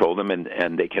control them,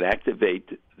 and they can activate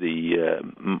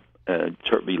the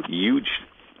huge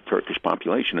Turkish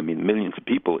population. I mean, millions of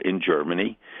people in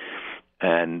Germany,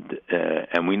 and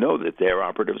we know that their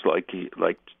operatives, like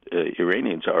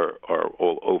Iranians, are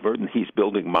all over. And he's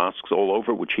building mosques all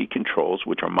over, which he controls,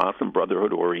 which are Muslim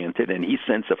Brotherhood oriented, and he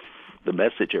sends the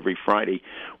message every Friday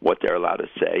what they're allowed to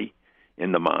say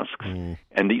in the mosques.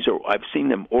 And I've seen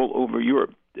them all over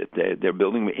Europe. They're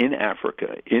building in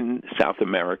Africa, in South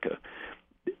America.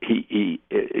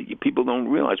 People don't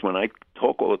realize when I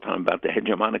talk all the time about the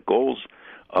hegemonic goals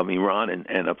of Iran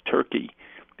and of Turkey,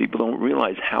 people don't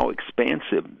realize how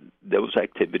expansive those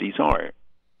activities are.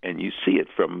 And you see it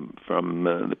from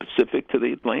the Pacific to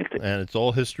the Atlantic. And it's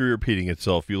all history repeating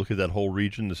itself. You look at that whole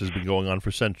region, this has been going on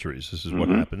for centuries. This is what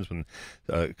happens when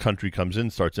a country comes in,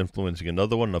 starts influencing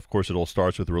another one. And of course, it all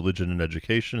starts with religion and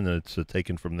education, and then it's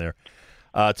taken from there.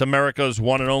 It's America's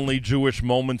one and only Jewish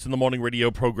Moments in the Morning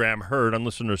radio program, heard on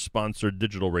listener-sponsored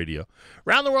digital radio.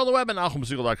 Around the world, the web at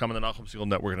NachumSegal.com and the Nachum Segal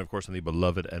Network, and, of course, on the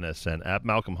beloved NSN app.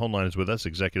 Malcolm Hoenlein is with us,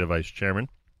 Executive Vice Chairman,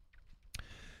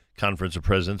 Conference of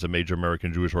Presidents of Major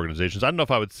American Jewish Organizations. I don't know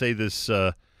if I would say this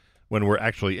when we're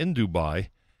actually in Dubai,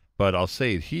 but I'll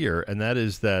say it here, and that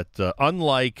is that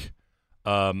unlike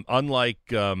the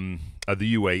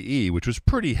UAE, which was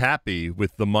pretty happy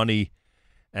with the money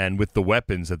and with the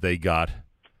weapons that they got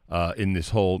in this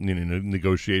whole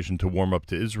negotiation to warm up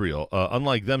to Israel.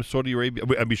 Unlike them, Saudi Arabia,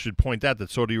 we should point out that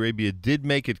Saudi Arabia did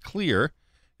make it clear,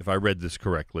 if I read this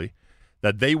correctly,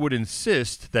 that they would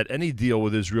insist that any deal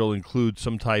with Israel include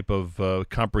some type of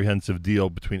comprehensive deal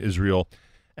between Israel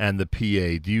and the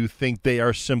PA. Do you think they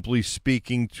are simply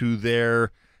speaking to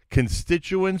their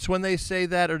constituents when they say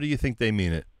that, or do you think they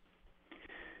mean it?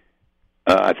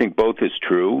 I think both is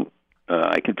true.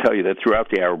 I can tell you that throughout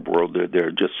the Arab world,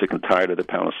 they're just sick and tired of the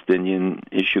Palestinian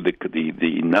issue,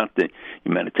 not the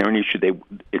humanitarian issue.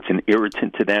 It's an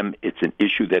irritant to them. It's an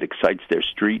issue that excites their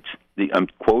streets. I'm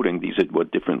quoting, these are what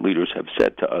different leaders have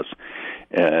said to us.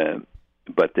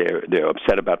 But they're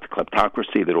upset about the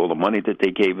kleptocracy, that all the money that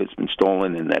they gave has been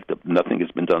stolen, and that nothing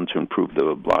has been done to improve the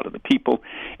lot of the people,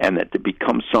 and that it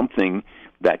becomes something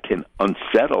that can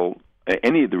unsettle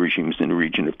any of the regimes in the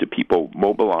region if the people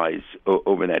mobilize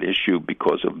over that issue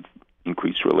because of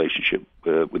increased relationship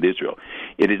with Israel.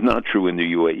 It is not true in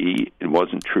the UAE. It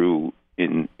wasn't true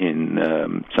in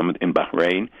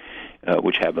Bahrain,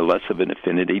 which have a less of an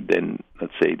affinity than,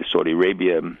 let's say, the Saudi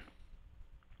Arabia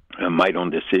might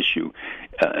on this issue.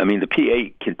 I mean, the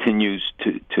PA continues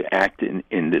to act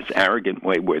in this arrogant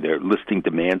way where they're listing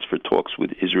demands for talks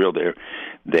with Israel.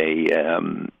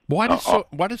 Why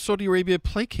does Saudi Arabia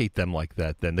placate them like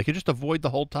that? Then they could just avoid the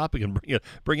whole topic and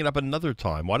bring it up another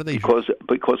time. Why do they?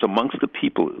 Because amongst the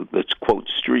people, let's quote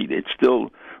street, it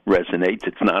still resonates.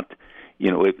 It's not.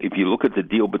 If you look at the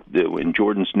deal in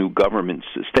Jordan's new government's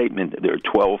statement, there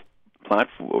are 12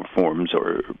 platforms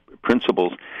or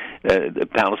principles. The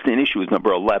Palestinian issue is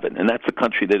number 11, and that's the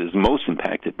country that is most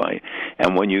impacted by it.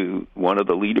 And one of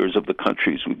the leaders of the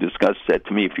countries we discussed said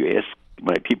to me, if you ask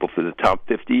my people for the top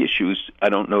 50 issues, I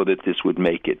don't know that this would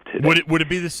make it today. Would it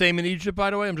be the same in Egypt,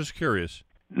 by the way? I'm just curious.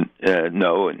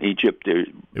 No, in Egypt, it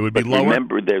would be lower.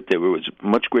 Remember that there was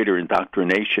much greater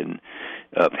indoctrination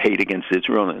of hate against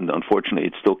Israel, and unfortunately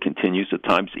it still continues at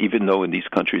times, even though in these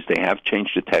countries they have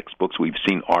changed the textbooks. We've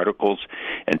seen articles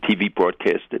and TV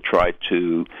broadcasts that try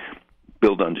to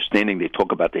build understanding. They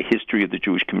talk about the history of the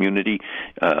Jewish community.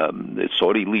 The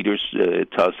Saudi leaders to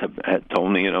us have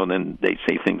told me, then they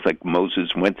say things like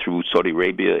Moses went through Saudi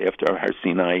Arabia after Har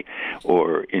Sinai,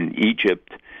 or in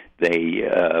Egypt, they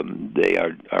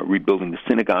are rebuilding the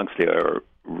synagogues. They are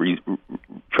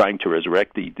trying to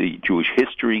resurrect the Jewish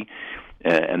history.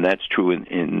 And that's true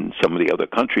in some of the other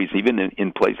countries, even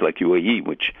in places like UAE,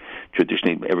 which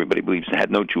traditionally everybody believes had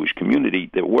no Jewish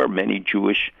community. There were many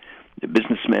Jewish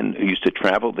businessmen who used to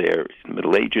travel there in the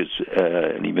Middle Ages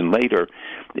and even later.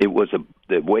 It was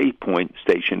the waypoint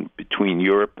station between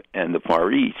Europe and the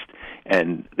Far East,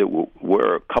 and there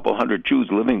were a couple hundred Jews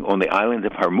living on the island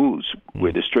of Hormuz,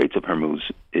 where the Straits of Hormuz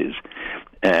is.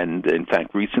 And, in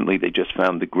fact, recently they just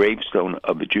found the gravestone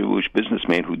of a Jewish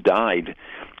businessman who died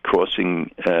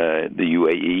crossing the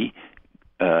UAE,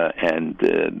 and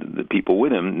the people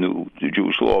with him knew the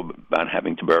Jewish law about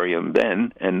having to bury him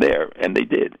then and there, and they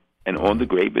did. And on the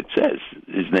grave it says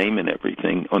his name and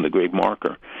everything on the grave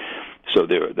marker. So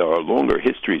there are longer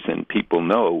histories than people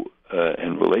know,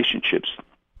 and relationships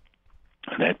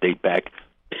that date back,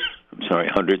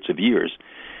 hundreds of years.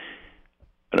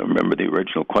 I don't remember the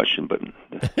original question, but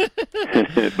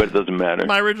but it doesn't matter.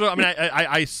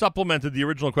 I supplemented the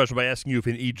original question by asking you if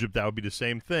in Egypt that would be the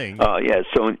same thing. Yeah.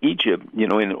 So in Egypt,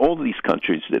 in all of these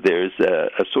countries, there's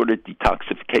a sort of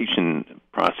detoxification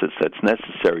process that's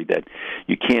necessary, that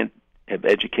you can't have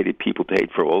educated people to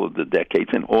hate for all of the decades.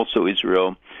 And also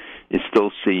Israel is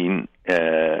still seen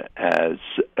as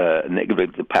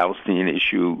negative. The Palestinian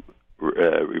issue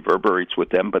reverberates with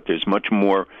them, but there's much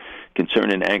more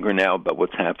concern and anger now about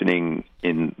what's happening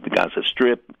in the Gaza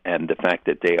Strip, and the fact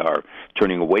that they are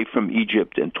turning away from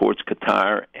Egypt and towards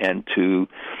Qatar and to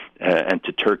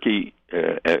Turkey,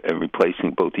 and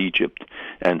replacing both Egypt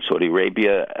and Saudi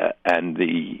Arabia, and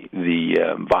the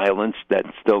violence that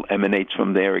still emanates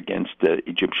from there against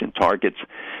Egyptian targets.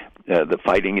 The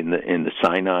fighting in the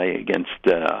Sinai against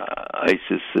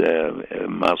ISIS,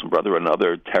 Muslim Brotherhood, and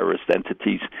other terrorist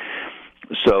entities.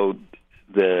 So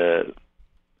the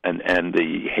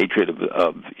hatred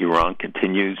of Iran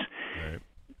continues. Right.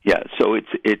 Yeah. So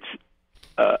it's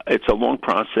a long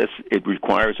process. It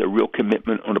requires a real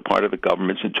commitment on the part of the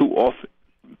governments, and too often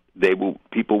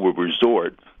people will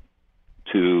resort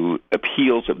to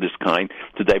appeals of this kind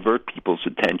to divert people's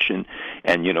attention,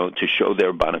 and to show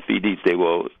their bona fides, they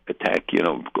will attack,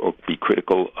 or be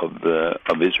critical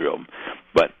of Israel.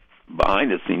 But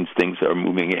behind the scenes, things are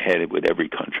moving ahead with every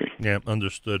country. Yeah,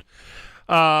 understood.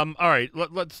 All right,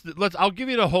 let's. I'll give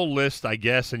you the whole list, I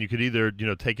guess, and you could either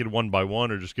take it one by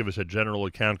one or just give us a general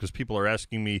account, because people are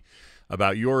asking me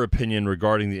about your opinion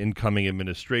regarding the incoming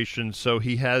administration. So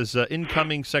he has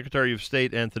incoming Secretary of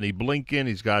State Anthony Blinken.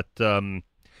 He's got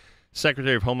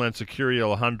Secretary of Homeland Security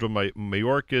Alejandro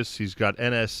Mayorkas. He's got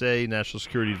NSA National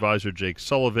Security Advisor Jake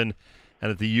Sullivan,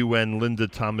 and at the UN Linda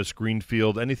Thomas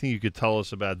Greenfield. Anything you could tell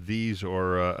us about these,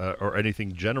 or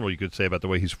anything general you could say about the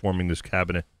way he's forming this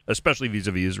cabinet, especially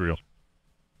vis-a-vis Israel?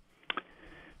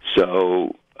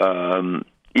 So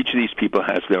each of these people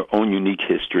has their own unique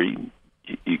history.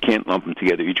 You can't lump them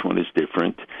together. Each one is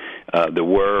different. There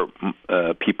were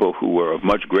people who were of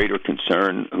much greater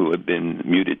concern who have been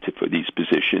muted for these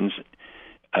positions,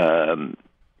 and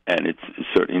it's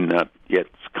certainly not yet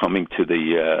coming to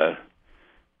the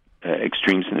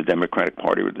extremes in the Democratic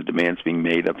Party with the demands being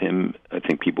made of him. I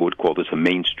think people would call this a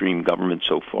mainstream government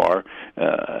so far.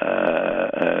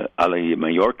 Ali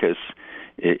Mayorkas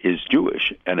is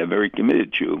Jewish, and a very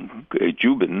committed Jew, a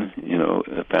Cuban,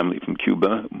 a family from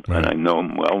Cuba, right. And I know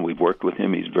him well. We've worked with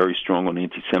him. He's very strong on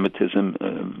anti-Semitism,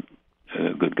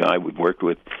 a good guy. We've worked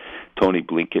with Tony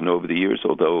Blinken over the years,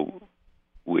 although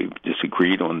we've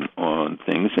disagreed on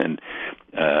things, and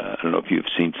I don't know if you've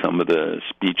seen some of the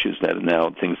speeches that are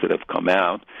now things that have come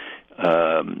out,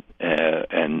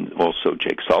 and also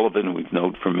Jake Sullivan, we've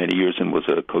known for many years and was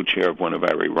a co-chair of one of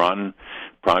our Iran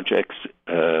projects,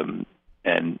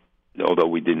 and although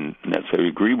we didn't necessarily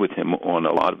agree with him on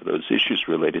a lot of those issues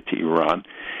related to Iran,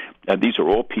 these are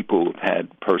all people who've had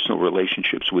personal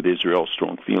relationships with Israel,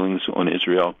 strong feelings on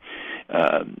Israel.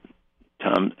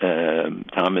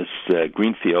 Thomas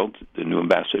Greenfield, the new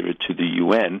ambassador to the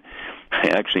UN, I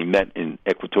actually met in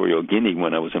Equatorial Guinea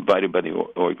when I was invited by the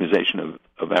Organization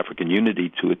of African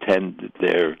Unity to attend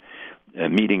their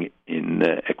meeting in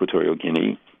Equatorial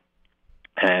Guinea,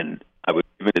 and I was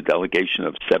given a delegation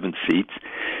of 7 seats,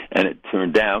 and it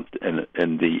turned out, and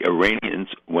the Iranians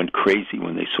went crazy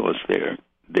when they saw us there.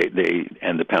 They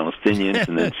and the Palestinians,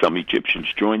 and then some Egyptians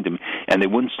joined them, and they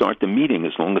wouldn't start the meeting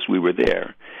as long as we were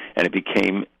there. And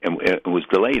it was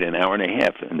delayed an hour and a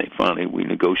half, and we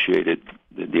negotiated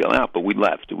the deal out, but we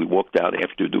left. We walked out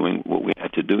after doing what we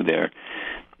had to do there.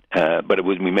 But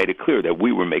we made it clear that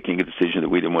we were making a decision that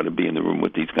we didn't want to be in the room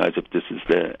with these guys if this is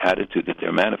the attitude that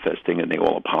they're manifesting, and they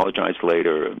all apologized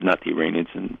later, not the Iranians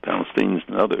and Palestinians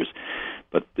and others,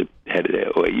 but the head of the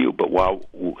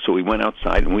OAU. So we went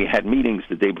outside, and we had meetings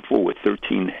the day before with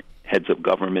 13 heads of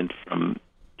government from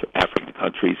African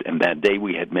countries, and that day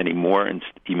we had many more, and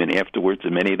even afterwards,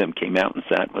 and many of them came out and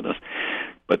sat with us.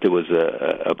 But there was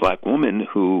a black woman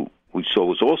who we saw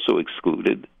was also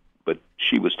excluded, but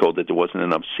she was told that there wasn't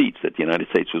enough seats, that the United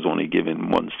States was only given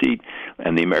one seat,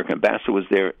 and the American ambassador was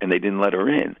there, and they didn't let her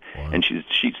in. Wow. And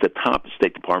she's the top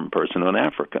State Department person on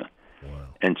Africa. Wow.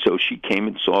 And so she came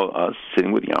and saw us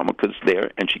sitting with yarmulkes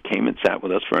there, and she came and sat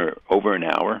with us for over an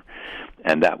hour,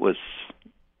 and that was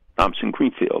Thomas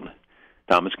Greenfield.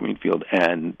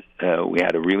 And we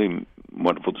had a really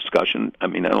wonderful discussion. I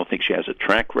mean, I don't think she has a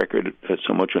track record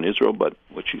so much on Israel, but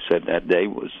what she said that day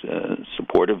was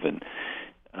supportive, and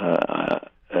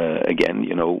again,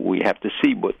 we have to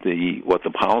see what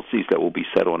the policies that will be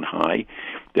set on high.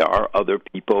 There are other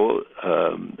people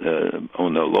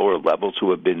on the lower levels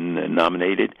who have been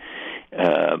nominated,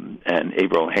 and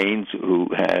Avril Haines,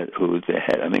 who's the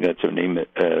head, I think that's her name,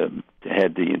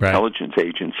 head the intelligence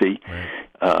agency.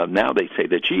 Right. Now they say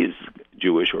that she is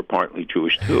Jewish or partly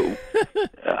Jewish too.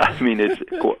 I mean,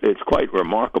 it's quite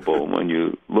remarkable when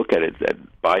you look at it that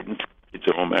Biden's kids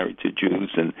are all married to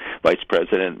Jews, and Vice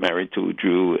President married to a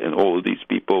Jew, and all of these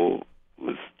people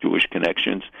with Jewish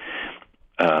connections.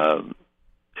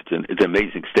 It's an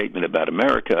amazing statement about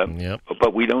America, yep.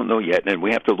 But we don't know yet, and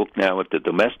we have to look now at the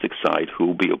domestic side who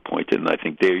will be appointed, and I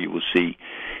think there you will see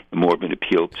more of an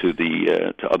appeal to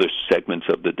to other segments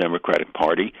of the Democratic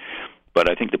Party. But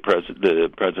I think the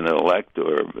president-elect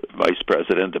or vice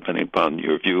president, depending upon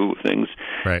your view of things,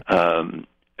 right.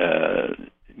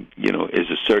 Is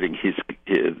asserting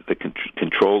the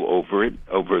control over it,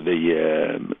 over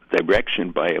the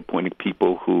direction by appointing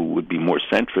people who would be more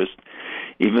centrist,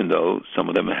 even though some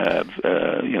of them have,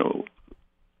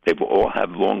 they all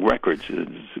have long records.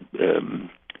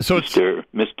 So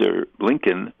Mr.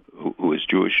 Blinken, who is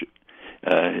Jewish,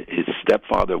 his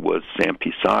stepfather was Sam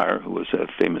Pisar, who was a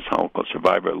famous Holocaust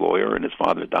survivor, lawyer, and his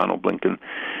father, Donald Blinken.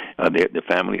 The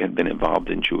family had been involved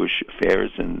in Jewish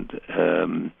affairs,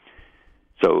 and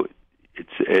so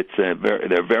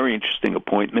they're very interesting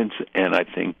appointments, and I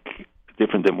think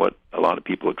different than what a lot of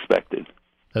people expected.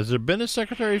 Has there been a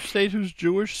Secretary of State who's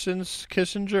Jewish since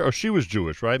Kissinger? Or she was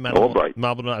Jewish, right? Albright.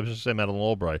 I was going to say Madeleine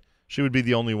Albright. She would be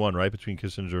the only one, right, between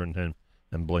Kissinger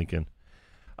and Blinken.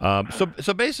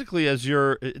 So basically, as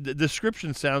your the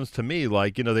description sounds to me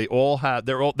like they all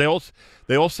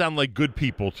sound like good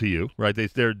people to you, right?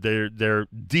 They're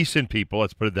decent people.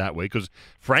 Let's put it that way, because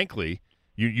frankly,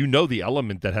 you know the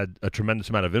element that had a tremendous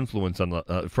amount of influence on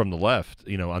from the left,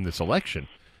 on this election.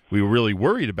 We were really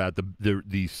worried about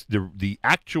the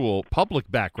actual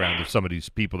public background of some of these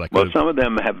people. Some of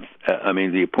them have.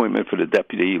 The appointment for the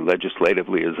deputy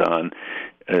legislatively is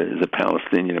a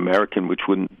Palestinian American, which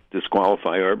wouldn't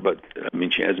disqualify her. But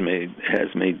she has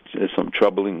made some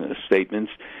troubling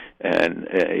statements, and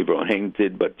Avril Haines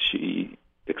did, but she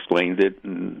explained it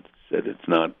and said it's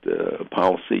not a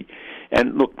policy.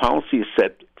 And look, policy is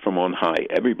set from on high.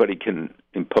 Everybody can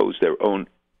impose their own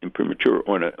imprimatur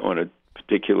on a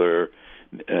particular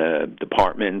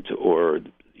department, or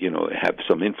have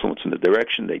some influence in the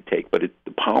direction they take. But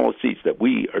the policies that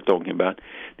we are talking about,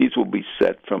 these will be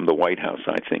set from the White House,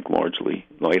 I think, largely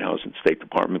White House and State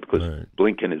Department, because right.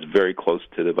 Blinken is very close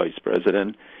to the vice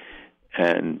president.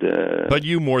 And but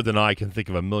you more than I can think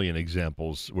of a million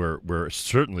examples where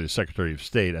certainly the Secretary of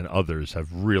State and others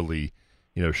have really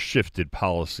shifted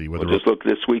policy. Just look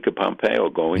this week at Pompeo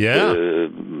going to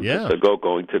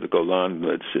the Golan.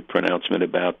 It's a pronouncement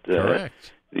about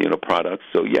products.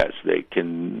 So yes, they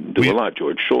can do a lot.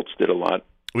 George Shultz did a lot.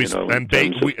 We know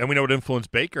what influence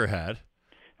Baker had.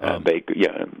 Baker,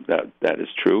 that is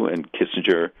true. And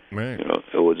Kissinger, right.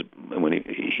 It was when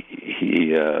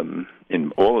he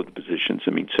in all of the positions.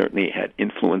 Certainly he had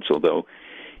influence. Although,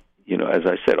 as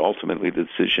I said, ultimately the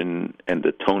decision and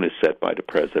the tone is set by the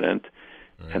president.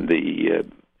 Right.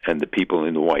 And the people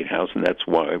in the White House, and that's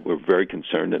why we're very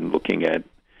concerned and looking at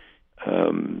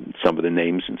some of the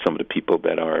names and some of the people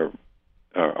that are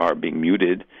being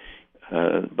muted.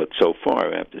 But so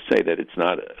far, I have to say that it's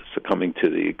not succumbing to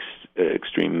the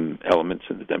extreme elements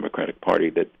in the Democratic Party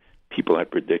that people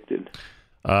had predicted.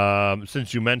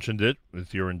 Since you mentioned it,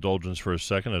 with your indulgence for a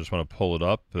second, I just want to pull it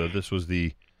up. This was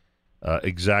the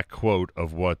exact quote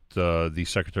of what the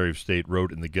Secretary of State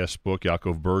wrote in the guest book.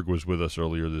 Yaakov Berg was with us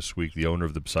earlier this week, the owner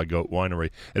of the Psagot Winery.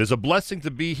 It is a blessing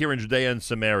to be here in Judea and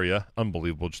Samaria.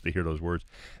 Unbelievable just to hear those words.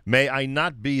 May I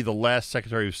not be the last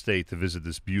Secretary of State to visit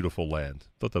this beautiful land.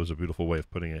 I thought that was a beautiful way of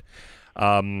putting it.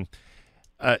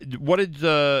 What did...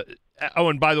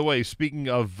 and by the way, speaking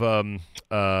of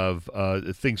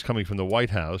things coming from the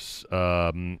White House,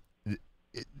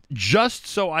 just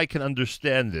so I can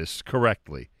understand this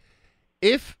correctly,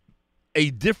 if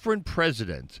a different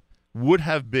president would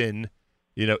have been,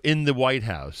 in the White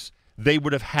House, they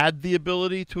would have had the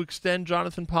ability to extend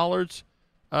Jonathan Pollard's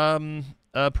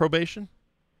probation,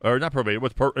 or not probation,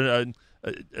 what's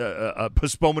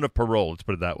postponement of parole? Let's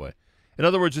put it that way. In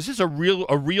other words, is this a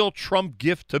real Trump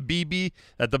gift to Bibi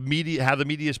that the media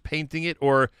is painting it,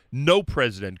 or no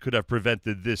president could have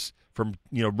prevented this from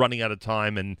running out of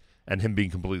time and him being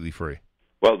completely free?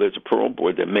 Well, there's a parole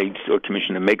board or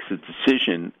commission that makes the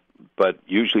decision, but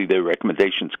usually their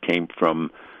recommendations came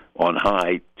from on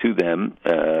high to them,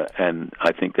 and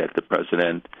I think that the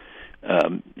president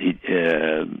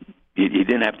he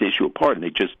didn't have to issue a pardon.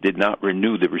 They just did not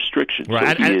renew the restrictions.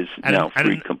 Right. So he is now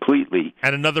free completely.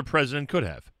 And another president could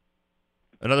have.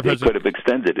 They could have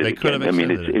extended it.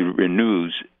 It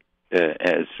renews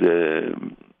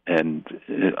and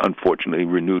unfortunately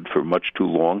renewed for much too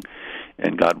long.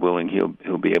 And God willing,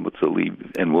 he'll be able to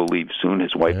leave, and will leave soon.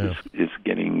 His wife is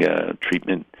getting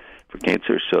treatment for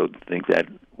cancer, so I think that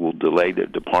will delay their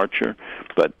departure.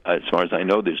 But as far as I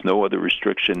know, there's no other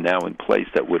restriction now in place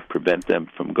that would prevent them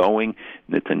from going.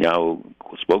 Netanyahu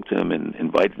spoke to them and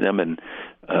invited them, and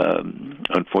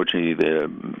unfortunately,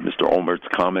 Mr. Olmert's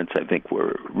comments, I think,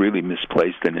 were really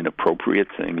misplaced and inappropriate,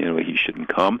 saying he shouldn't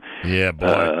come. Yeah,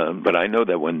 boy. But I know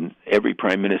that when every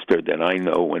prime minister that I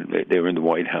know, when they were in the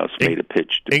White House, made a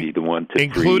pitch to be the one to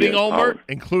including free Olmert,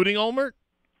 including Olmert.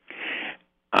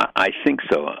 I think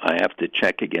so. I have to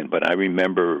check again, but I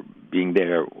remember being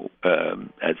there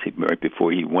right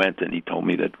before he went, and he told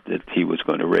me that he was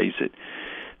going to raise it.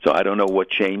 So I don't know what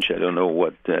changed. I don't know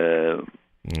what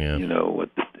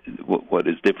what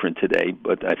is different today.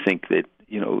 But I think that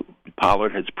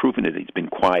Pollard has proven it. He's been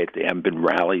quiet. There haven't been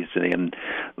rallies and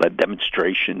led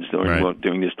demonstrations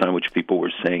during this time, which people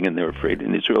were saying, and they're afraid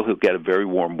in Israel he'll get a very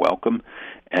warm welcome.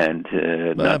 And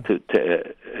not to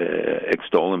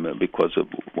extol him because of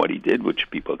what he did, which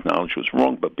people acknowledge was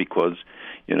wrong, but because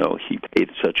he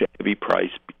paid such a heavy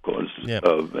price because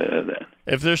of that.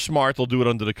 If they're smart, they'll do it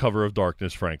under the cover of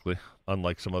darkness. Frankly,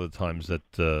 unlike some other times that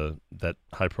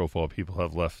high-profile people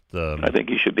have left. I think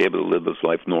he should be able to live his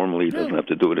life normally. He doesn't have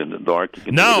to do it in the dark.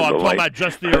 I'm talking about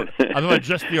just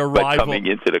the arrival. Coming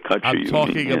into the country. I'm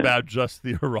talking about just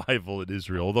the arrival in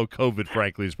Israel. Although COVID,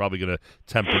 frankly, is probably going to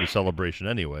temper the celebration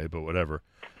anyway. But whatever.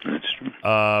 That's true.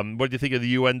 What do you think of the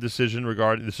UN decision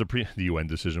regarding the UN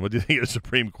decision? What do you think of the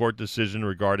Supreme Court decision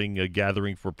regarding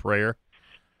gathering for prayer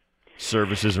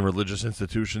services and religious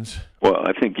institutions? Well,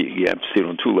 I think you have to see it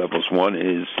on two levels. One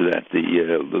is that the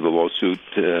lawsuit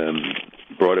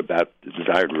brought about the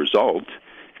desired result,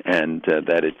 and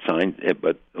that it signed.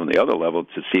 But on the other level,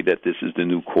 to see that this is the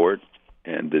new court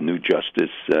and the new justice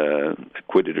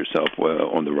acquitted herself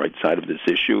on the right side of this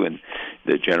issue, and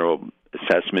the general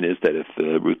assessment is that if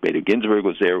Ruth Bader Ginsburg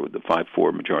was there, the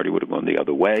 5-4 majority would have gone the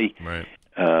other way. Right.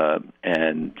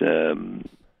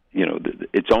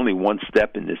 It's only one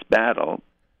step in this battle,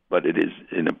 but it is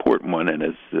an important one. And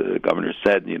as the governor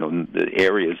said, the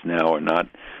areas now are not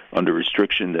under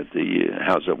restriction at the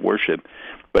house of worship.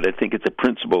 But I think it's a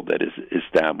principle that is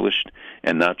established,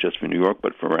 and not just for New York,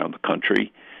 but for around the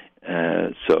country.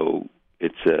 So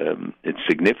it's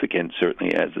significant,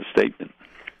 certainly, as a statement.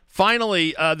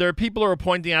 Finally, there are people who are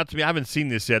pointing out to me, I haven't seen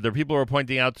this yet, there are people who are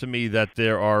pointing out to me that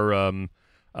there are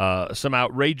some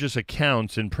outrageous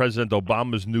accounts in President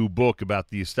Obama's new book about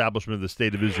the establishment of the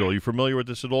State of Israel. Are you familiar with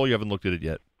this at all? You haven't looked at it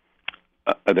yet?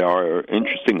 There are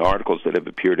interesting articles that have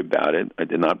appeared about it. I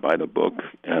did not buy the book.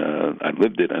 I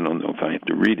lived it. I don't know if I have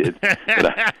to read it.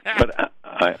 but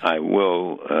I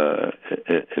will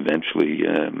eventually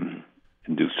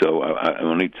do so. I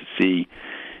will need to see.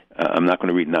 I'm not going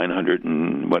to read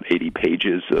 980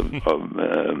 pages of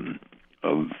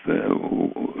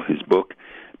his book,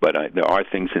 but there are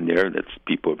things in there that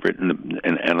people have written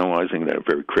and analyzing that are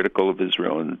very critical of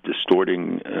Israel and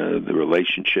distorting the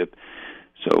relationship.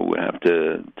 So we have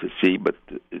to see, but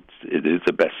it is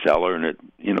a bestseller, and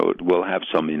it will have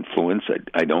some influence.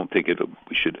 I don't think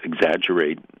we should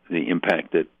exaggerate the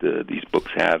impact that these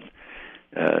books have.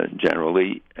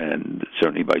 Generally, and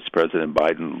certainly Vice President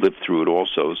Biden lived through it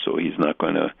also, so he's not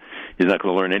going to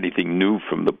learn anything new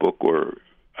from the book, or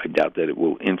I doubt that it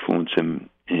will influence him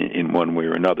in one way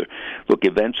or another. Look,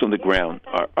 events on the ground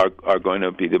are going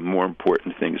to be the more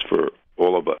important things for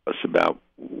all of us about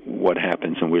what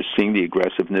happens, and we're seeing the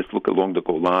aggressiveness. Look along the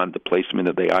Golan, the placement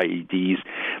of the IEDs,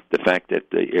 the fact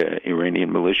that the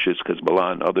Iranian militias,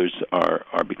 Hezbollah and others,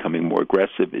 are becoming more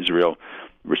aggressive. Israel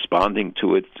responding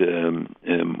to it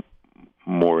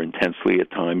more intensely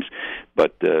at times,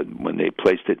 but when they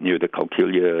placed it near the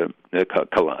Kalandia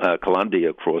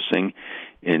crossing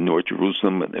in North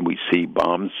Jerusalem, and we see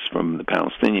bombs from the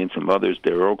Palestinians and others,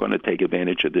 they're all going to take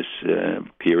advantage of this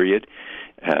period.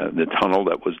 The tunnel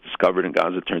that was discovered in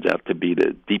Gaza turns out to be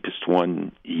the deepest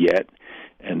one yet.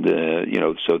 And,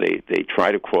 so they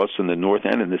try to cross in the north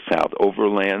and in the south,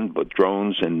 overland, but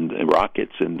drones and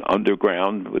rockets, and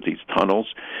underground with these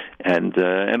tunnels, and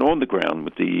on the ground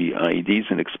with the IEDs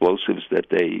and explosives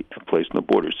that they have placed on the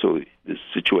border. So this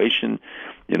situation,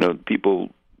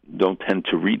 people don't tend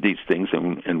to read these things,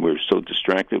 and we're so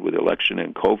distracted with election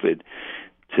and COVID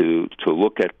to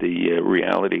look at the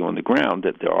reality on the ground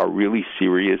that there are really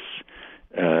serious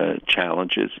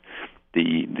challenges.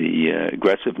 The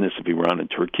aggressiveness of Iran and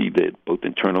Turkey, that both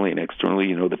internally and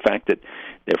externally, the fact that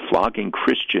they're flogging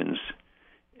Christians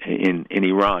in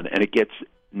Iran, and it gets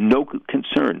no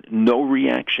concern, no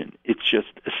reaction. It's just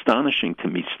astonishing to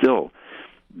me still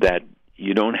that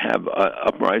you don't have an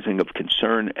uprising of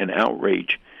concern and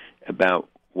outrage about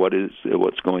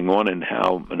what's going on and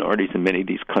how minorities in many of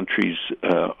these countries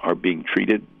are being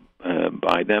treated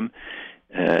by them,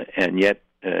 and yet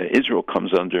Israel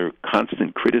comes under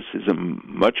constant criticism,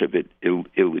 much of it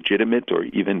illegitimate or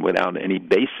even without any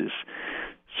basis.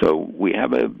 So we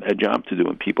have a job to do,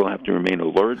 and people have to remain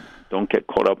alert, don't get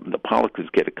caught up in the politics,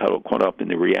 get caught up in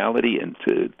the reality, and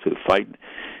to fight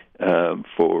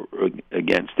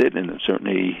against it, and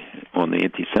certainly on the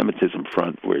anti-Semitism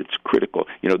front where it's critical.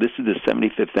 This is the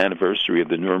 75th anniversary of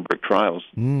the Nuremberg trials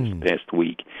this past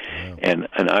week, wow. and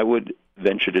I would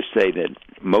venture to say that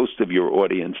most of your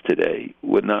audience today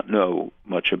would not know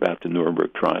much about the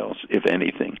Nuremberg trials, if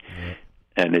anything. Yeah.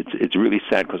 And it's really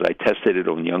sad because I tested it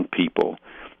on young people.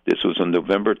 This was on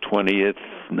November 20th,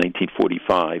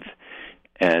 1945.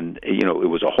 And, it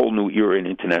was a whole new era in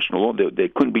international law. They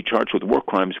couldn't be charged with war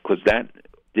crimes because that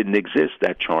didn't exist,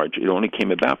 that charge. It only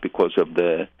came about because of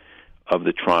the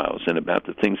trials and about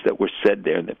the things that were said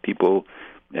there that people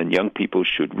and young people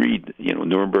should read.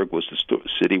 Nuremberg was the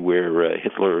city where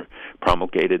Hitler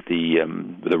promulgated the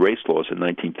race laws in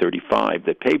 1935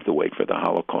 that paved the way for the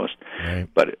Holocaust. Right.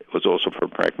 But it was also for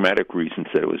pragmatic reasons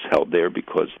that it was held there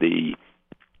because they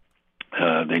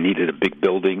needed a big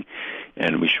building,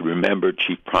 and we should remember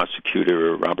Chief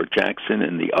Prosecutor Robert Jackson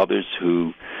and the others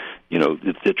who,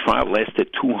 the trial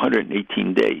lasted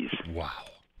 218 days. Wow.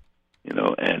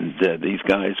 And these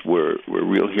guys were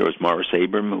real heroes. Morris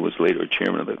Abram, who was later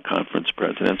chairman of the Conference of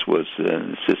Presidents, was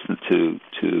an assistant to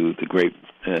the great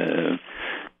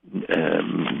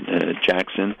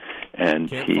Jackson,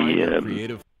 and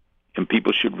and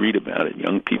people should read about it.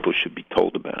 Young people should be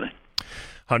told about it.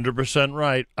 100%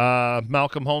 right.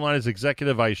 Malcolm Holnine is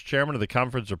Executive Vice Chairman of the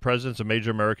Conference of Presidents of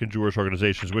Major American Jewish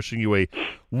Organizations. Wishing you a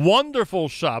wonderful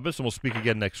Shabbos, and we'll speak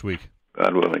again next week.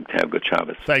 God willing, have good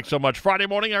Shabbos. Thanks so much. Friday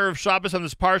morning, Erev Shabbos on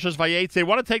this Parshas Vayetze. I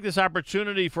want to take this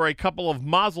opportunity for a couple of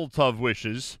Mazel Tov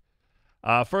wishes.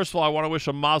 First of all, I want to wish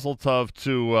a Mazel Tov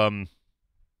to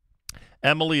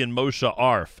Emily and Moshe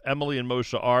Arf. Emily and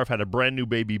Moshe Arf had a brand new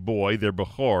baby boy, their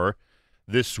Bechor,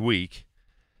 this week.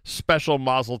 Special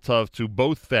Mazel Tov to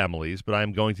both families, but I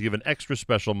am going to give an extra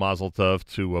special Mazel Tov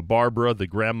to Barbara, the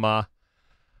grandma,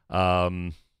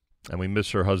 and we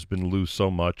miss her husband Lou so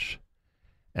much.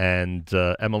 And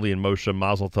Emily and Moshe,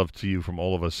 Mazel Tov to you from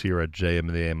all of us here at JM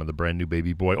and the AM on the brand new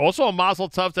baby boy. Also a Mazel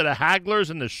Tov to the Haglers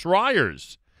and the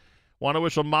Schreiers. Want to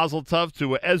wish a Mazel Tov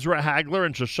to Ezra Hagler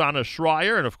and Shoshana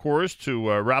Schreier, and of course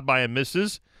to Rabbi and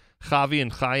Mrs. Chavi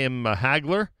and Chaim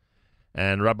Hagler,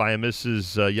 and Rabbi and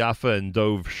Mrs. Yafa and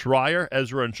Dov Schreier.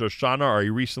 Ezra and Shoshana are a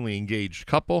recently engaged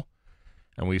couple,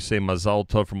 and we say Mazel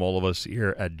Tov from all of us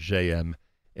here at JM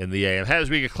in the AM. As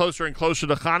we get closer and closer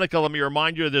to Hanukkah, let me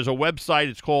remind you, there's a website.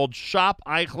 It's called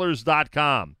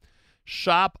shopeichlers.com.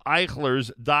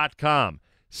 Shopeichlers.com.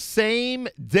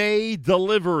 Same-day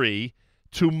delivery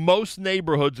to most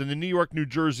neighborhoods in the New York, New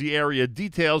Jersey area.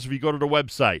 Details if you go to the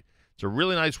website. It's a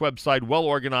really nice website, well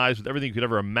organized, with everything you could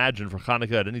ever imagine for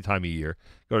Hanukkah at any time of year.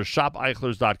 Go to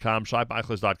shopeichlers.com.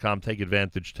 Shopeichlers.com. Take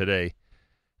advantage today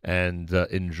and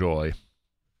enjoy.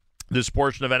 This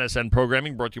portion of NSN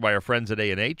programming brought to you by our friends at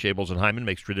A&H. Abels and Hyman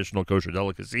makes traditional kosher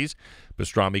delicacies,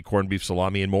 pastrami, corned beef,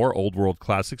 salami, and more. Old world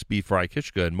classics, beef fry,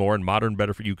 kishka, and more. And modern,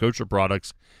 better-for-you kosher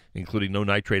products, including no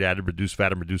nitrate added, reduced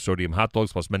fat, and reduced sodium hot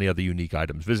dogs, plus many other unique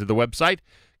items. Visit the website,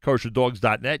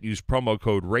 kosherdogs.net. Use promo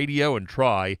code radio and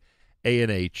try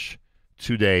A&H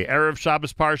today. Erev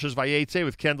Shabbos Parshas Vayetze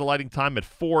with candlelighting time at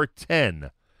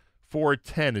 4:10.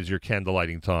 4:10 is your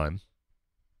candlelighting time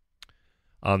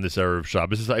on this Erev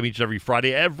Shabbos. This is each and every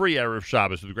Friday, every Erev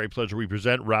Shabbos. With great pleasure, we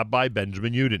present Rabbi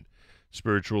Benjamin Yudin,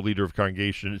 spiritual leader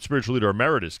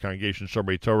emeritus, Congregation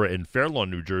Shomrei Torah in Fair Lawn,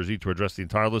 New Jersey, to address the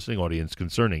entire listening audience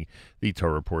concerning the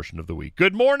Torah portion of the week.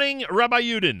 Good morning, Rabbi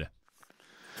Yudin.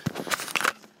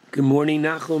 Good morning,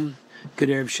 Nachum. Good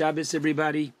Erev Shabbos,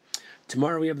 everybody.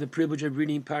 Tomorrow we have the privilege of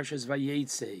reading Parshas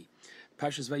Vayetze.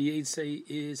 Parshas Vayetze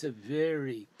is a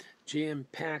very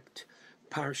jam-packed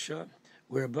parsha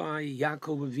whereby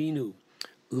Yaakov Avinu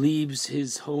leaves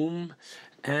his home,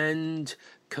 and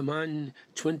come on,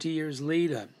 20 years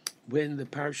later, when the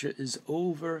parsha is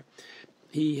over,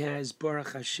 he has,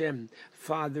 Baruch Hashem,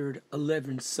 fathered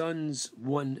 11 sons,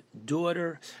 1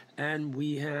 daughter, and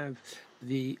we have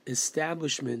the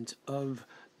establishment of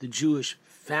the Jewish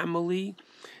family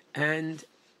and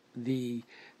the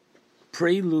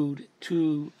prelude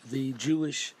to the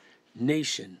Jewish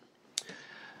nation.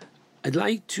 I'd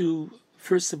like to,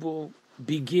 first of all,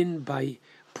 begin by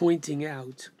pointing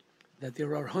out that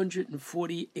there are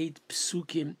 148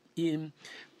 psukim in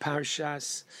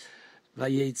Parshas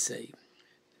Vayetze.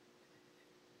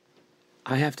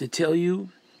 I have to tell you,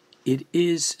 it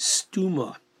is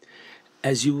stuma.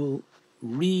 As you will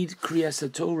read Kriyas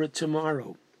HaTorah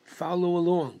tomorrow, follow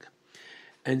along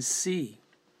and see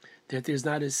that there's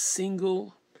not a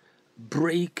single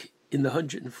break in the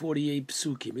 148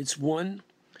 psukim. It's one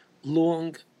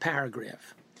long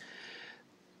paragraph.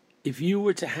 If you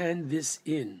were to hand this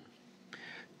in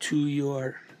to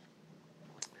your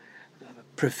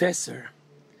professor,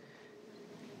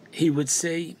 he would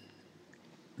say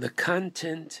the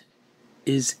content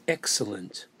is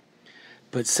excellent,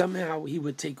 but somehow he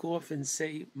would take off and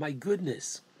say, my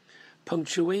goodness,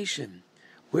 punctuation,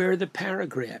 where are the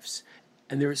paragraphs?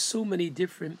 And there are so many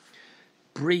different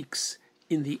breaks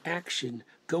in the action,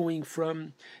 going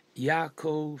from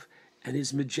Yaakov and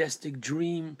his majestic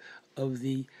dream of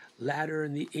the ladder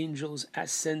and the angels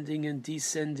ascending and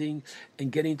descending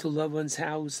and getting to Lavan's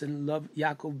house, and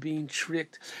Yaakov being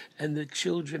tricked, and the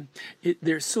children.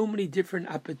 There's so many different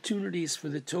opportunities for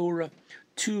the Torah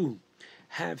to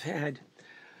have had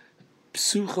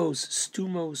psuchos,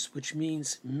 stumos, which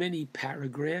means many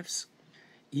paragraphs,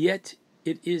 yet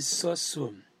it is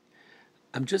sosum.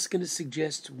 I'm just going to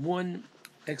suggest one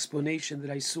explanation that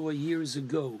I saw years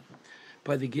ago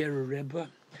by the Gerer Rebbe,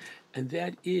 and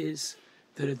that is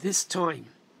that at this time,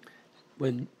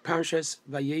 when Parshas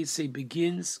Vayetze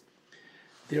begins,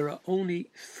 there are only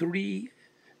 3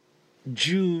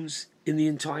 Jews in the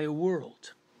entire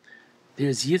world.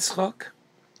 There's Yitzchak,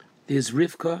 there's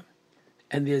Rivka,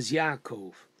 and there's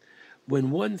Yaakov.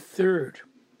 When 1/3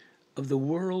 of the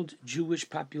world Jewish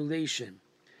population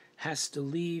has to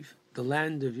leave the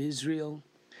land of Israel,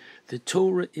 the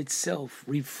Torah itself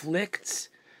reflects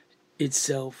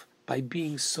itself by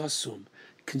being sosum,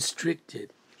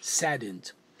 constricted,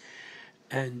 saddened.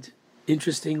 And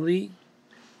interestingly,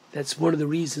 that's one of the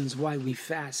reasons why we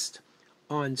fast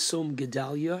on Som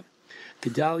Gedalia.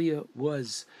 Gedalia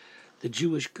was the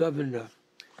Jewish governor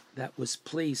that was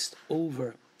placed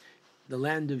over the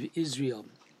land of Israel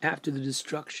after the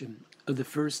destruction of the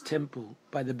first temple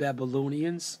by the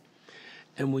Babylonians.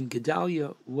 And when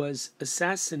Gedalia was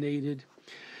assassinated,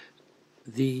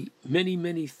 the many,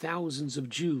 many thousands of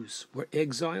Jews were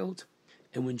exiled.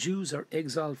 And when Jews are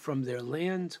exiled from their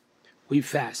land, we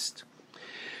fast.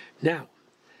 Now,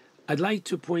 I'd like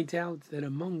to point out that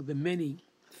among the many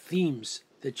themes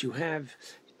that you have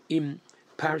in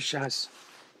Parshas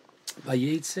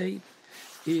Vayetze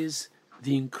is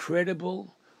the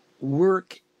incredible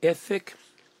work ethic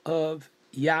of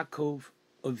Yaakov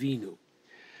Avinu.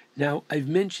 Now, I've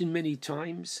mentioned many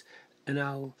times, and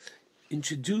I'll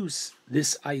introduce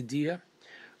this idea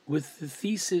with the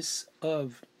thesis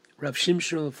of Rav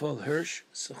Shimshon Lefol Hirsch,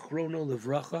 Zichrono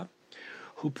Livracha,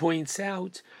 who points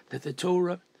out that the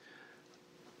Torah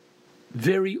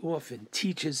very often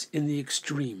teaches in the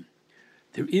extreme.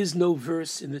 There is no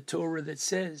verse in the Torah that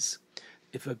says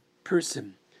if a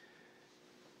person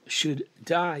should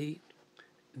die,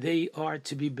 they are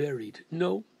to be buried.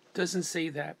 No, it doesn't say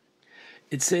that.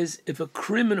 It says if a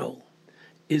criminal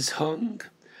is hung,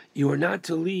 you are not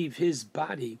to leave his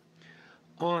body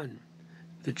on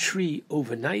the tree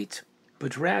overnight,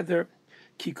 but rather,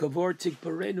 kikavortik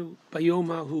barenu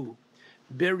bayomahu,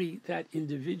 bury that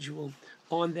individual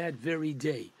on that very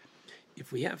day.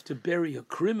 If we have to bury a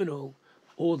criminal,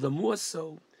 all the more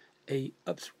so a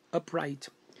upright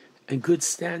and good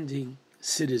standing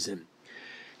citizen.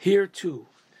 Here too,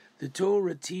 the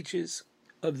Torah teaches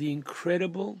of the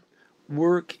incredible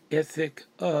work ethic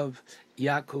of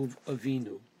Yaakov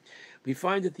Avinu. We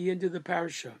find at the end of the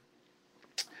parasha,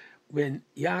 when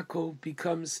Yaakov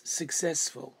becomes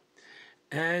successful,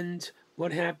 and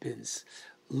what happens?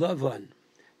 Lavan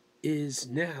is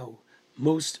now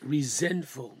most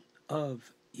resentful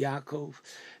of Yaakov,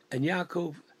 and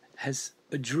Yaakov has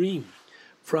a dream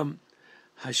from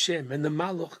Hashem, and the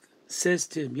Malach says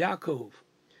to him, Yaakov,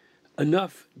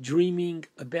 enough dreaming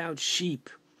about sheep.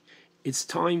 It's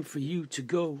time for you to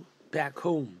go back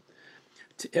home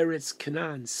to Eretz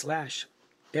Canaan / Eretz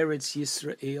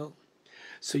Yisrael.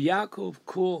 So Yaakov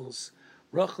calls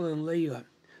Rachel and Leah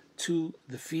to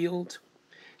the field,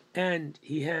 and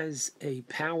he has a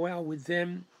powwow with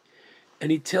them, and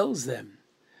he tells them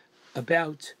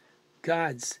about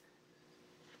God's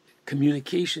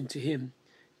communication to him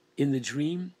in the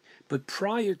dream. But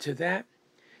prior to that,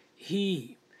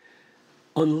 he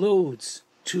unloads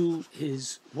to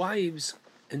his wives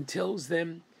and tells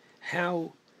them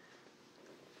how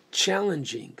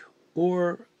challenging,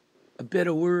 or a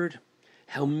better word,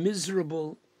 how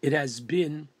miserable it has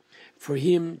been for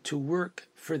him to work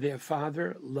for their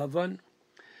father, Lavan.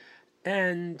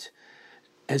 And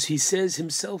as he says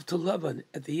himself to Lavan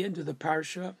at the end of the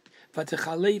parsha,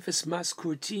 Vatechalef es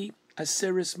maskurti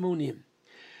aseres monim.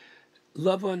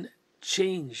 Lavan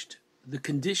changed the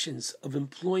conditions of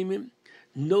employment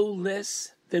no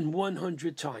less than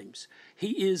 100 times.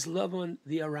 He is Lavan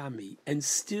the Arami. And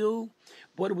still,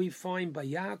 what do we find by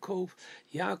Yaakov?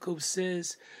 Yaakov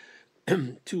says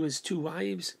to his two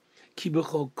wives, Ki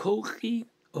b'chol kochi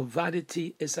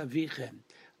ovadeti es avichem.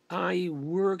 I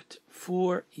worked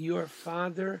for your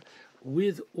father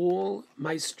with all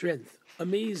my strength.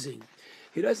 Amazing.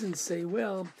 He doesn't say,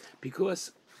 well,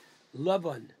 because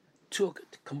Lavan took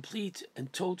complete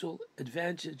and total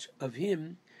advantage of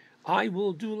him, I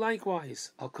will do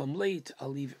likewise. I'll come late, I'll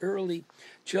leave early.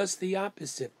 Just the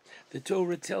opposite. The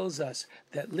Torah tells us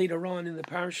that later on in the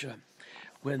parsha,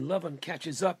 when Lavan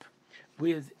catches up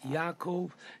with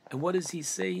Yaakov, and what does he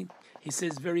say? He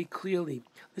says very clearly,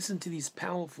 listen to these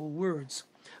powerful words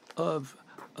of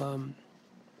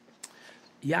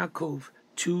Yaakov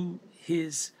to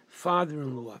his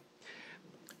father-in-law.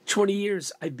 20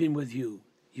 years I've been with you.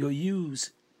 Your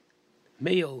ewes,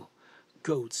 male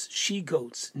goats,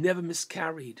 she-goats, never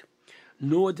miscarried,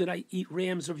 nor did I eat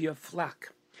rams of your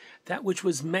flock. That which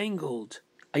was mangled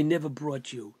I never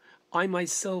brought you. I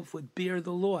myself would bear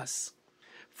the loss.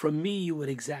 From me you would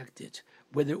exact it,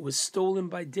 whether it was stolen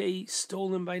by day,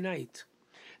 stolen by night.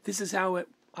 This is how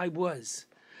I was.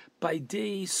 By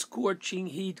day scorching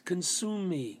heat consumed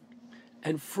me,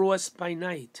 and frost by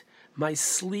night. My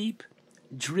sleep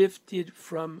drifted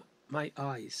from my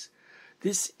eyes.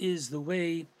 This is the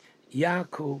way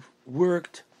Yaakov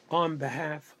worked on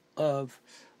behalf of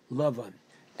Lavan.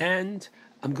 And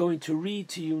I'm going to read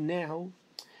to you now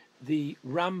the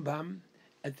Rambam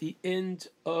at the end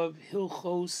of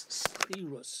Hilchos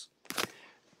Schirus.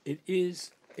 It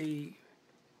is a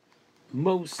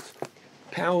most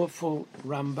powerful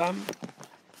Rambam,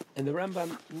 and the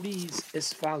Rambam reads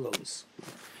as follows.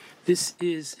 This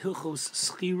is Hilchos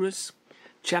Schirus,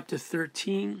 chapter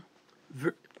 13,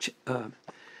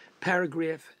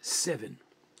 paragraph 7.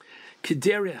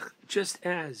 Kederech, just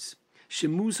as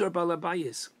Shemuzar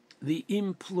Balabayis, the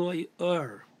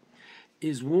employer,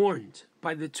 is warned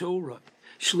by the Torah,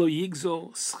 Shlo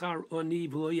Yigzol Schar Oni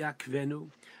V'lo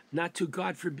Yakvenu, not to,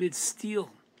 God forbid,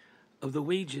 steal of the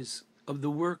wages of the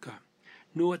worker,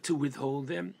 nor to withhold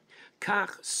them.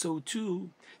 Kach, so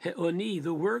too, He'oni,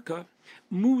 the worker,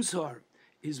 Muzar,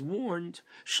 is warned,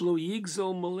 Shlo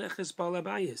Yigzol Moleches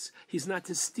Balabayis, he's not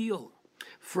to steal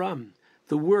from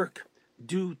the work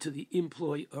due to the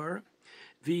employer.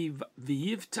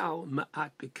 V'yivtal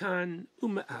ma'at pekan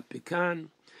u'ma'at pekan,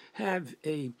 have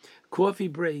a coffee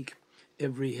break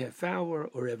every half hour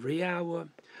or every hour.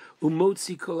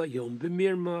 Umotzi kol hayom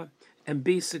b'mirma, and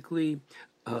basically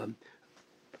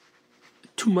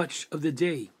too much of the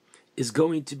day is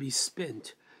going to be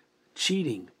spent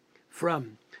cheating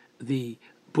from the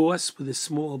boss with a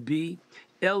small b.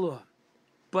 Elo,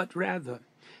 but rather,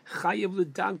 chayav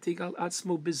l'dagtig al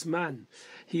atzmo bizman,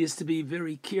 he is to be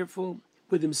very careful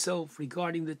with himself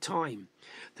regarding the time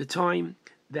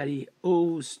that he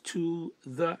owes to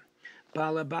the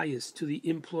balabayas, to the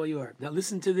employer. Now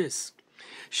listen to this.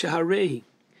 Shaharei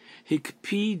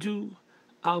hikpidu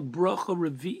al bracha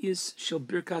revi'is shel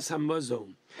birkas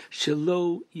hamazon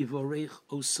shelo yivorech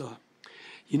osa.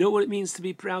 You know what it means to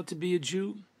be proud to be a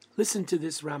Jew? Listen to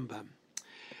this Rambam.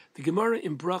 The Gemara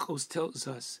in Brachos tells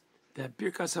us that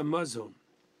birkas hamazon,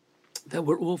 that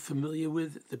we're all familiar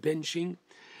with, the benching,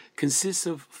 consists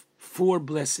of 4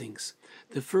 blessings.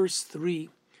 The first 3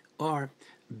 are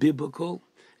biblical,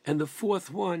 and the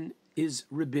 4th one is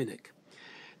rabbinic.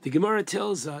 The Gemara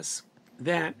tells us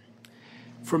that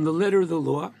from the letter of the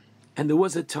law, and there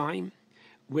was a time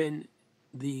when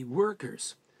the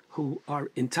workers who are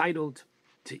entitled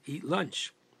to eat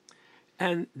lunch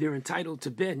and they're entitled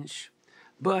to bench,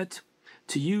 but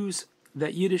to use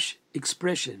that Yiddish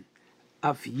expression,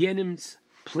 auf jenem's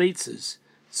places,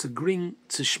 zu gring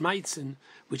zu schmeitzen,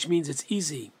 which means it's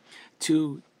easy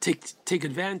to take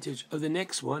advantage of the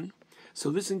next one. So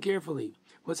listen carefully.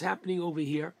 What's happening over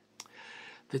here?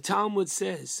 The Talmud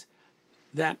says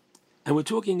that, and we're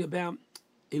talking about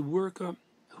a worker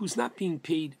who's not being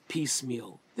paid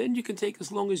piecemeal. Then you can take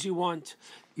as long as you want.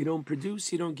 You don't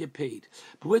produce, you don't get paid.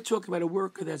 But we're talking about a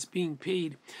worker that's being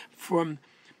paid from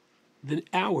the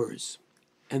hours,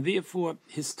 and therefore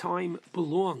his time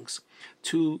belongs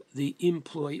to the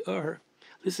employer.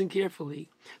 Listen carefully.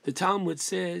 The Talmud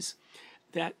says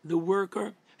that the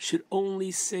worker should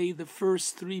only say the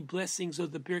first 3 blessings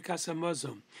of the Birkas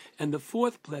Hamazon. And the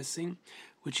 4th blessing,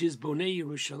 which is Bonei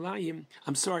Yerushalayim,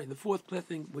 the 4th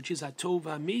blessing, which is Hatov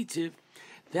HaMitiv,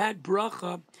 that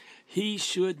bracha he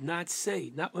should not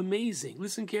say. Now, amazing.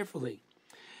 Listen carefully.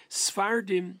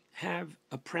 Sfardim have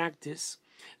a practice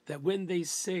that when they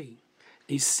say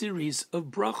a series of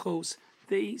brachos,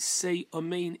 they say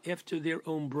amen after their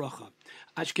own bracha.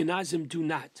 Ashkenazim do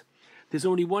not. There's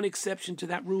only one exception to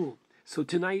that rule. So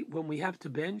tonight, when we have to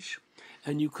bench,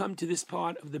 and you come to this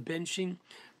part of the benching,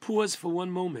 pause for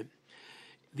one moment.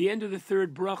 The end of the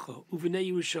 3rd bracha, Uvenei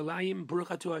Yerushalayim,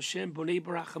 Baruch Ato Hashem, Bonei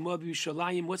Barachamav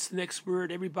Yerushalayim. What's the next word?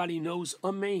 Everybody knows,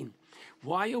 amen.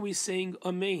 Why are we saying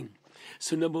amen?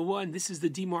 So number 1, this is the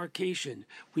demarcation.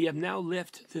 We have now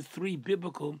left the 3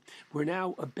 biblical. We're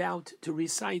now about to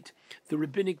recite the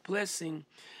rabbinic blessing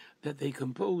that they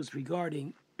composed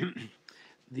regarding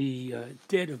the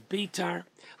dead of Beitar.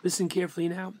 Listen carefully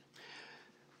now.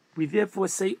 We therefore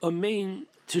say amen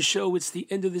to show it's the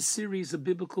end of the series of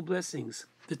biblical blessings.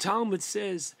 The Talmud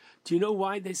says, do you know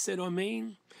why they said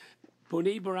amen?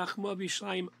 Bonei Barachma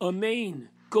B'Yishlayim, amen.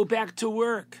 Go back to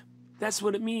work. That's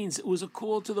what it means. It was a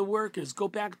call to the workers. Go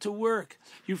back to work.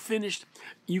 You finished.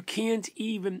 You can't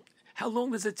even. How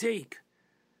long does it take?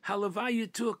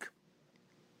 Halavai took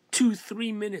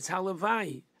 2-3 minutes.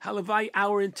 Halavai,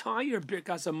 our entire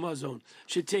Birkas Hamazon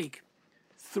should take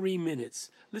 3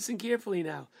 minutes. Listen carefully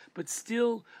now. But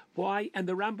still, why? And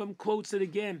the Rambam quotes it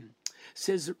again.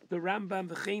 Says the Rambam,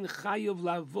 V'chein chayav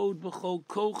lavod b'chol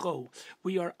kocho.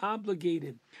 We are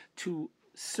obligated to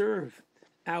serve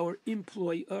our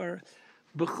employer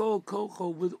b'chol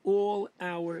kocho with all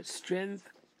our strength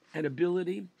and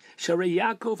ability. Sharei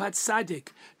Yaakov HaTzadik.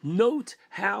 Note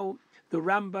how the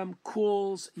Rambam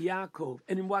calls Yaakov,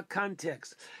 and in what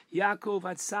context? Yaakov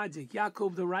HaTzadik,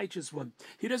 Yaakov the righteous one.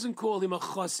 He doesn't call him a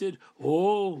chassid.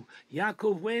 Oh,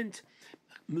 Yaakov went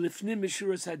lifnim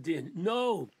mishuras hadin.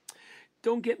 No,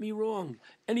 don't get me wrong.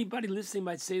 Anybody listening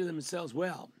might say to themselves,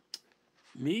 well,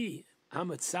 me,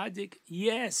 I'm a tzaddik?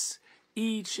 Yes,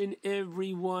 each and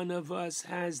every one of us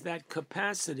has that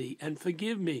capacity, and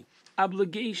forgive me,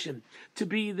 obligation to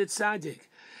be the tzaddik,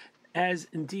 as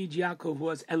indeed Yaakov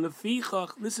was. And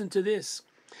lefichach, listen to this,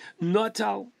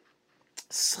 notal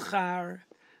schar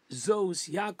zos,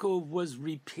 Yaakov was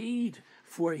repaid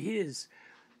for his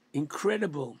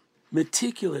incredible,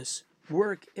 meticulous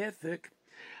work ethic.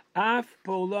 Af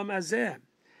po'olam hazeh,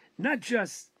 not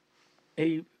just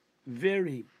a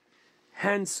very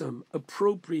handsome,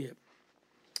 appropriate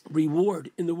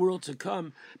reward in the world to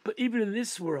come, but even in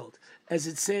this world, as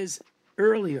it says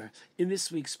earlier in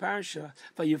this week's parsha,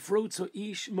 Vayifrotzo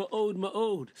ish ma'od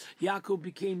ma'od. Yaakov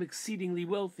became exceedingly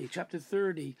wealthy. Chapter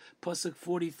 30, pasuk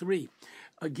 43.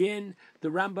 Again, the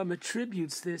Rambam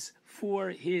attributes this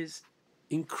for his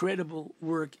incredible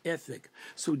work ethic.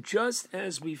 So just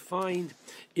as we find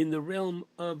in the realm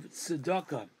of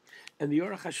tzedakah, and the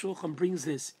Aruch HaShulchan brings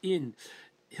this in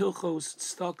Hilchos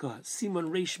Tzedakah, Simon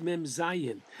Reish Mem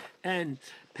Zayin, and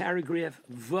paragraph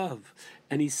Vav,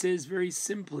 and he says very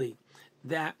simply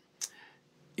that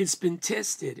it's been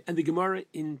tested, and the Gemara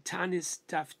in Tanis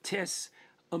Daf Tes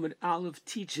Amud Aleph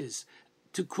teaches,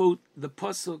 to quote the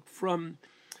pasuk from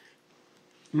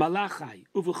Malachi,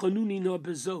 Uvechanuni no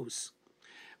bezos.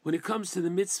 When it comes to the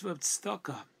mitzvah of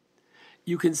tzedakah,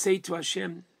 you can say to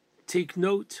Hashem, take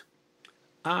note,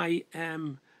 I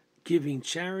am giving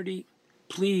charity.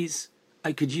 Please,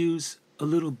 I could use a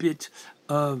little bit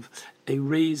of a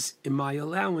raise in my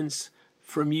allowance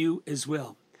from you as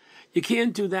well. You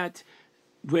can't do that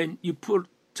when you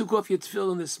took off your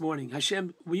tefillin this morning.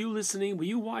 Hashem, were you listening? Were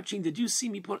you watching? Did you see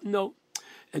me put? No.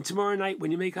 And tomorrow night,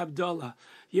 when you make Havdalah,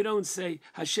 you don't say,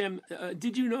 Hashem,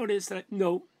 did you notice that?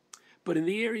 No. But in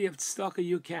the area of tzedakah,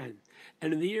 you can.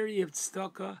 And in the area of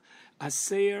tzedakah,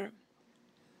 aser,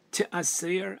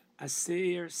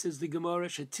 says the Gemara,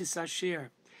 shetis asher.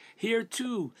 Here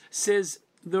too, says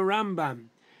the Rambam,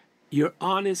 you're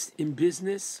honest in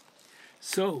business.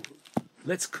 So,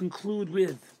 let's conclude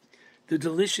with the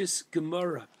delicious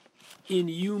Gemara in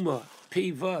Yuma,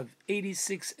 Peivav,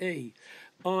 86a,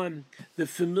 on the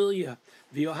familiar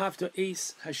V'yohavta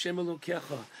es Hashem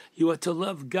Elokecha. You are to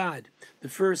love God. The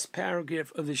first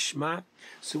paragraph of the Shema.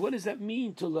 So what does that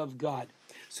mean to love God?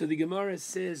 So the Gemara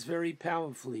says very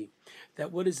powerfully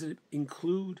that what does it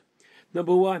include?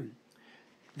 Number one,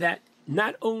 that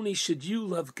not only should you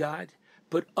love God,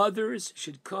 but others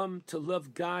should come to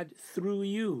love God through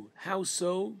you. How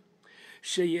so?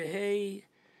 Sheyehei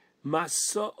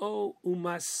masa'o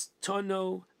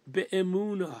umastono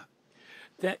be'emuna.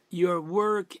 That your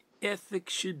work ethic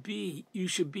should be, you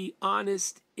should be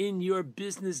honest in your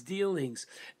business dealings.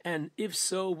 And if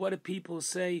so, what do people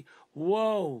say?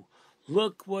 Whoa,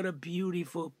 look what a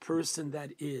beautiful person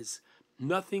that is.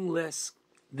 Nothing less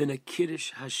than a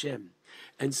Kiddush Hashem.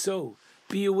 And so,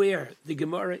 be aware, the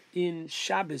Gemara in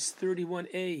Shabbos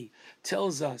 31a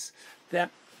tells us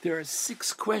that there are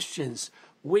 6 questions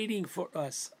waiting for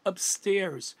us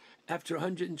upstairs after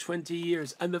 120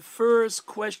 years. And the first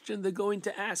question they're going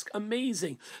to ask,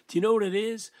 amazing. Do you know what it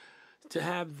is? To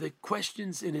have the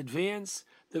questions in advance.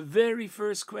 The very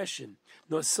first question,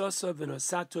 Nososa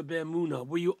v'nosato be'emuna.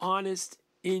 Were you honest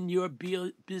in your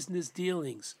business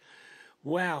dealings?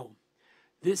 Wow.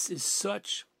 This is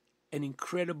such an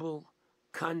incredible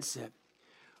concept.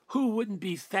 Who wouldn't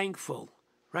be thankful,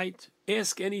 right?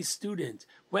 Ask any student.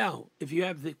 Well, if you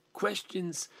have the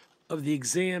questions of the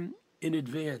exam in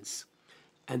advance.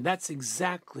 And that's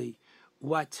exactly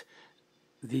what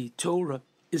the Torah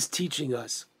is teaching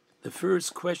us. The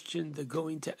first question they're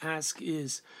going to ask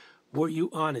is, were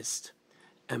you honest?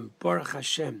 And Baruch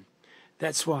Hashem,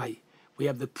 that's why we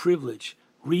have the privilege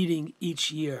reading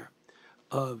each year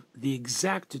of the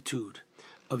exactitude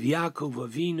of Yaakov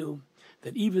Avinu,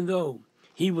 that even though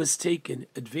he was taken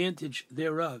advantage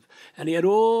thereof, and he had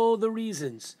all the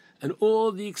reasons and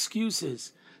all the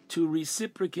excuses to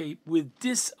reciprocate with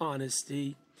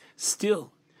dishonesty,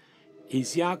 still,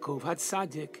 he's Yaakov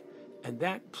HaTzadik, and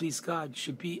that, please God,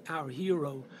 should be our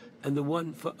hero and the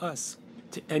one for us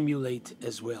to emulate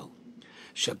as well.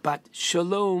 Shabbat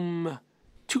Shalom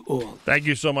to all. Thank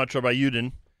you so much, Rabbi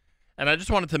Yudin. And I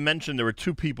just wanted to mention there were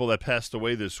 2 people that passed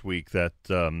away this week that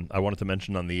I wanted to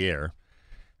mention on the air,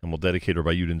 and we'll dedicate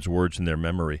Rabbi Yudin's words in their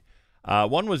memory.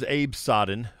 One was Abe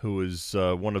Sodden, who is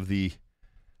one of the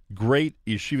great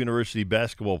Yeshiva University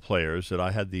basketball players that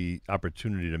I had the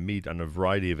opportunity to meet on a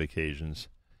variety of occasions.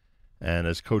 And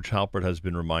as Coach Halpert has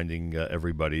been reminding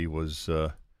everybody, was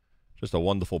just a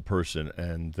wonderful person.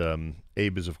 And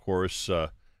Abe is, of course,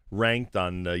 ranked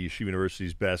on Yeshiva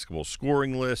University's basketball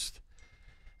scoring list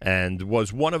and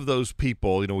was one of those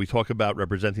people, you know, we talk about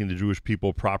representing the Jewish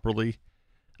people properly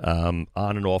on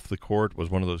and off the court,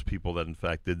 was one of those people that, in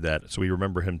fact, did that. So we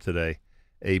remember him today,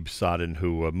 Abe Sodden,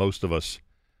 who most of us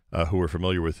who are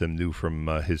familiar with him knew from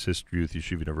his history with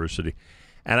Yeshiva University.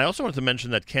 And I also wanted to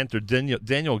mention that Cantor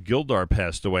Daniel Gildar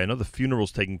passed away. I know the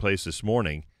funeral's taking place this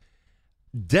morning.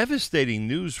 Devastating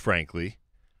news, frankly.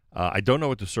 I don't know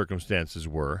what the circumstances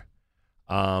were.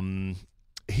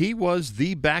 He was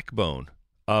the backbone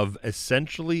of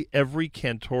essentially every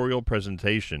cantorial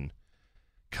presentation,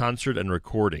 concert and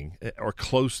recording, or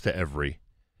close to every,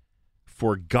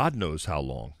 for God knows how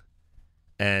long.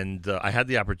 And I had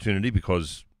the opportunity,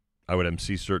 because I would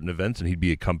MC certain events and he'd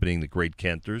be accompanying the great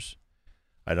cantors.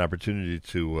 I had an opportunity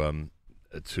to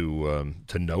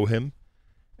know him,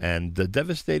 and the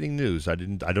devastating news. I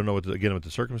don't know what the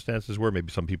circumstances were.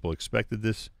 Maybe some people expected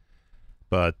this,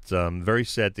 but very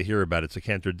sad to hear about it. So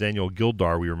Cantor Daniel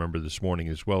Gildar, we remember this morning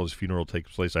as well. His funeral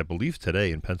takes place, I believe,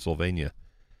 today in Pennsylvania,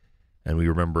 and we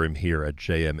remember him here at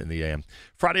JM in the AM.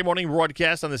 Friday morning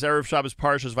broadcast on this Erev Shabbos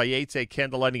Parshas Vayetze,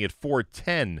 candlelighting at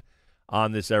 4:10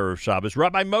 on this Erev Shabbos.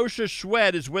 Rabbi Moshe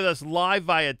Shwed is with us live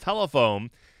via telephone.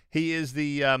 He is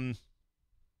the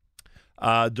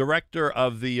director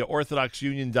of the Orthodox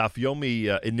Union Daf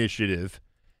Yomi initiative.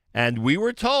 And we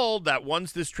were told that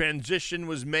once this transition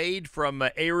was made from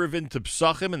Eruvin to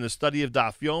Psachim in the study of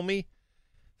Daf Yomi,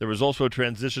 there was also a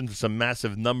transition to some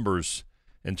massive numbers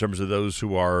in terms of those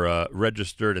who are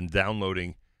registered and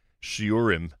downloading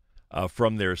shiurim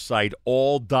from their site,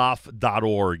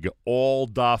 alldaf.org,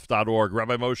 alldaf.org.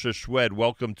 Rabbi Moshe Shwed,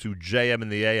 welcome to JM in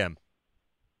the AM.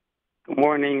 Good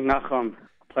morning, Nachum.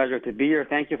 Pleasure to be here.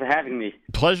 Thank you for having me.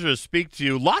 Pleasure to speak to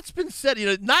you. Lots been said.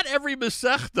 Not every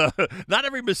Masechta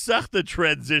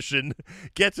transition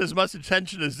gets as much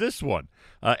attention as this one.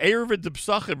 Erev de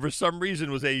Pesachim, for some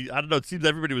reason, was I don't know, it seemed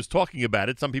everybody was talking about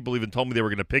it. Some people even told me they were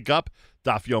going to pick up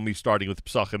Daf Yomi starting with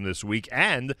Pesachim this week.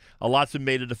 And a lot's been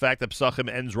made of the fact that Pesachim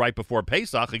ends right before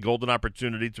Pesach, a golden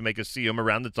opportunity to make a siyum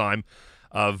around the time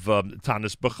of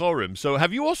Tanis Bechorim. So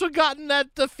have you also gotten that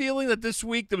feeling that this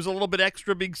week there was a little bit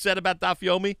extra being said about Daf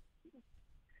Yomi?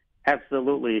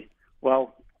 Absolutely.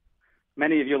 Well,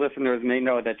 many of your listeners may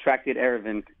know that Tractate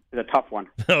Erevin is a tough one.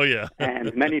 Oh, yeah.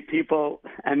 and many people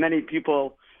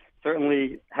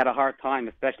certainly had a hard time,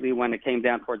 especially when it came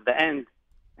down towards the end,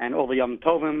 and all the Yom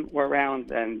Tovim were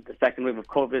around, and the second wave of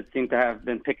COVID seemed to have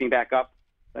been picking back up.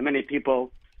 But many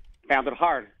people found it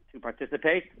hard to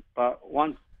participate. But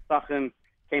once Pesachim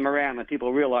came around and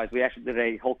people realized, we actually did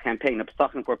a whole campaign, a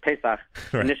Pesachim for Pesach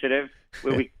initiative,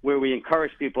 where we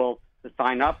encouraged people to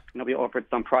sign up. We offered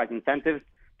some prize incentives,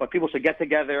 but people should get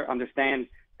together, understand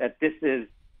that this is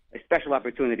a special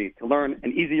opportunity to learn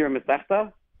an easier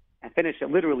Masechta and finish it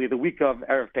literally the week of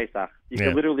Erev Pesach. You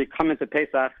can literally come into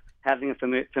Pesach having a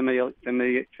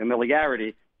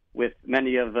familiarity with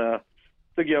many of the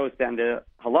sugyos and the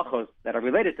halachos that are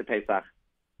related to Pesach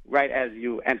right as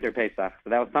you enter Pesach. So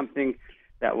that was something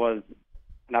that was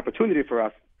an opportunity for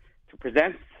us to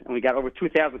present, and we got over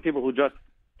 2,000 people who just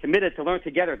committed to learn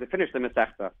together to finish the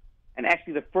Masechta. And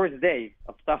actually the first day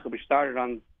of Pesach, which started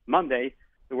on Monday,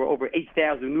 there were over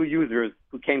 8,000 new users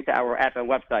who came to our app and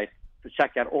website to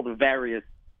check out all the various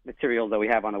materials that we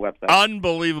have on the website.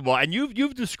 Unbelievable. And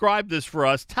you've described this for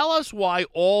us. Tell us why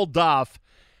All Daf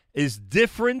is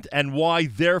different and why,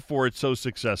 therefore, it's so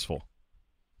successful.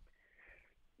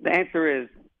 The answer is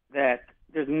that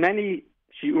there's many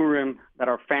shiurim that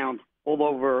are found all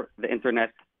over the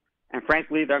internet. And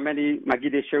frankly, there are many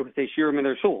Magidei Shir who say shiurim in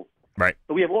their shul. Right.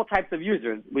 So we have all types of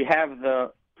users. We have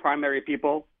the primary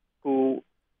people who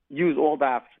use All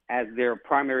Daf as their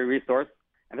primary resource.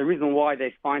 And the reason why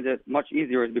they find it much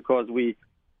easier is because we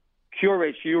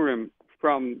curate shiurim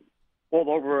from all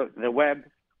over the web.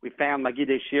 We found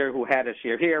Magidei Shir who had a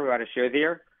shir here, who had a shir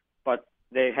there, but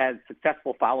they had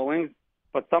successful followings.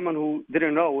 But someone who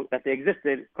didn't know that they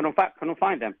existed couldn't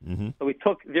find them. Mm-hmm. So we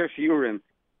took their shiurim,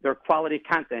 their quality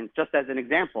content, just as an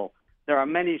example. There are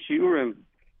many shiurim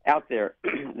out there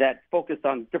that focus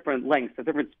on different lengths and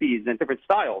different speeds and different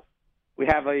styles. We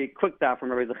have a quick daf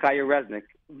from Rabbi Zechariah Resnick,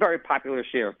 very popular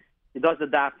shir. He does the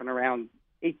daf in around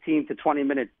 18 to 20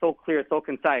 minutes, so clear, so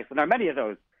concise. And there are many of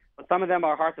those, but some of them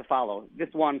are hard to follow. This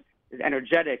one is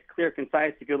energetic, clear,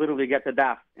 concise. You can literally get the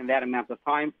daf in that amount of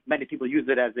time. Many people use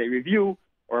it as a review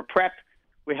or a prep.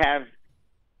 We have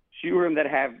shiurim that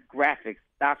have graphics,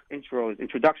 daf intros,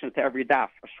 introductions to every daf,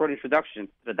 a short introduction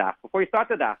to the daf. Before you start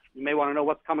the daf, you may want to know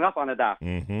what's coming up on the daf.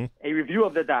 Mm-hmm. A review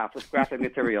of the daf with graphic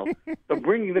material. So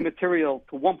bringing the material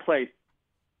to one place,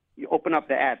 you open up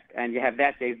the app and you have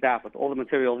that day's daf with all the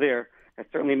material there, has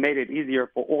certainly made it easier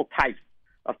for all types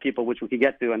of people, which we can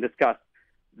get to and discuss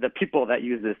the people that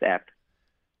use this app.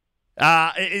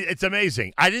 It's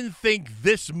amazing. I didn't think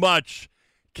this much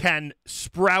can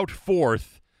sprout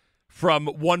forth from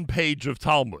one page of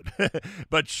Talmud.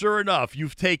 But sure enough,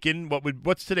 you've taken,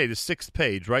 what's today, the sixth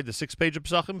page, right? The sixth page of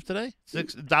Pesachim today?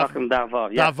 Pesachim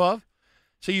Davav, yeah. Davav?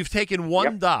 So you've taken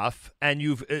one daf, and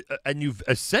you've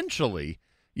essentially,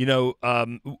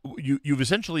 you've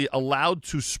essentially allowed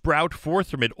to sprout forth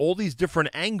from it all these different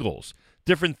angles,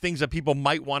 different things that people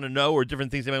might want to know or different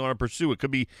things they might want to pursue. It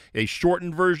could be a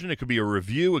shortened version. It could be a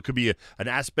review. It could be an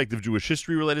aspect of Jewish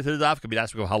history related to the daf. It could be an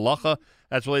aspect of halacha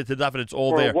that's related to the daf, and it's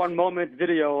all there. Or a one-moment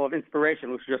video of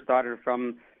inspiration, which just started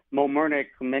from Mo Mernick,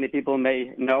 who many people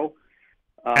may know.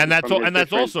 And that's also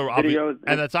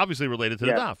and that's obviously related to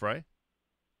the daf, right?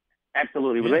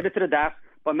 Absolutely. Related to the daf.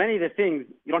 But many of the things,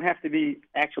 you don't have to be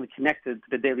actually connected to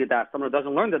the daily daf. Someone who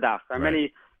doesn't learn the daf. There are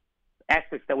many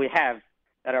aspects that we have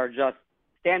that are just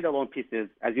standalone pieces,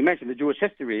 as you mentioned, the Jewish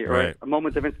history, or a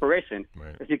moment of inspiration.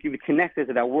 If you can be connected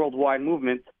to that worldwide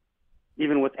movement,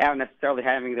 even without necessarily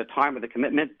having the time or the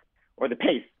commitment or the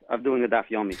pace of doing the Daf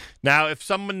Yomi. Now, if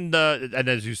someone, and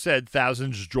as you said,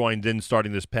 thousands joined in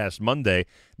starting this past Monday,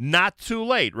 not too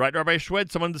late, right, Rabbi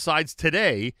Shwed? Someone decides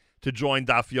today to join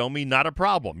Daf Yomi, not a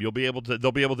problem. They'll be able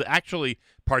to actually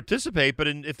participate, but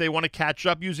if they want to catch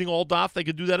up using All Daf, they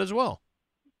could do that as well.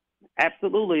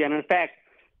 Absolutely, and in fact,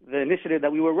 the initiative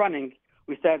that we were running,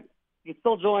 we said you can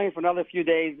still join for another few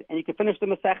days, and you can finish the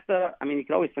Masechta. I mean, you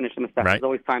can always finish the Masechta. There's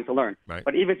always time to learn.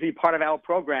 But even to be part of our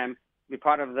program, be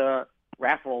part of the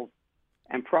raffles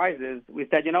and prizes, we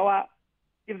said, you know what?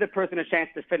 Give the person a chance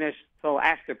to finish till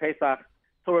after Pesach.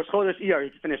 So Rosh Chodesh Iyar,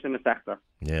 he finished the Masechta.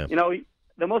 Yeah. You know,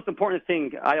 the most important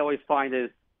thing I always find is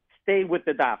stay with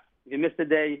the daf. If you miss a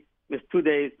day, miss 2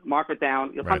 days, mark it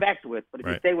down. You'll come back to it. But if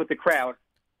you stay with the crowd,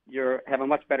 you have a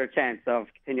much better chance of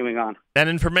continuing on. And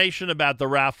information about the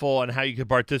raffle and how you can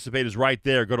participate is right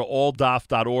there. Go to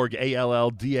alldaf.org,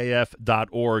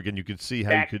 ALLDAF.org, and you can see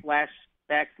how you could...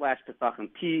 /Pesachim,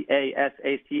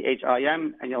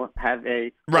 PASACHIM, and you'll have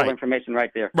all information right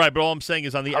there. Right, but all I'm saying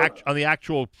is on the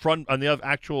actual front, on the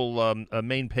actual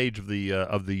main page of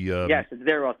the yes, it's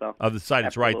there also of the site. Absolutely.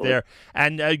 It's right there.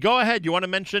 And go ahead. You want to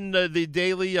mention the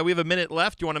daily? We have a minute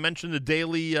left. You want to mention the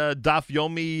daily Daf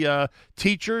Yomi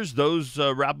teachers, those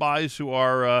rabbis who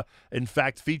are in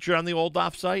fact featured on the Old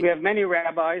Daf site? We have many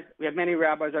rabbis. Rabbi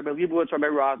Leibowitz, Rabbi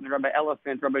Rosen, Rabbi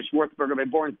Elephant, Rabbi Schwartzberg, Rabbi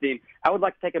Bornstein. I would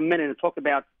like to take a minute and talk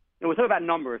about, we talk about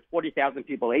numbers, 40,000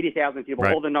 people, 80,000 people,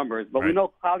 all the numbers. But we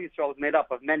know Klal Yisrael is made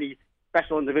up of many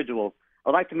special individuals.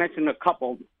 I'd like to mention a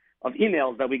couple of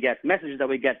emails that we get, messages that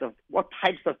we get of what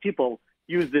types of people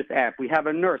use this app. We have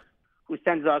a nurse who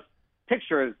sends us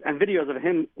pictures and videos of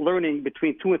him learning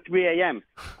between 2 and 3 a.m.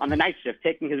 on the night shift,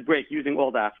 taking his break using all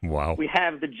that. Wow. We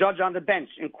have the judge on the bench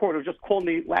in court who just called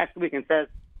me last week and says,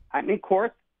 I'm in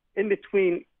court in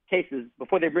between cases.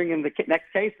 Before they bring in the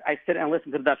next case, I sit and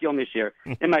listen to the Daf Yomi Shir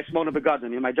in my Shmona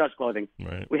Begadim, in my judge clothing.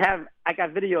 Right. I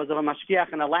got videos of a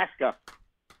mashgiach in Alaska.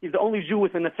 He's the only Jew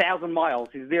within 1,000 miles.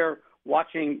 He's there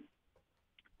watching,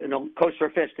 kosher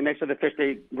fish to make sure the fish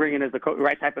they bring in is the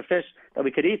right type of fish that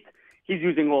we could eat. He's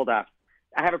using all that.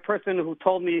 I have a person who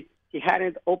told me he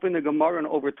hadn't opened the Gemara in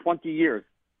over 20 years,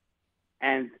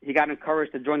 and he got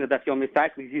encouraged to join the Daf Yomi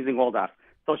site. He's using all that.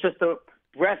 So it's just a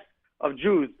breadth of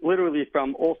Jews, literally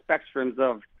from all spectrums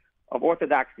of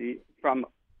orthodoxy, from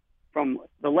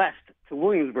the left to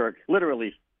Williamsburg.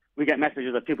 Literally, we get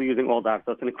messages of people using all that.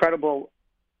 So it's an incredible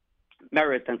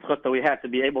merit and zchut that we have to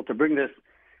be able to bring this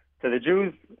to the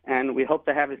Jews, and we hope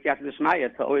to have this Yasser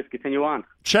D'Shmaya to always continue on.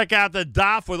 Check out the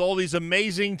Daf with all these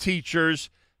amazing teachers.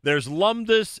 There's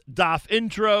Lumdus, Daf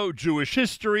Intro, Jewish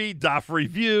History, Daf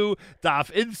Review,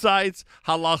 Daf Insights,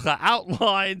 Halacha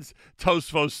Outlines,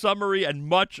 Tosfos Summary, and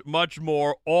much, much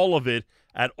more. All of it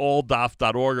at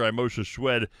alldaf.org. I'm Moshe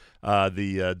Shwed,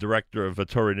 the Director of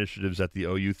Torah Initiatives at the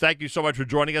OU. Thank you so much for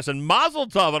joining us, and Mazel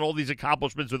Tov on all these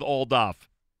accomplishments with All Daf.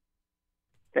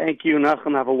 Thank you,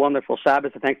 Nachum. Have a wonderful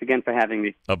Shabbos, and thanks again for having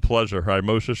me. A pleasure. Hi,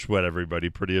 Moshe Shwed, everybody.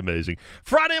 Pretty amazing.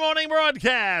 Friday morning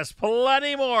broadcast.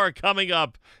 Plenty more coming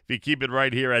up if you keep it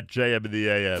right here at JM in the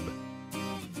AM.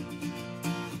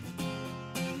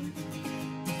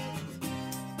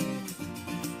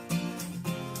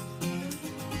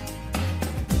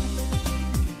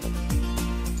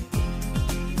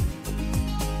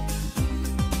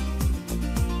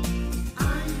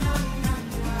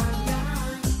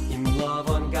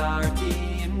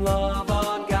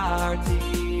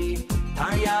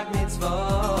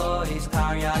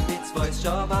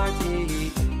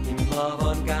 Shomarti, im love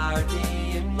on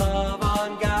Garti,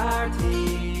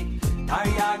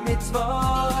 Taryag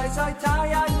mitzvot, I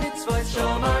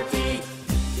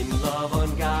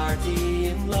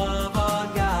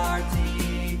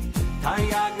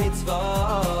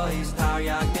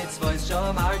Taryag mitzvot,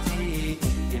 Shomarti,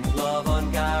 im love on Garti, Taryag mitzvot, Shomarti, im love on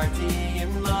Garti,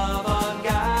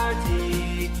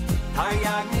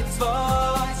 Taryag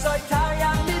mitzvot, I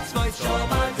Taryag mitzvot,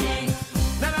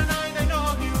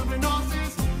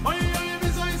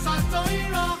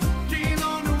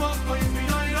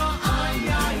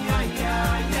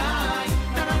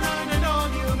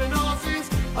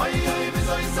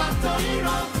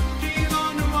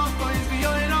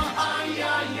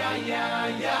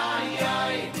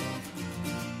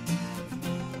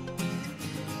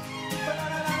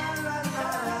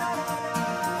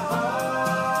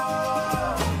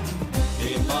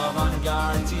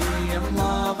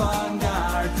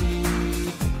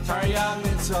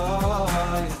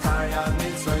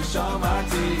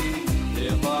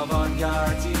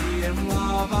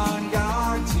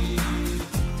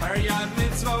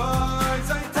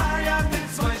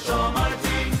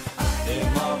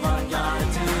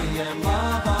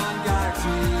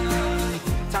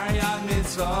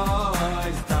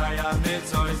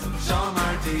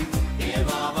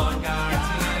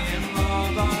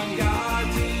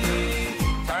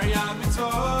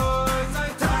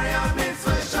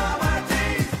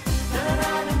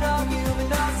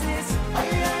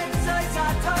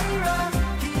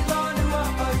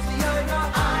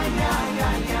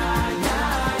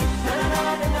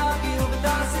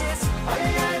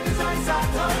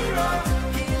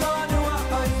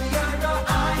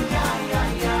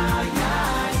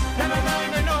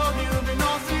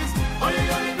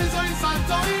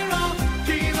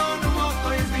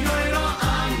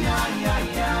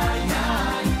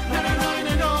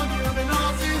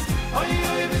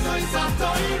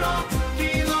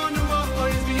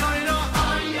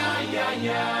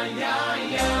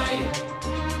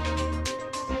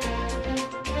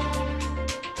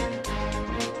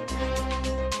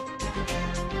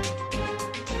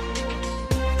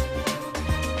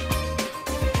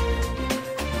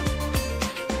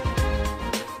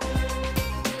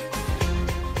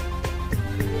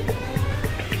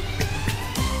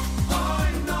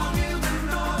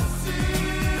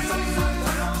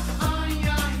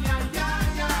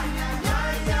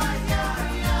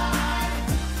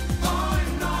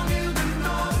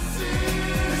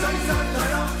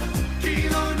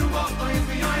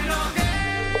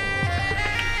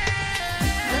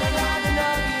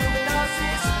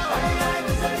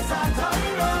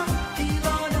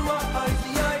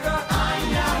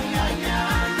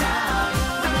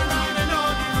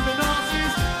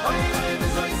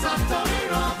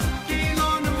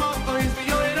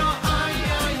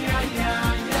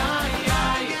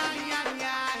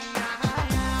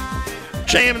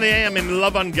 JM in the AM in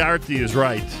Lavan Garti is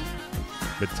right.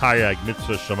 B'tayag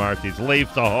Mitzvah Shamarti. It's Lev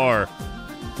Tahar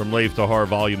from Lev Tahar,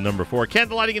 volume number 4.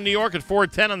 Candlelighting in New York at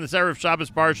 4:10 on this Erev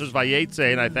Shabbos Parshas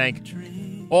Vayetze, and I thank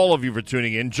all of you for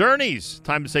tuning in. Journeys,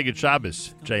 time to say good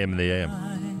Shabbos. JM in the AM.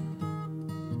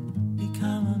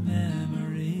 Become a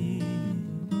memory,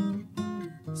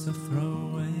 so throw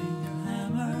away your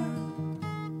hammer.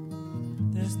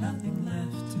 There's nothing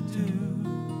left to do.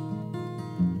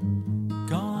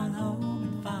 Go on home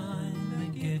and find a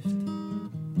gift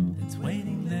that's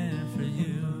waiting there for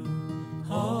you.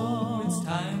 Oh, it's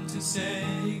time to say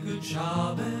good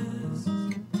Shabbos,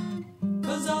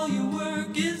 'cause all your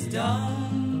work is done.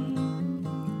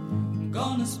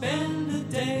 Gonna spend a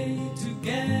day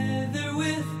together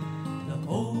with the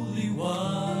Holy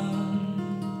One.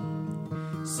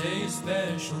 Say a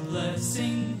special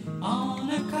blessing on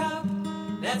a cup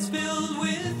that's filled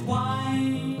with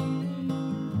wine.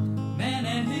 Man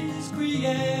and his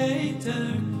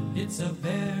creator, it's a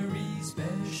very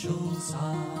special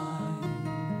sign.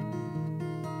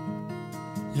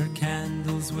 Your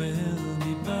candles will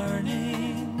be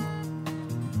burning,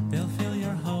 they'll fill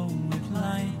your home with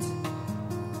light,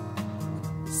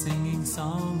 singing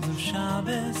songs of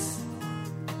Shabbos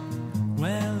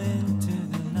well into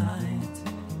the night.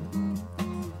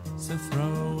 So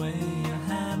throw away your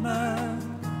hammer,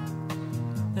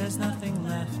 there's nothing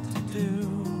left to do.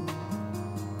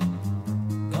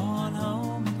 Go on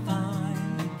home and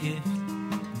find a gift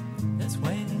that's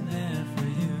waiting there for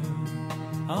you.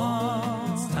 Oh,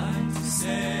 it's time to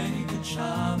say good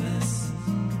Shabbos,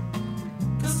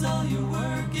 'cause all your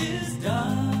work is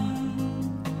done.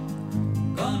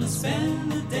 Gonna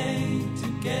spend the day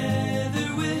together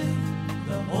with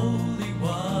the Holy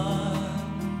One.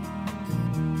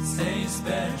 Say a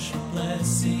special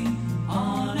blessing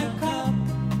on a cup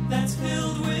that's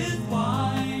filled with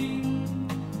wine.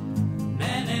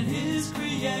 Man and his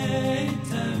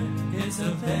creator, it's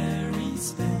a very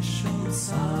special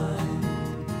sign.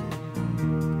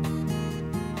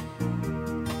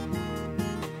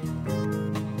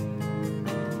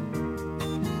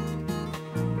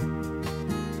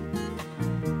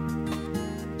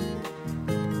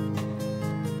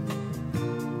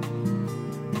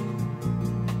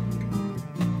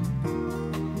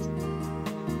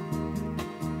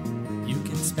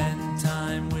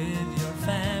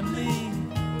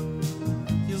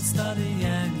 Study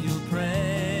and you'll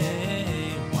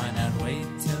pray. Why not wait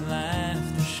till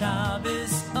after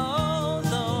Shabbos? Oh,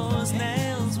 those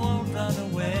nails won't run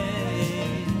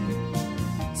away.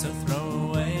 So throw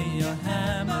away your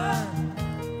hammer,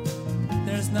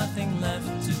 there's nothing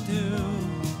left to do.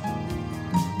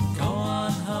 Go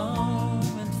on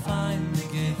home and find the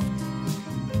gift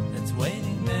that's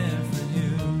waiting there for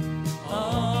you.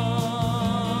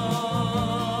 Oh,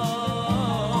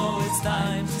 it's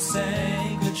time to say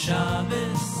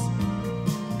Shabbos,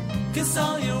 'cause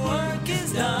all your work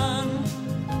is done.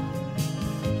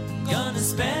 Gonna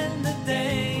spend the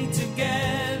day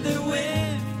together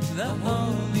with the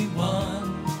Holy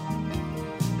One.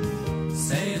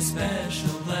 Say a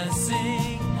special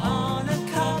blessing on a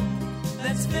cup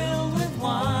that's filled with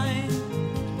wine.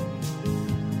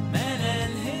 Man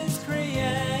and his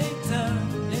creator,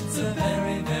 it's a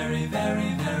very, very,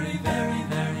 very, very, very,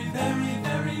 very, very,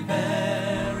 very,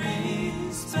 very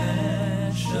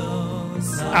special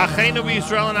sign. Achenu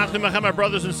Yisrael and Achim Achem, our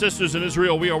brothers and sisters in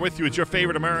Israel, we are with you. It's your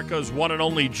favorite America's one and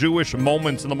only Jewish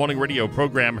Moments in the Morning radio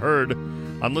program, heard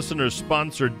on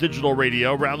listeners-sponsored digital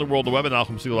radio around the world, the web at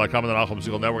NachumSegal.com and the Nachum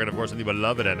Segal Network, and of course on the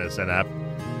beloved NSN app.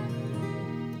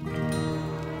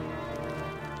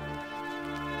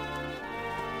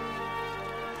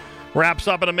 Wraps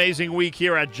up an amazing week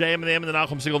here at JM and the AM and the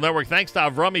Nachum Segal Network. Thanks to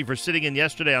Avrami for sitting in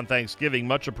yesterday on Thanksgiving.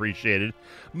 Much appreciated.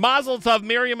 Mazel tov,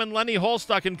 Miriam and Lenny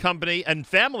Holstock and company, and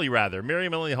family rather,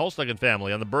 Miriam and Lenny Holstock and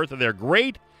family, on the birth of their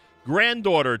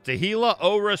great-granddaughter, Tehila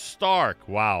Ora Stark.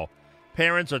 Wow.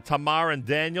 Parents are Tamar and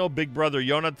Daniel, big brother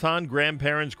Yonatan,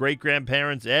 grandparents,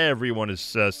 great-grandparents. Everyone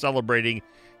is celebrating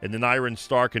in the Nyron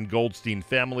Stark and Goldstein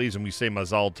families, and we say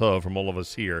Mazal Tov from all of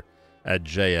us here at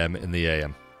JM in the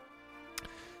AM.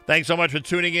 Thanks so much for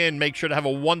tuning in. Make sure to have a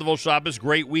wonderful Shabbos,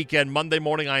 great weekend. Monday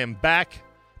morning, I am back.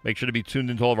 Make sure to be tuned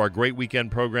into all of our great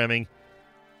weekend programming.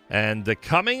 And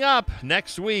coming up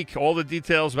next week, all the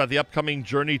details about the upcoming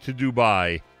journey to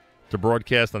Dubai to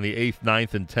broadcast on the 8th,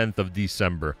 9th, and 10th of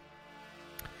December.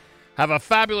 Have a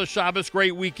fabulous Shabbos,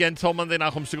 great weekend. Till Monday,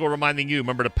 Nachum Segal reminding you,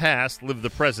 remember the past, live the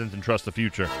present, and trust the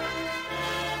future.